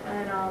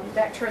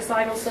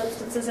bactericidal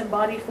substances in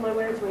body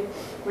fluids.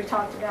 We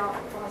talked about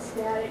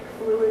prostatic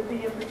fluid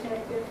being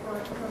protective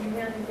for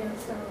men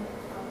against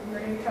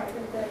urinary tract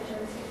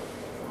infections.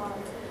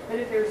 But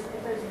if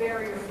those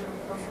barriers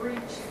are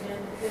breached, then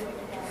we can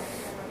have a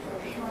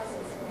inflammatory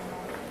process going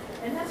on.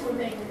 And that's one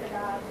thing that the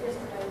guy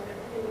yesterday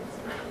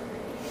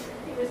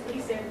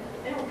he said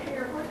they don't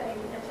care what they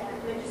attack,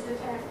 they just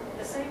attack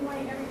the same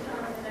way every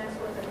time, and that's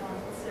what the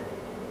non-specific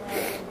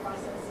inflammatory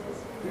process is.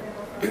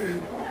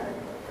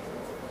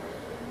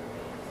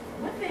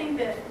 One thing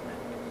that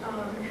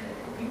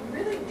you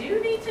really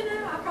do need to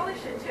know, I probably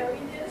shouldn't tell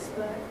you this,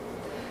 but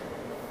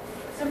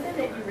something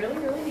that you really,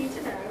 really need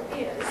to know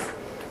is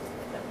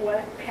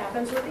what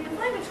happens with the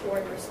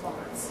inflammatory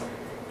response.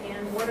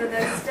 And what are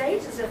the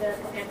stages of the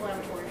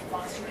inflammatory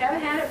response? You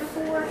haven't had it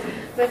before,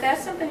 but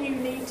that's something you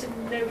need to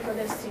know for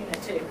this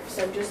unit too.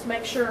 So just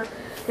make sure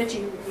that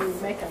you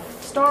make a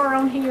star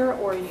on here,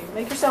 or you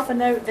make yourself a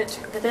note that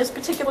this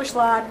particular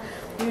slide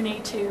you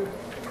need to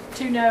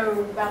know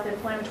about the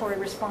inflammatory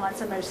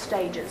response in those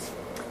stages.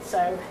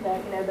 So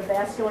that, the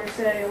vascular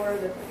cellular,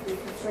 the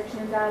constriction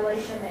and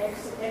dilation, the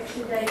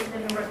exudate,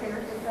 and the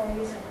reparative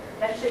phase, and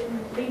that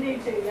shouldn't be new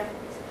to you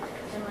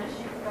unless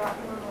you've got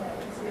 111.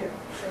 Good.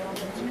 So I'll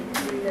bet you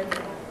can do that.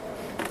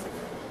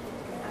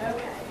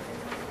 Okay.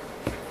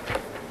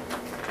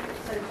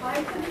 So play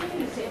for the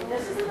unity.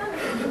 This is another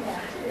thing you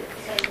have too.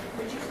 So,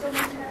 but you still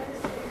need to know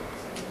this too.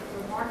 So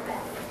mark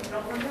that. If you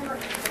don't remember, you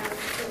know that.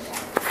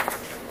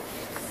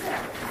 So,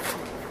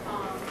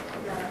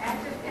 the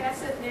active,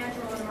 passive,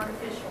 natural, and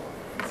artificial.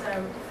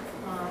 So,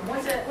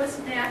 what's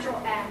natural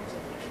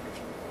active?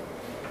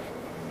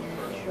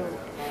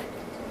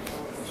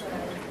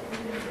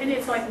 And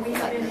it's like we've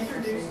been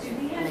introduced to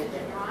the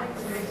antigen, right?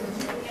 So we introduce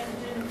the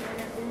antigen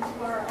into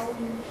our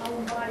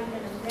own body in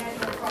a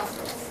natural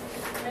process.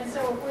 And so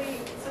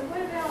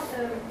what about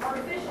the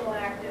artificial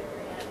active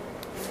then?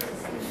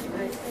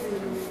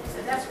 So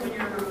that's when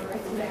you're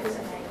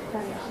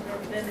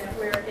vaccinated. Then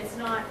where it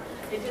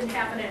didn't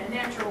happen in a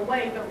natural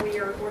way, but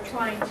we're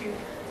trying to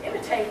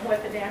imitate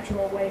what the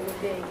natural way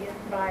would be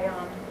by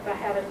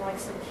having like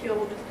some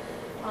killed.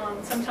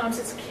 Sometimes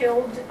it's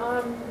killed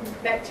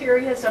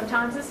bacteria,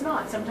 sometimes it's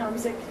not.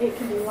 Sometimes it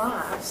can be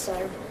live.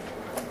 So,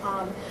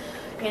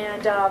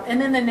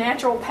 and then the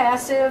natural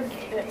passive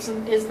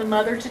is the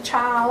mother to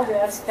child.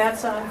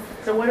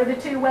 So what are the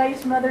two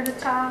ways mother to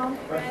child?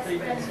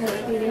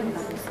 Breastfeeding.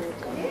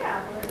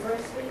 Yeah,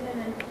 breastfeeding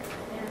and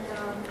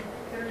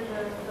they're the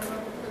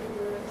mother to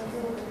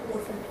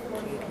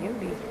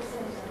the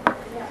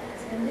yeah,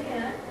 and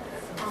then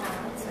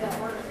the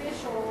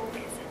artificial.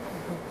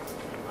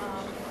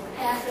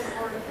 Passive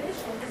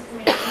artificial is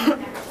when you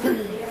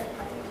actually get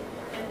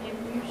an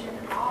infusion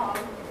of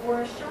or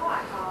a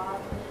shot of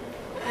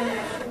an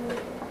actual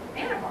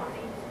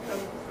antibody, a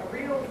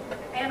real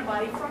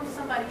antibody from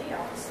somebody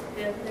else.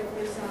 That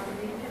was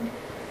you can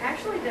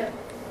actually have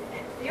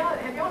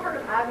y'all heard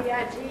of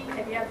IVIG?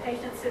 Have you had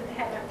patients that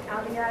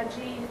have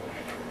IVIG,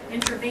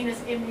 intravenous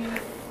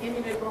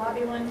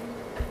immunoglobulin?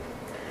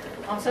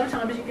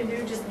 Sometimes you can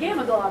do just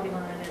gamma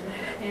globulin,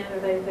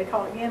 and they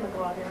call it gamma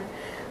globulin.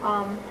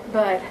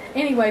 But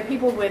anyway,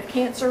 people with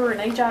cancer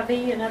and HIV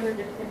and other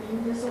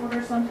immune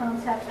disorders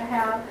sometimes have to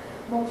have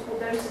multiple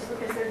doses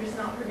because they're just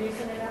not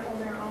producing it on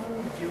their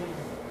own.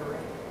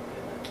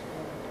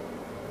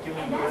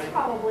 And that's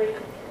probably,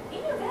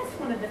 that's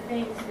one of the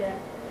things that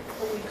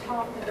when we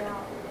talked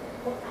about.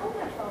 Well, hold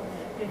that phone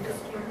there and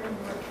just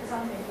remember, because I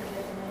may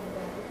forget the name of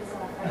that, because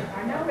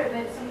I know that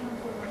sometimes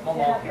when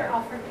we get up here,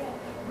 I'll forget.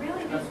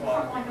 Really? Just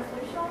something like a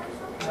flu shot or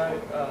something? No,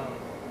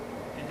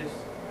 it just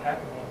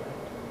happened one day.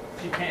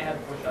 She can't have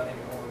the flu shot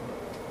anymore.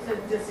 So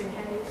just in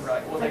case?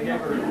 Right. Well, they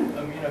gave her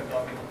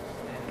immunoglobulins,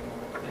 and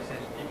they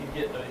said if you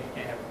get those, you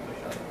can't have the flu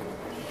shot anymore.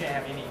 You can't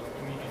have any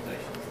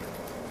immunizations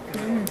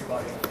because your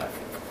body won't attack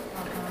it.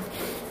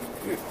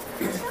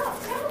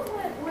 Tell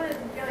what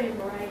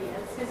Guillain-Barré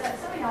is, because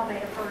some of y'all may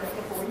have heard it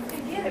before. You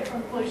can get it from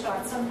flu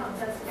shots sometimes.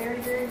 That's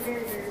very, very,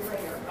 very, very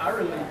rare.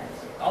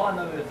 All I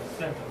know is the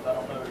symptoms. I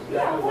don't know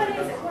exactly what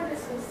is it. What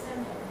is the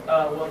symptom?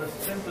 Well, the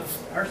symptoms,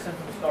 her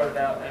symptoms started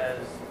out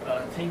as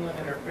tingling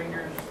in her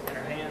fingers and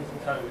her hands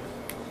and toes,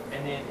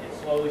 and then it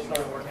slowly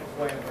started working its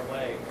way up her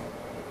legs.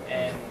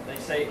 And they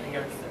say it can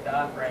go to the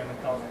diaphragm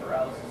and cause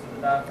paralysis of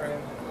the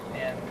diaphragm.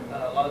 And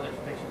a lot of those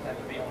patients have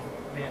to be on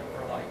vent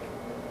for like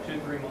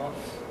 2-3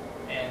 months,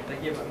 and they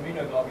give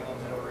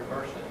immunoglobulins that'll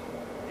reverse it.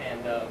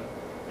 And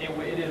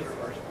it is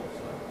reversible,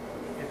 so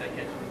if they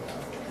catch it in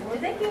time.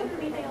 Did they give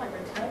anything like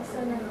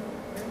Rituxan or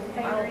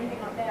pain or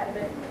anything like that?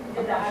 But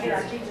did the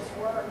IVIG just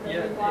work?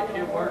 Yeah,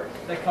 it worked.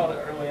 They caught it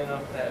early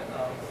enough that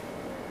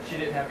she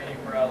didn't have any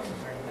paralysis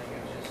or anything.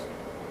 It was just,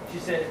 she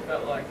said it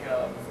felt like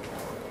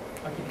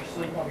if you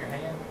sleep on your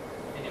hand,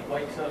 and it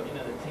wakes up, you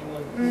know, the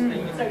tingling,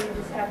 stinging. So you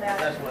just have that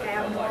That's what it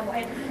felt abnormal.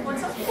 like. And when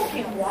some people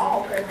can't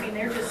walk, or, I mean,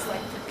 they're just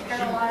like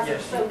paralyzed or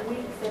so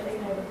weak that, you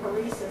know, the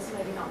paresis,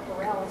 maybe not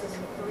paralysis,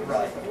 but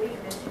paresis, the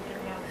weakness you can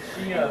have.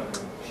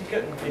 She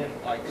couldn't bend,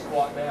 like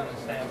squat down and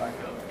stand back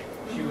up.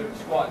 She would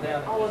squat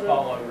down and just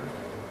fall over.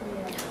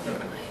 Yeah.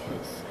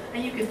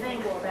 And you can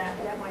think, well,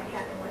 that might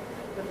happen with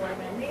low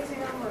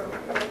magnesium or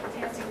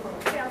potassium or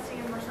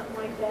calcium or something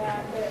like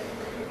that, but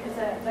because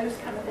those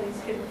kind of things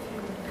can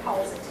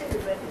cause it too.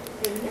 But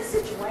in this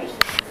situation,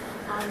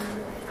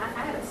 I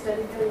haven't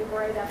studied Billy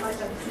Bray that much.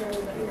 I just know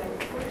that, you know,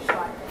 the flu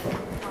shot thing.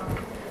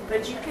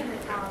 But you can,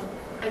 it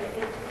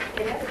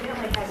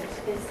evidently has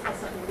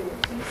something to do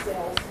with T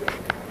cells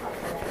getting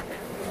hyperactive,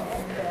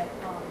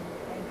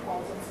 and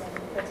causing some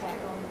attack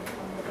on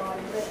the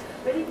body.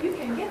 But if you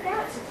can get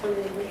that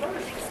totally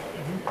reversed.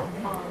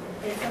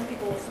 And some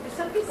people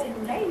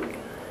may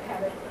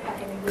have it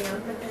happen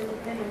again, but then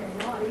they may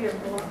not either.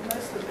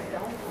 Most people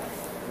don't.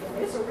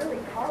 It's a really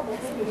horrible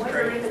thing. You wonder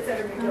if it's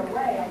ever going to go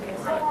away, I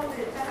guess. How long did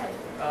it take?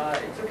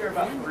 It took her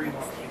about 3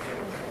 months to get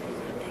it.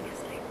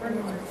 3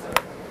 months.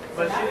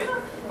 But that's a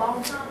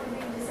long time to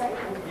be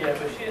disabled. Yeah,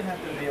 but she didn't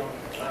have to be on,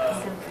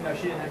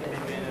 she didn't have to be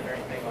bended or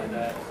anything like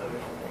that.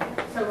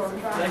 So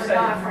her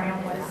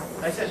diaphragm was...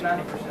 They said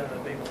 90% of the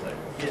people that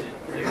get it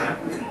do that.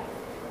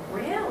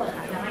 Really? 90%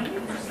 have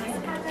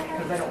to have it?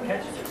 Because they don't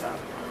catch it this time.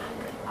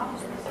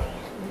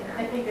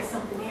 I think it's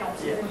something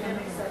else. Yeah.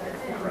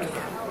 Right.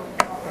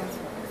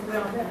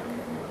 Well,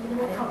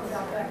 we'll talk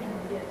about that when we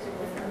get to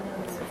it.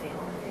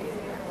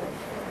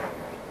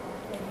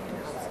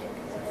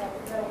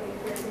 That'll be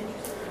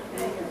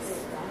very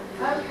interesting.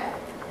 Okay.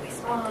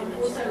 So I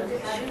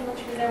didn't want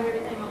you to know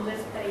everything on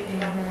this page.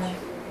 That's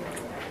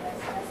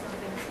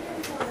something.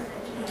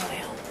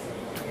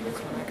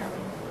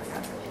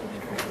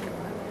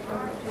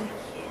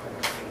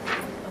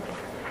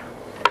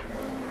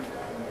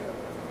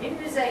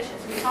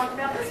 Immunizations. We talked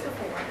about this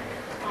before,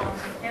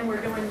 and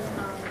we're doing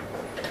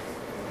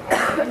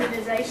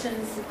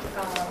immunizations,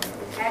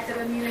 active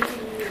immunity,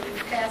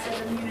 passive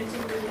immunity.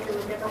 We can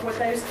remember what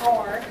those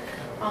are,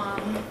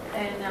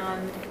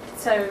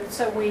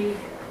 so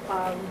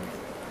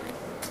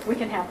we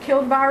can have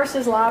killed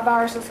viruses, live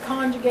viruses,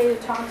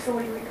 conjugated,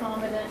 toxoid,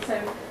 recombinant.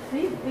 So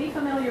be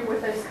familiar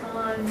with those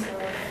kinds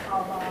of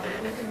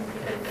you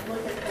can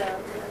look at the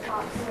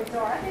toxoids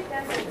are. I think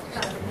that's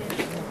kind of an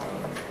interesting thing.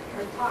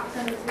 The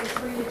toxin has been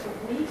treated to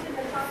weaken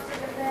the toxic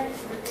effects,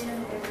 but then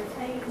it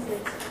retains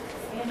its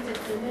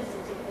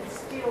antigenicity. It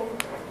still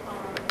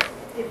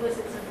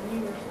elicits an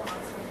immune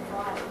response from the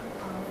body.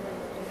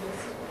 They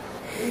just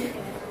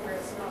weaken it where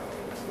it's not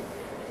going to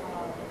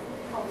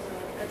cause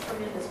a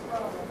tremendous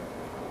problem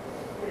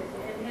with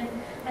it.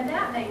 And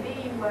that may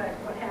be what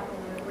happened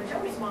with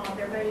Joey's mom.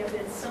 There may have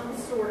been some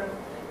sort of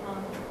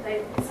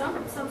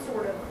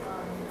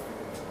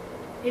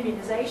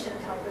immunization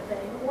type of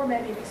thing, or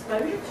maybe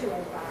exposure to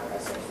a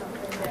virus or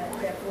something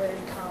that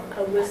would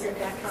elicit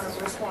that kind of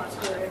response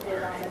where it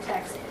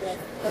attacks the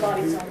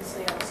body's own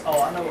cells. Oh,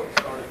 I know what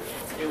started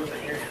it. It was an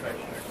ear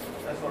infection.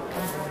 That's what it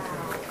was.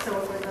 So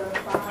it was a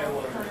virus. It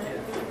was, yeah.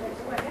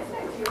 Well, I guess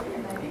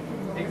bacteria maybe.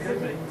 It could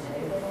be.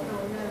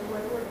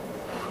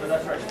 So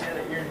that's right. She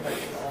had an ear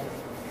infection on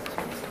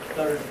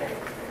Thursday,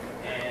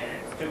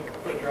 and took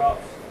foot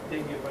drops,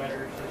 didn't get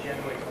better, so she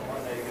had to wait till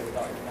Monday to go to the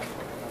doctor. And that's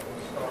when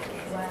nothing started.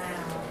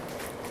 Wow.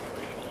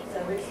 So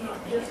it's not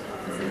just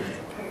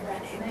from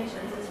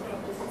vaccinations, it's from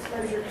just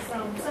exposure to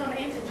some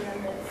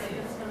antigen that's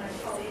going to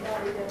cause the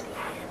body to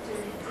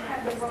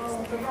have the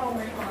wrong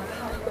response.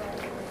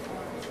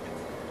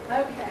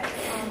 Okay.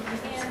 And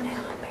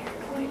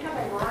when you have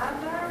a live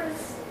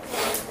virus,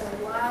 like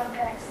a live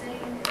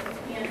vaccine, you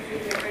can't be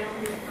around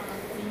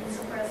immune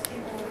suppressed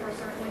people for a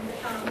certain length of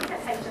time. We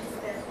had patients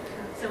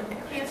some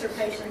cancer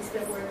patients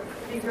that were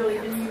really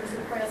immune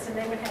suppressed, and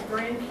they would have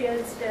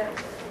grandkids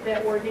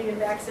that were needing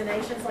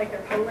vaccinations, like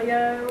their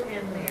polio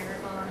and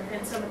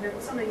some of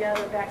the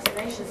other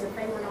vaccinations, if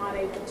they were not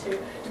able to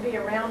be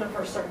around them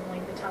for a certain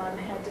length of time.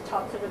 They had to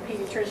talk to the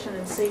pediatrician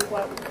and see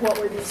what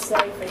would be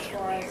safe as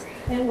far as,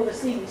 and with the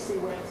CDC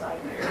website,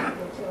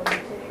 will tell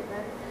you too.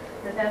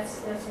 But that's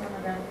one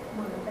of the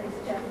things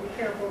that you have to be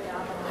careful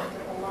about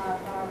with the live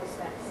virus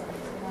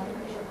vaccines. And I'm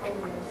pretty sure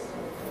polio is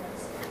still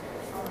against.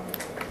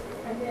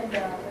 And then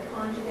the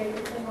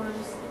conjugated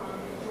enzymes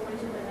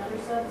joined with another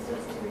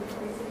substance to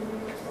increase the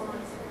immune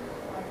response,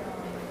 like the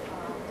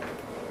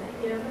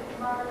HIV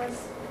virus,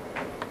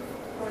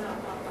 or not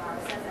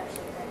virus, that's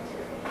actually a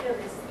bacteria. HIV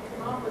is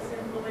Haemophilus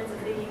influenza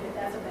B, but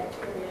that's a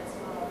bacteria, it's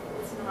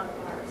not a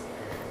virus.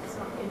 It's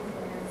not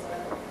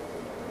influenza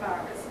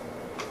virus.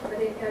 But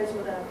it goes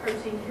with a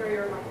protein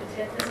carrier like the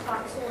tetanus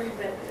toxoid,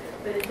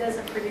 but it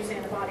doesn't produce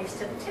antibodies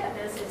to the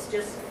tetanus. It's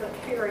just a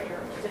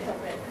carrier to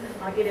help it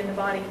get in the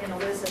body and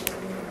elicit an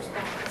immune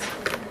response.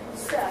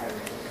 So,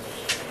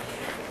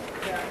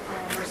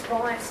 the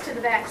response to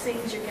the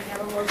vaccines, you can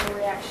have a local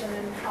reaction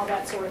and all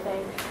that sort of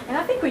thing. And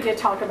I think we did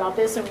talk about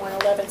this in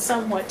 111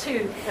 somewhat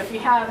too. If you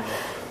have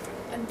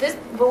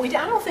but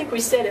I don't think we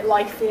said it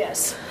like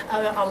this.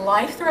 A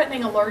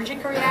life-threatening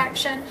allergic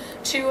reaction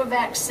to a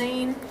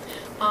vaccine,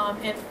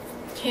 and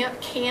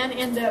can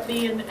end up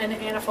being an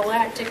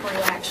anaphylactic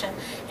reaction.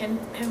 And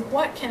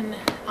what can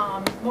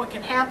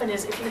happen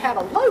is if you have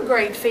a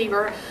low-grade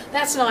fever,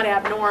 that's not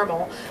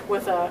abnormal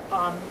with a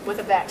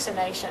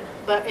vaccination.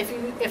 But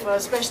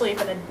especially if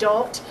an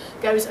adult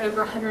goes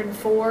over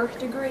 104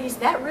 degrees,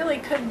 that really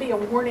could be a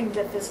warning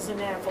that this is an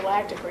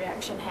anaphylactic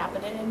reaction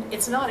happening. And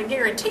it's not a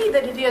guarantee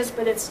that it is,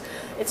 but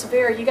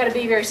you got to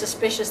be very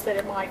suspicious that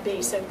it might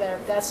be. So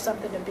that's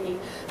something to be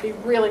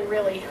really,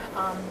 really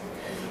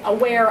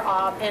aware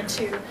of, and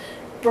to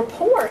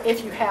report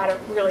if you had a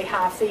really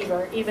high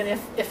fever. Even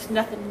if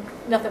nothing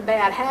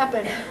bad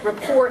happened,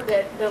 report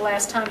that the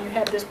last time you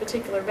had this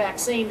particular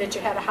vaccine that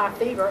you had a high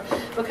fever,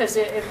 because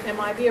it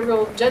might be a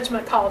real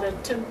judgment call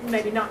to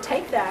maybe not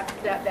take that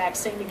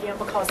vaccine again,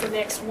 because the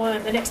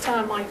next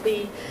time might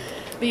be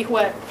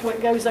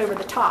what goes over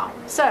the top.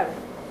 So,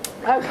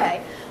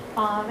 okay,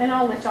 and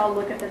I'll let y'all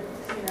look at the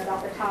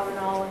about the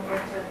Tylenol and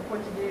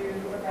what to do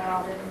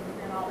about it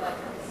and all that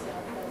kind of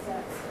stuff, because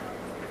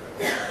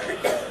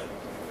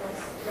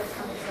that's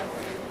kind of stuff that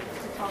we need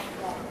to talk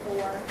about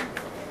before.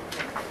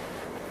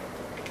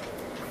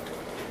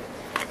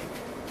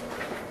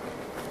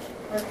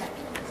 Okay.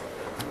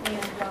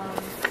 And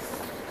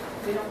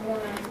we don't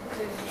want to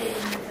give an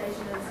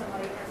invitation that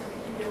somebody has a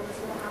illness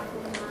or high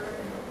fever,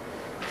 and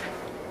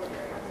or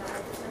they're having a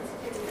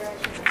hypersensitivity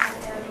reaction that I've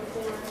had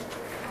before.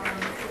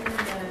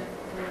 Even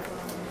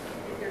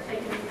if they're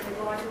taking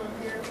immunoglobulin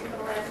therapy for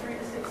the last 3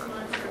 to 6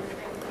 months, or they're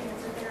taking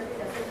cancer therapy,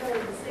 that's what they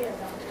always said.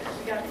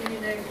 You got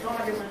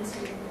immunoglobulins, so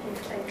you can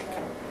take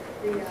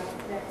the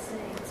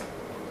vaccines.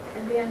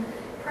 And then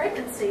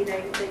pregnancy,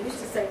 they used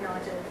to say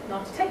not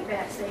to take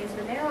vaccines,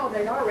 but now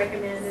they are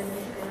recommending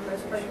in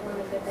most pregnant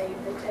women that they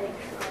take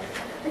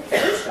the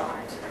flu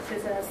shot,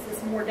 because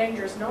it's more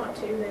dangerous not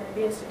to than it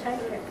is to take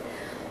it.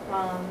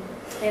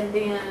 And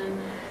then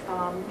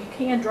you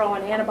can draw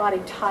an antibody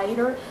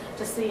titer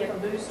to see if a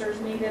booster is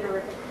needed, or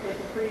if the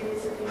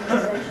previous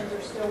immunizations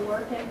are still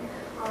working.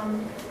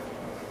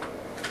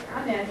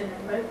 I imagine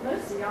that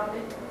most of y'all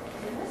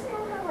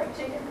have like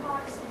chicken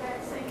pox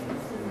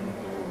vaccines and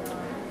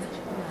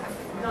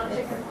not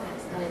chicken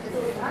pox. I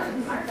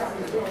got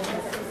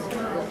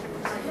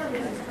it.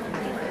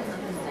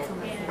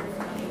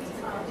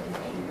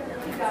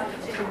 He got the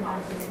chicken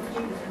pox, and he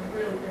was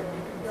really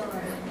done.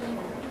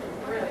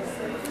 Really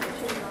sick.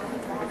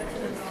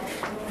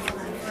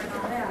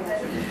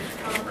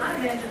 I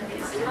imagine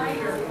his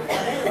titer of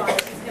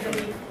antibodies is going to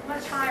be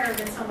much higher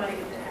than somebody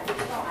that had a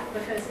shot,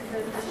 because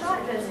the shot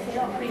does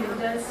help. I mean, it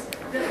does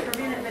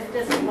prevent it, but it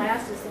doesn't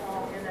last as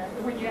long. And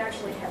when you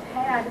actually have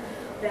had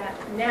that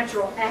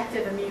natural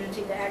active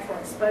immunity, the actual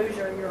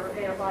exposure, your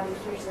antibodies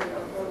usually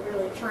are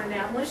really turning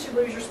out. Unless you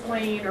lose your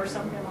spleen or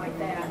something like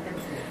that,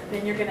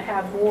 then you're going to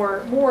have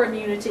more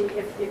immunity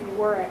if you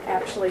were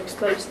actually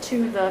exposed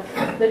to the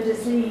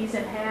disease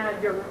and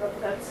had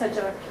such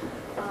a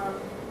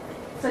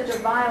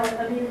violent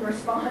immune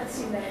response.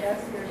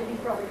 That's he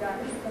probably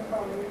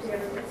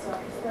together that's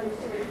exposed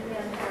to it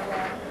again,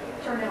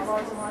 turn out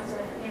lots and lots of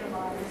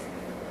antibodies.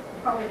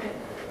 Probably could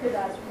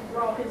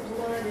draw his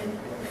blood and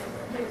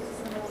use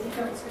some of those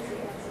because he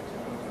has such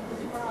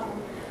a problem.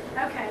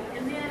 Okay,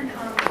 and then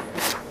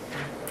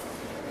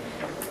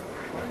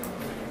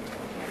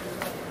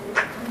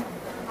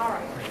all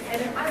right,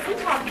 and we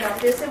talked about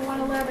this in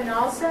 111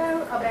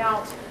 also,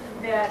 about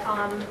that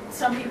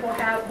some people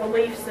have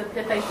beliefs that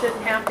they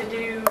shouldn't have to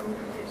do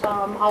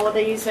all of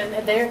these, and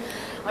they're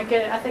like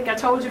I think I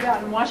told you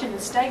about in Washington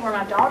State where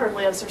my daughter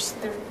lives.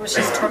 There was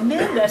just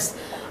tremendous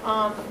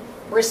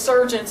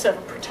resurgence of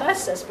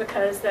pertussis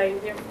because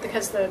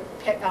the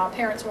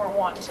parents weren't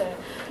wanting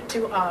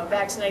to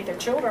vaccinate their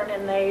children,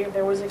 and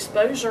there was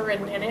exposure,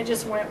 and it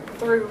just went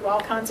through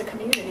all kinds of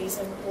communities,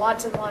 and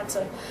lots of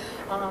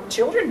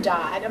children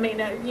died. I mean,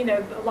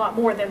 a lot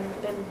more than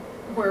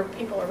where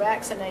people are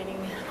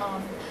vaccinating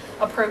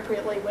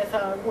appropriately with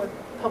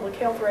public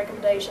health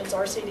recommendations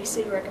or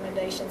CDC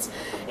recommendations.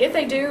 If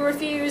they do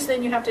refuse,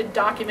 then you have to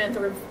document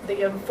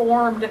the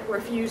informed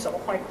refusal.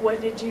 Like,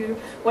 what did you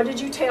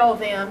tell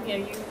them?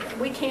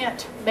 We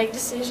can't make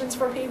decisions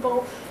for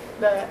people,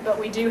 but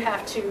we do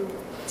have to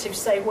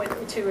say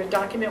to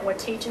document what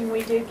teaching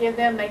we do give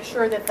them. Make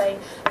sure that they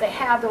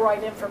have the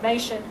right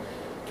information.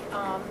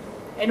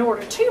 In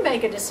order to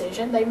make a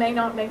decision. They may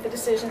not make the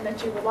decision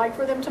that you would like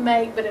for them to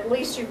make, but at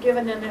least you've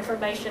given them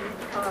information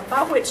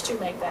by which to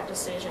make that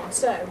decision.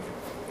 So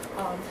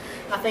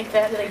I think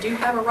that they do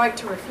have a right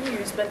to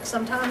refuse, but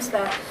sometimes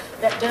that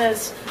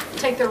does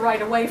take their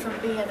right away from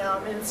being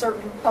in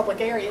certain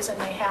public areas,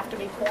 and they have to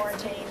be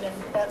quarantined and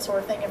that sort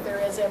of thing if there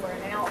is ever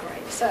an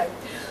outbreak. So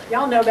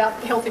y'all know about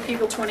Healthy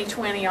People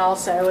 2020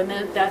 also, and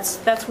then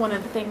that's one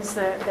of the things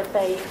that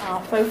they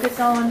focus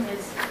on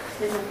is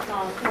in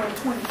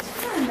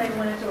 2010 they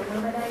wanted to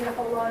eliminate a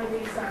whole lot of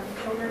these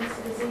children's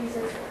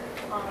diseases,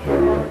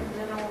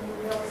 developmental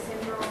Murilla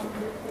syndrome,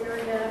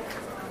 diphtheria,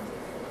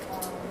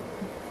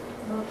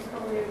 mumps,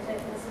 polio,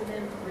 tetanus, and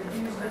then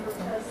reduce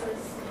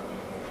pertussis.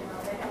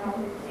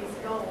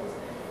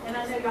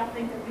 y'all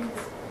think that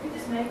we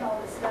just make all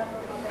this stuff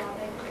up about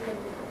making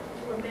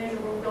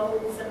measurable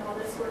goals and all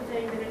this sort of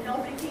thing, but in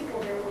healthy people,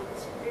 there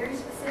was very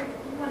specific.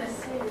 If you want to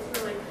see, it's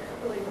really,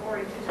 really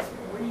boring to just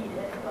read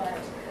it, but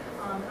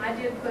I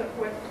did put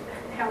what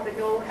how the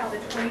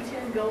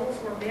 2010 goals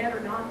were met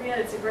or not met.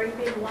 It's a great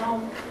big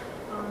long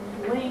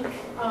link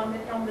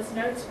on this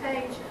notes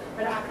page,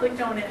 but I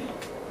clicked on it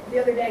the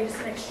other day just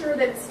to make sure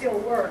that it still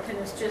worked, and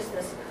it's just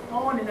this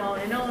on and on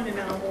and on and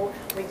on. Well,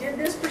 we did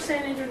this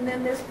percentage and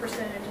then this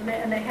percentage,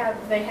 and they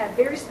have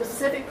very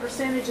specific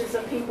percentages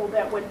of people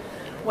that would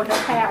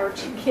have had, or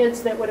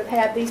kids that would have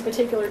had these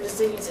particular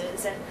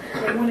diseases, and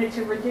they wanted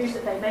to reduce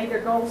it. They made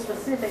their goal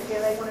specific,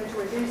 and they wanted to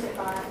reduce it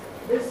by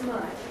this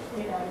much,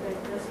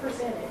 this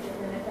percentage,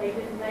 and then if they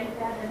didn't make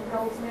that, then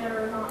goals met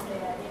or not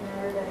met,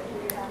 that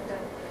you have to,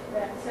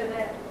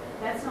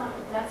 that's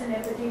an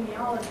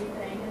epidemiology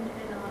thing, and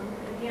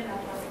again,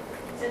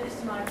 I said this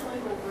to my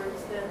clinical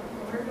groups, that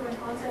when we're doing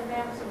concept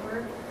maps and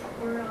we're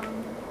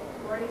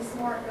writing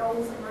SMART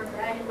goals and we're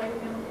evaluating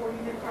them according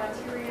to the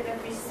criteria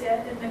that we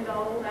set in the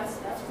goal, that's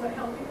what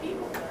healthy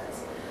people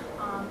does.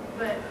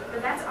 But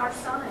that's our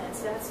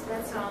science. That's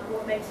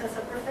what makes us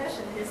a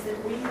profession, is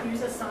that we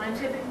use a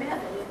scientific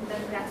method,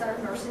 and that's our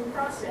nursing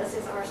process,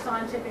 is our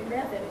scientific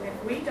method. And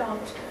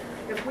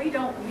if we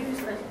don't use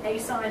a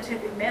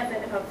scientific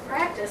method of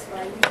practice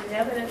by using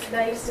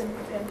evidence-based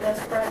and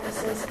best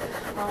practices,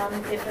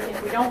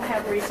 if we don't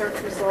have research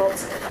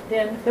results,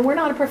 then we're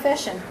not a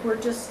profession. We're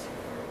just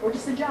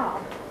a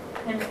job.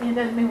 And it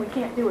doesn't mean we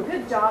can't do a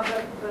good job,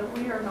 but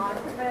we are not a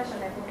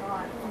profession if we're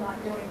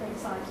not doing things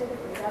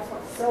scientifically. That's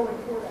what's so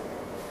important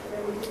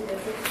that we do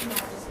this. It's not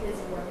just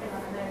busy work, and I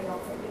know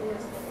y'all think it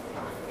is, but it's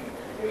not.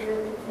 It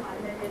really is not,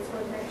 and it's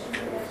what makes you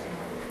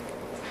professional.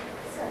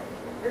 So,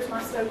 there's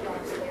my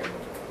soapbox there.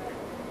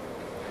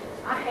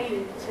 I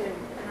hate it too,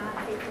 and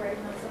I hate writing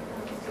them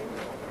sometimes too.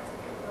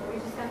 But we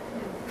just have to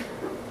do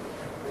it.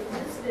 We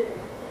just do.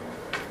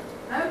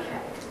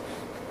 Okay.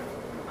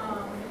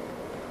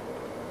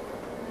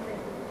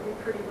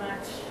 Pretty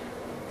much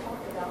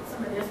talked about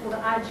some of this. Well, the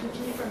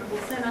IgG from the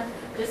placenta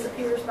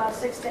disappears by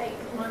 6 to 8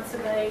 months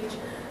of age.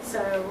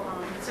 So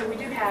we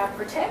do have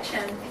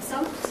protection,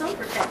 some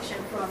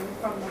protection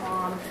from the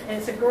mom, and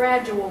it's a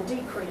gradual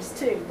decrease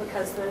too,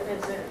 because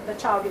as the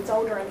child gets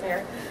older and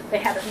they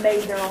haven't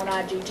made their own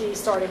IgG.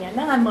 Starting at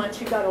 9 months,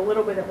 you've got a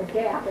little bit of a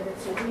gap, and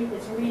it's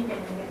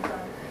weakening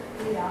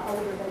the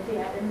older they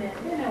get, and then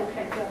it'll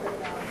catch up at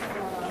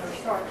or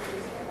start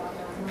losing about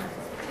 9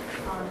 months.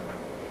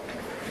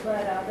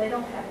 But they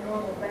don't have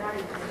normal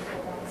values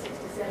until about 6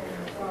 to 7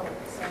 years old.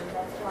 So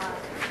that's why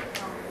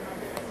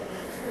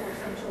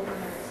some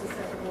children are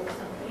susceptible to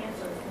some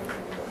cancers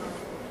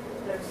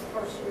those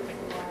first years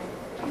of life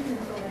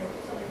until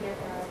they get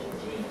their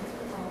IgG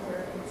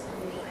where it needs to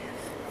be.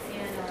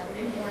 And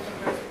newborns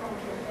are most prone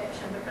to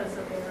infection because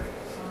of their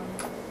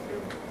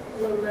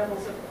low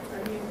levels of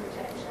immune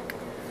protection,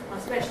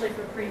 especially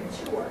for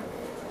premature.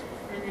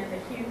 And then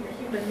the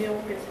human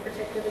milk is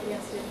protected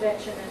against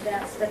infection, and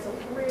that's a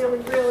really,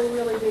 really,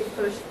 really big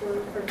push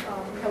for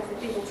Healthy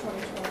People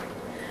 2020.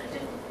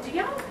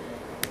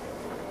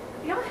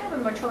 Do y'all have a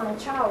maternal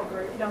child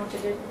group, don't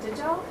you? Did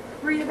y'all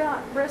read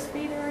about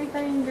breastfeeding or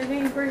anything? Did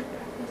any group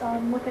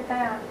look at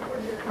that?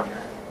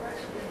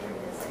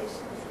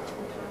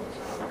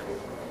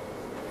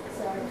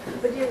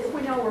 But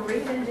when y'all were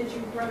reading, did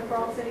you run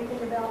across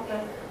anything about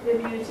the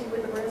immunity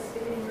with the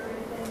breastfeeding or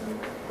anything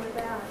with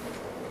that?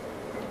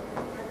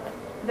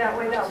 That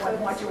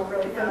wasn't what you were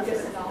really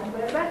focusing on.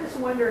 But I just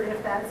wondered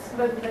if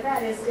but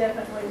that is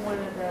definitely one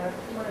of the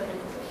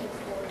issues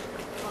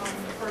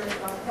for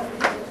Healthy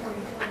People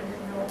 2020.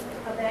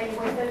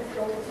 Evaluate those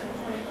goals in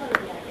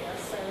 2030, I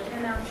guess. So,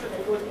 and I'm sure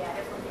they look at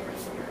it from year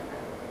to year.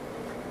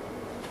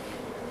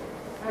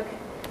 Okay.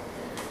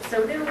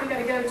 So then we're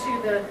going to go to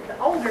the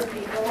older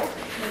people,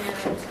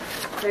 and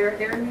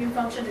their immune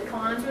function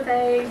declines with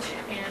age,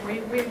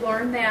 and we've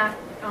learned that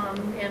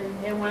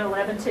in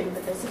 111 too,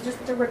 but this is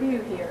just a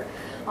review here.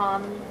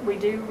 We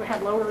do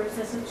have lower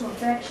resistance to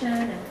infection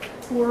and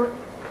poor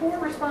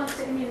response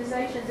to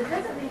immunizations. It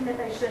doesn't mean that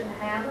they shouldn't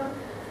have them,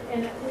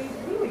 and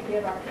we would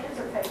give our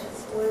cancer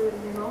patients flu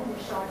and pneumonia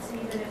shots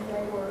even if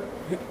they were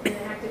in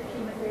active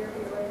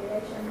chemotherapy or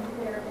radiation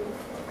therapy,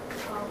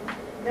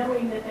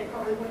 knowing that they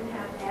probably wouldn't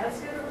have as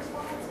good a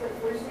response, but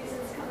flu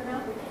season's coming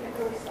up, we can't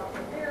really stop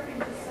the therapy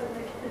just so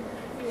they can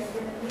get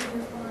an immune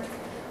response.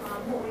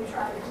 What we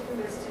try to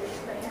do is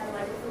they have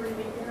like a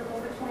 3-week interval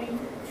between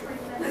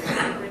treatments.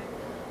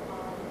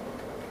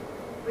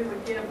 We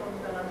would give them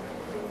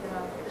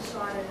the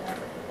shot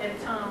at a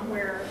time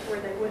where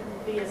they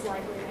wouldn't be as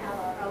likely to have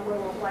a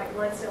lower white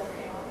blood cell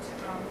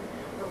count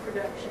or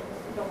production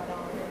going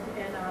on.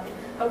 And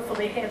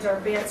hopefully heads are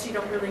bits, you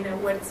don't really know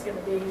what it's going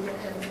to be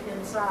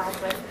inside,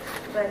 but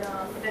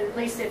at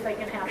least if they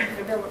can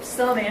develop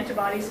some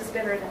antibodies, it's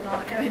better than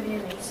not having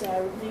any.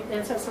 So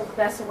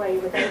that's the way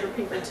with older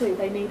people too.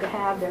 They need to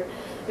have their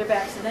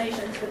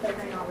vaccinations, but they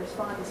may not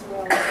respond as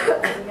well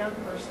as a young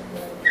person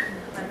would.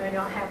 And they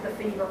don't have the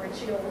fever and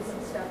chills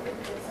and stuff that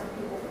some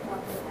people would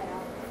want to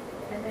have.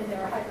 and then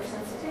their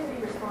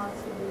hypersensitivity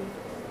response can be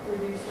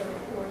reduced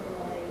or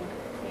delayed.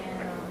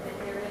 And that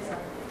there is a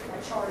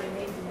chart in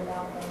AZ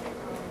about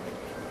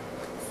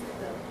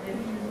the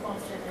immune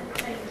function and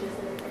changes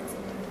that occur in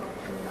immune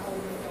function in the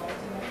older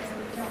adults. And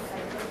we don't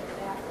take a look at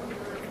that when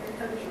you're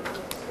exposure to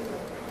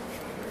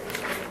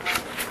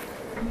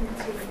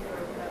immunity or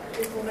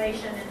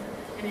inflammation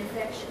and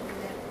infection.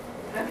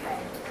 Okay.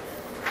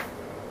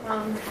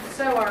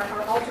 So our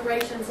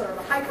alterations are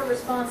the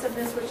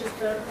hyperresponsiveness, which is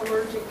the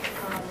allergic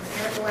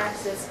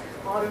anaphylaxis,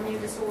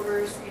 autoimmune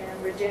disorders,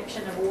 and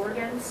rejection of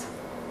organs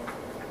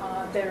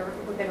that are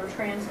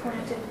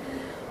transplanted.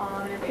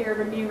 An impaired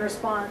immune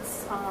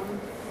response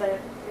that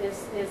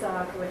is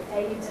with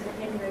AIDS and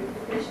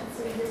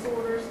immunodeficiency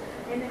disorders.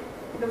 And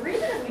the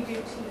reason that we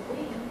do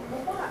TB,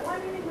 well, why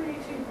do you think we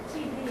do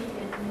TB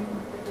and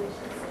immune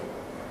deficiency?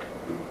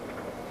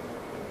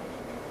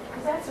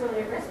 Because that's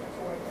really a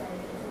respiratory thing.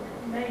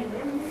 Mainly,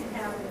 I mean, you can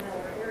have it in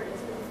other areas,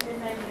 but it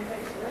mainly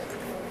affects the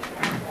respiratory.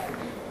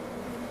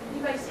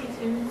 Anybody see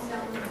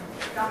Tombstone,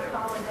 Doc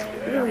Holliday?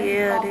 Oh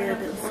yeah, I did.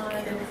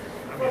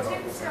 Well,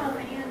 Tombstone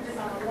and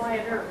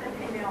Wyatt Earp, they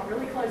came out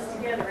really close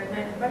together, and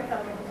then both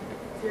of them,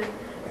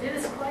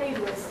 Dennis Quaid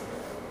was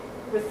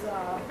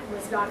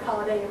Doc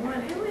Holliday, and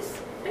one who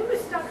was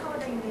Doc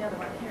Holliday and the other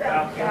one?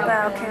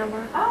 Val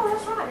Kilmer. Oh,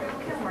 that's right, Val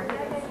Kilmer.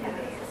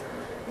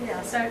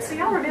 Yeah. So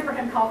y'all remember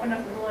him coughing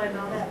up the blood and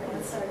all that.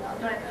 So,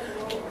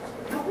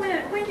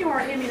 but when you are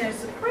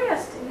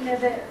immunosuppressed, you know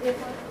that if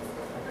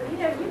you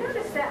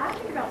notice that I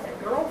think about that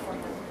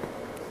girlfriend,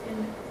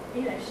 and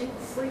she'd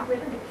sleep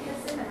with him and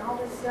kiss him and all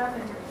this stuff,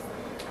 and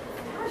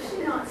how is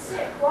she not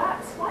sick?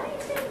 Why do you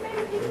think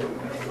maybe people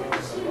think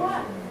she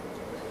wasn't?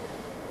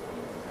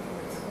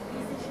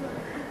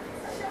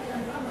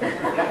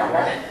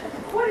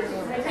 What did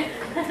you say?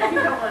 You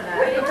don't want to know.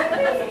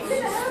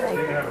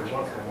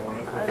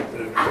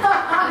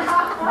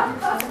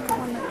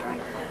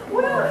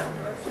 Well,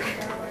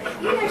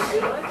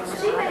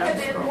 she may have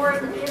been more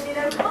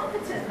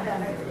immunocompetent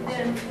than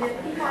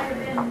he might have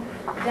been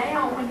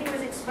down when he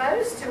was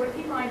exposed to it.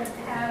 He might have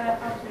had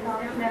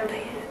another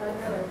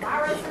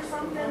virus or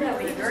something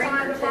that he was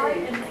trying to fight.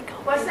 And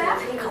what's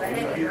that?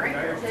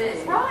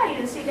 Right,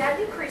 and see, that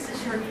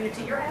decreases your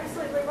immunity. You're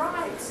absolutely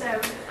right. So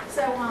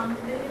the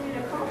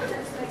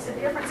immunocompetence makes a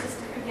difference as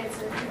to who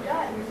gets it and who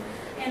doesn't.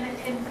 And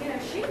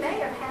she may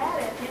have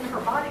had it in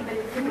her body, but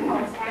it didn't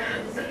cause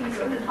active disease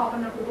or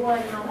coughing up the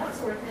blood and all that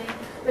sort of thing.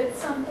 But at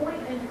some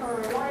point in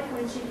her life,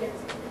 when she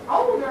gets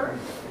older,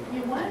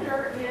 you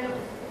wonder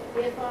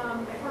if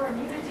her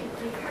immunity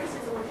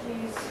decreases or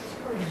she's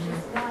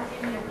not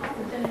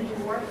immunocompetent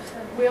anymore.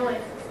 Will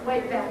it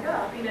wake back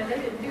up? They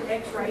didn't do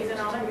X-rays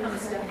and all that kind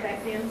of stuff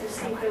back then to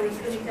see if there was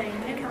anything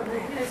in her.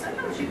 But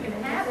sometimes you can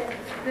have it,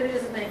 but it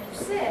doesn't make you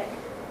sick.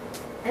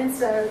 And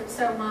so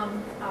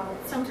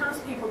sometimes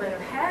people that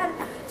have had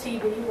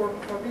TB or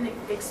been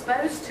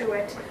exposed to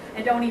it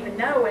and don't even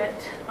know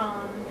it,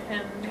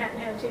 and hadn't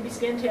had a TB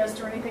skin test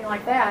or anything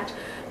like that,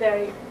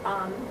 it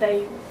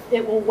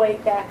will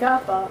wake back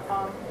up.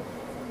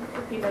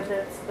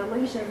 The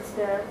lesions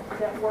that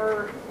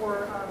were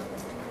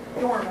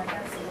dormant.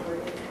 That's the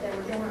word. They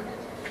were dormant,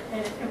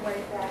 and it can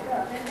wake back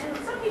up. And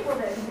some people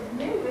that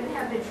knew and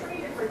have been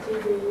treated for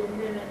TB, and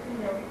then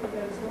it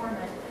goes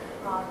dormant.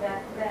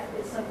 That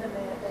is something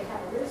that they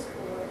have a risk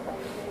for if they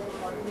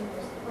are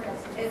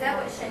immunosuppressed. Is that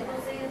what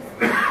shingles is?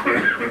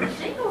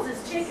 Shingles is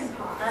chicken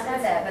pox. I know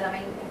that, but I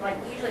mean, like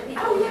usually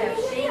people who have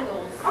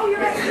shingles. Oh, you're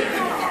right. have chicken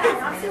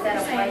pox. I see what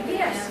you're saying.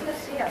 Yes.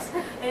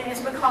 And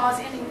it's because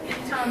any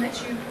time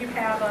that you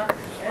have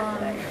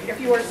if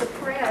you are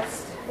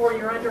suppressed or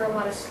you're under a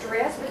lot of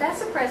stress, but that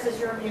suppresses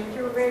your immunity.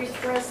 You're very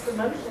stressed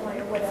emotionally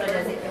or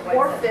whatever,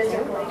 or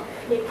physically,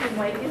 it can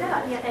wake it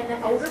up. Yeah, and the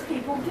older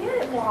people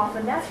get it more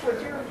often. That's what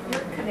you're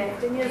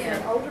connecting is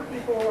that older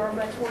people are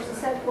much more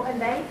susceptible, and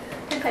they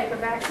can take a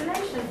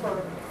vaccination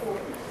for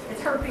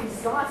it's herpes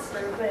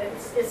zoster, but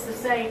it's the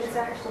same. It's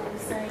actually the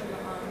same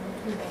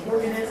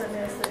organism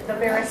as the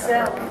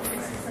varicella.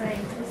 It's the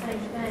same thing,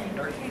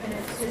 and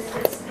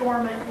it's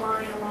dormant,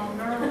 lying along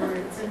nerve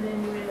roots, and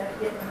then you end up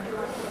getting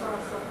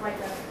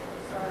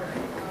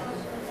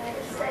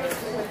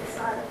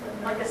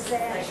like a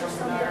sash or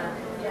something.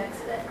 Yes,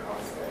 that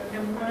costs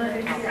And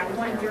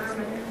one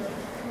German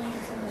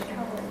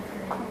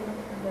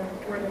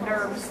where the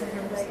nerves that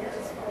are there.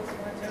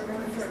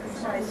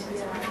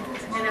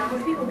 And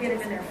when people get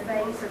it in their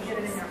face or get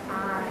it in their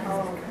eye,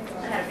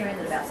 I had a friend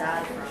that about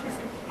died from it.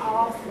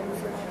 awful.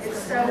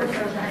 It's so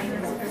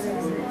painful.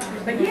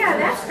 But yeah,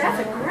 that's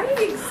a great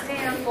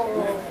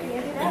example.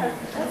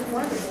 That's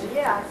wonderful.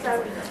 Yeah.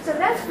 So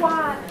that's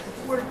why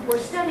we're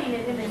studying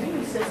it in the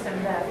immune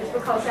system, though, is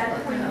because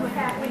that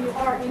when you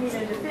are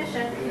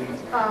immunodeficient,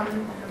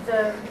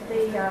 the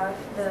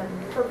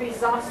herpes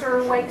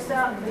zoster wakes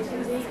up, the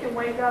TB can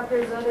wake up.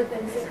 There's other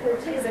things that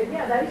could too. But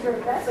yeah,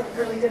 that's a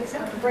really good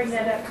time to bring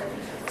that up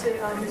to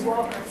Ms.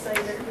 Walker and say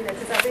that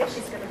because I bet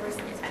she's going to bring it.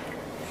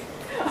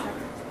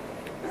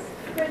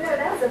 But no,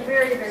 that was a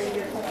very, very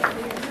good point.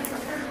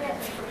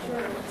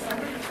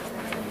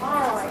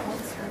 All right.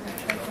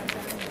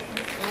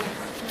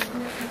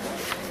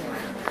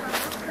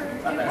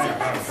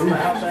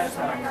 How's that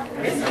sound?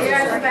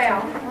 Yeah, it's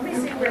about. Let me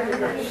see where the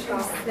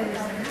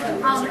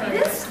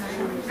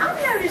I've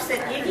noticed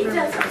that Iggy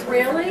doesn't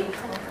really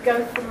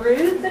go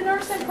through the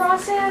nursing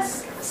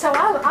process, so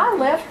I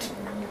left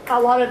a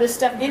lot of this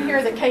stuff in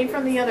here that came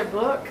from the other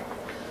book.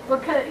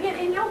 Because,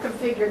 and y'all can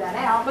figure that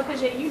out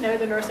because you know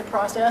the nursing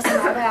process and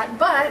all that.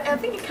 But I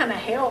think it kind of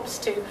helps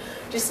to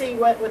see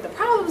what the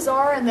problems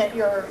are, and that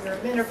your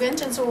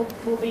interventions will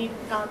be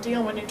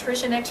dealing with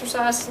nutrition,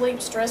 exercise, sleep,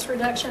 stress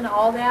reduction.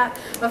 All that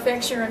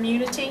affects your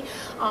immunity,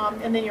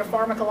 and then your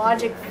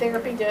pharmacologic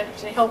therapy to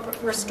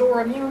help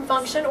restore immune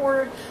function,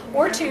 or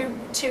to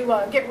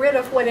get rid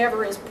of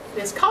whatever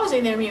is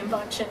causing the immune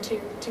function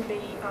to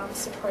be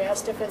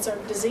suppressed, if it's a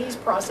disease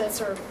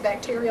process or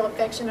bacterial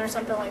infection or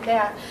something like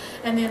that.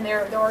 And then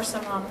there are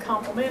some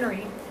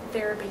complementary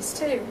therapies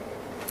too.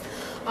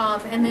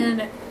 And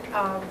then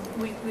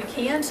we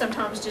can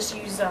sometimes just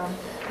use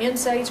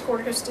NSAIDs,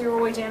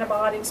 corticosteroids,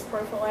 antibiotics,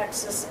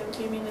 prophylaxis,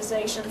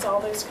 immunizations,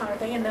 all those kind of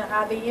things, and the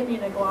IV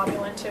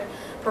immunoglobulin to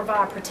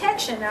provide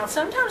protection. Now,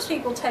 sometimes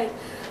people take,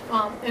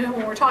 and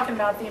when we're talking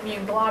about the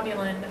immune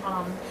globulin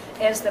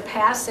as the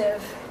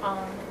passive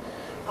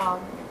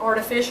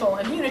artificial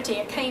immunity,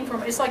 it came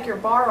from, it's like you're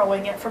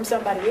borrowing it from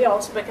somebody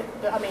else, but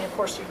I mean, of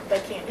course, they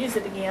can't use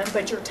it again,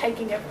 but you're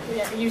taking it,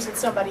 using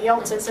somebody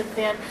else's, and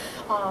then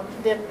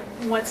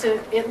once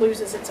it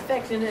loses its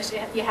effectiveness,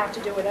 you have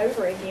to do it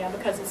over again,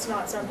 because it's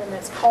not something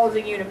that's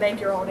causing you to make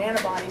your own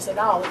antibodies at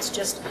all. It's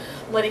just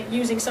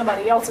using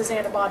somebody else's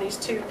antibodies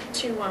to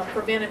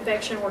prevent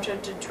infection or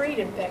to treat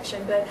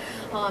infection. But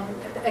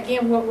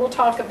again, we'll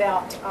talk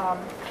about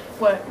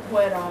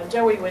what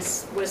Joey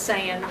was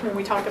saying when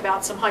we talk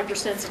about some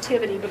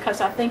hypersensitivity, because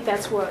I think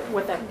that's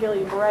what that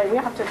Guillain-Barré, we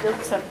have to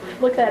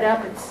look that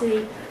up and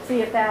see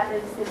if that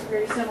is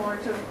very similar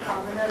to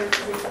another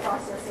disease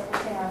process that we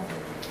have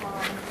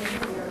in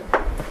here.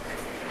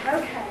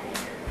 Okay,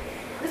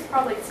 this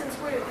probably, since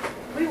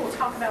we will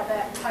talk about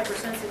that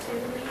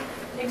hypersensitivity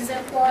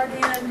exemplar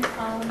then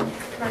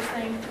first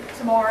thing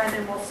tomorrow, and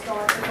then we'll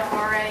start with the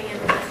RA. And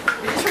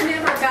just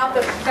remember about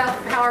the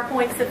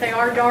PowerPoints that they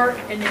are dark,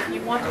 and if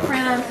you want to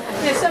print them,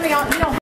 some of y'all, you don't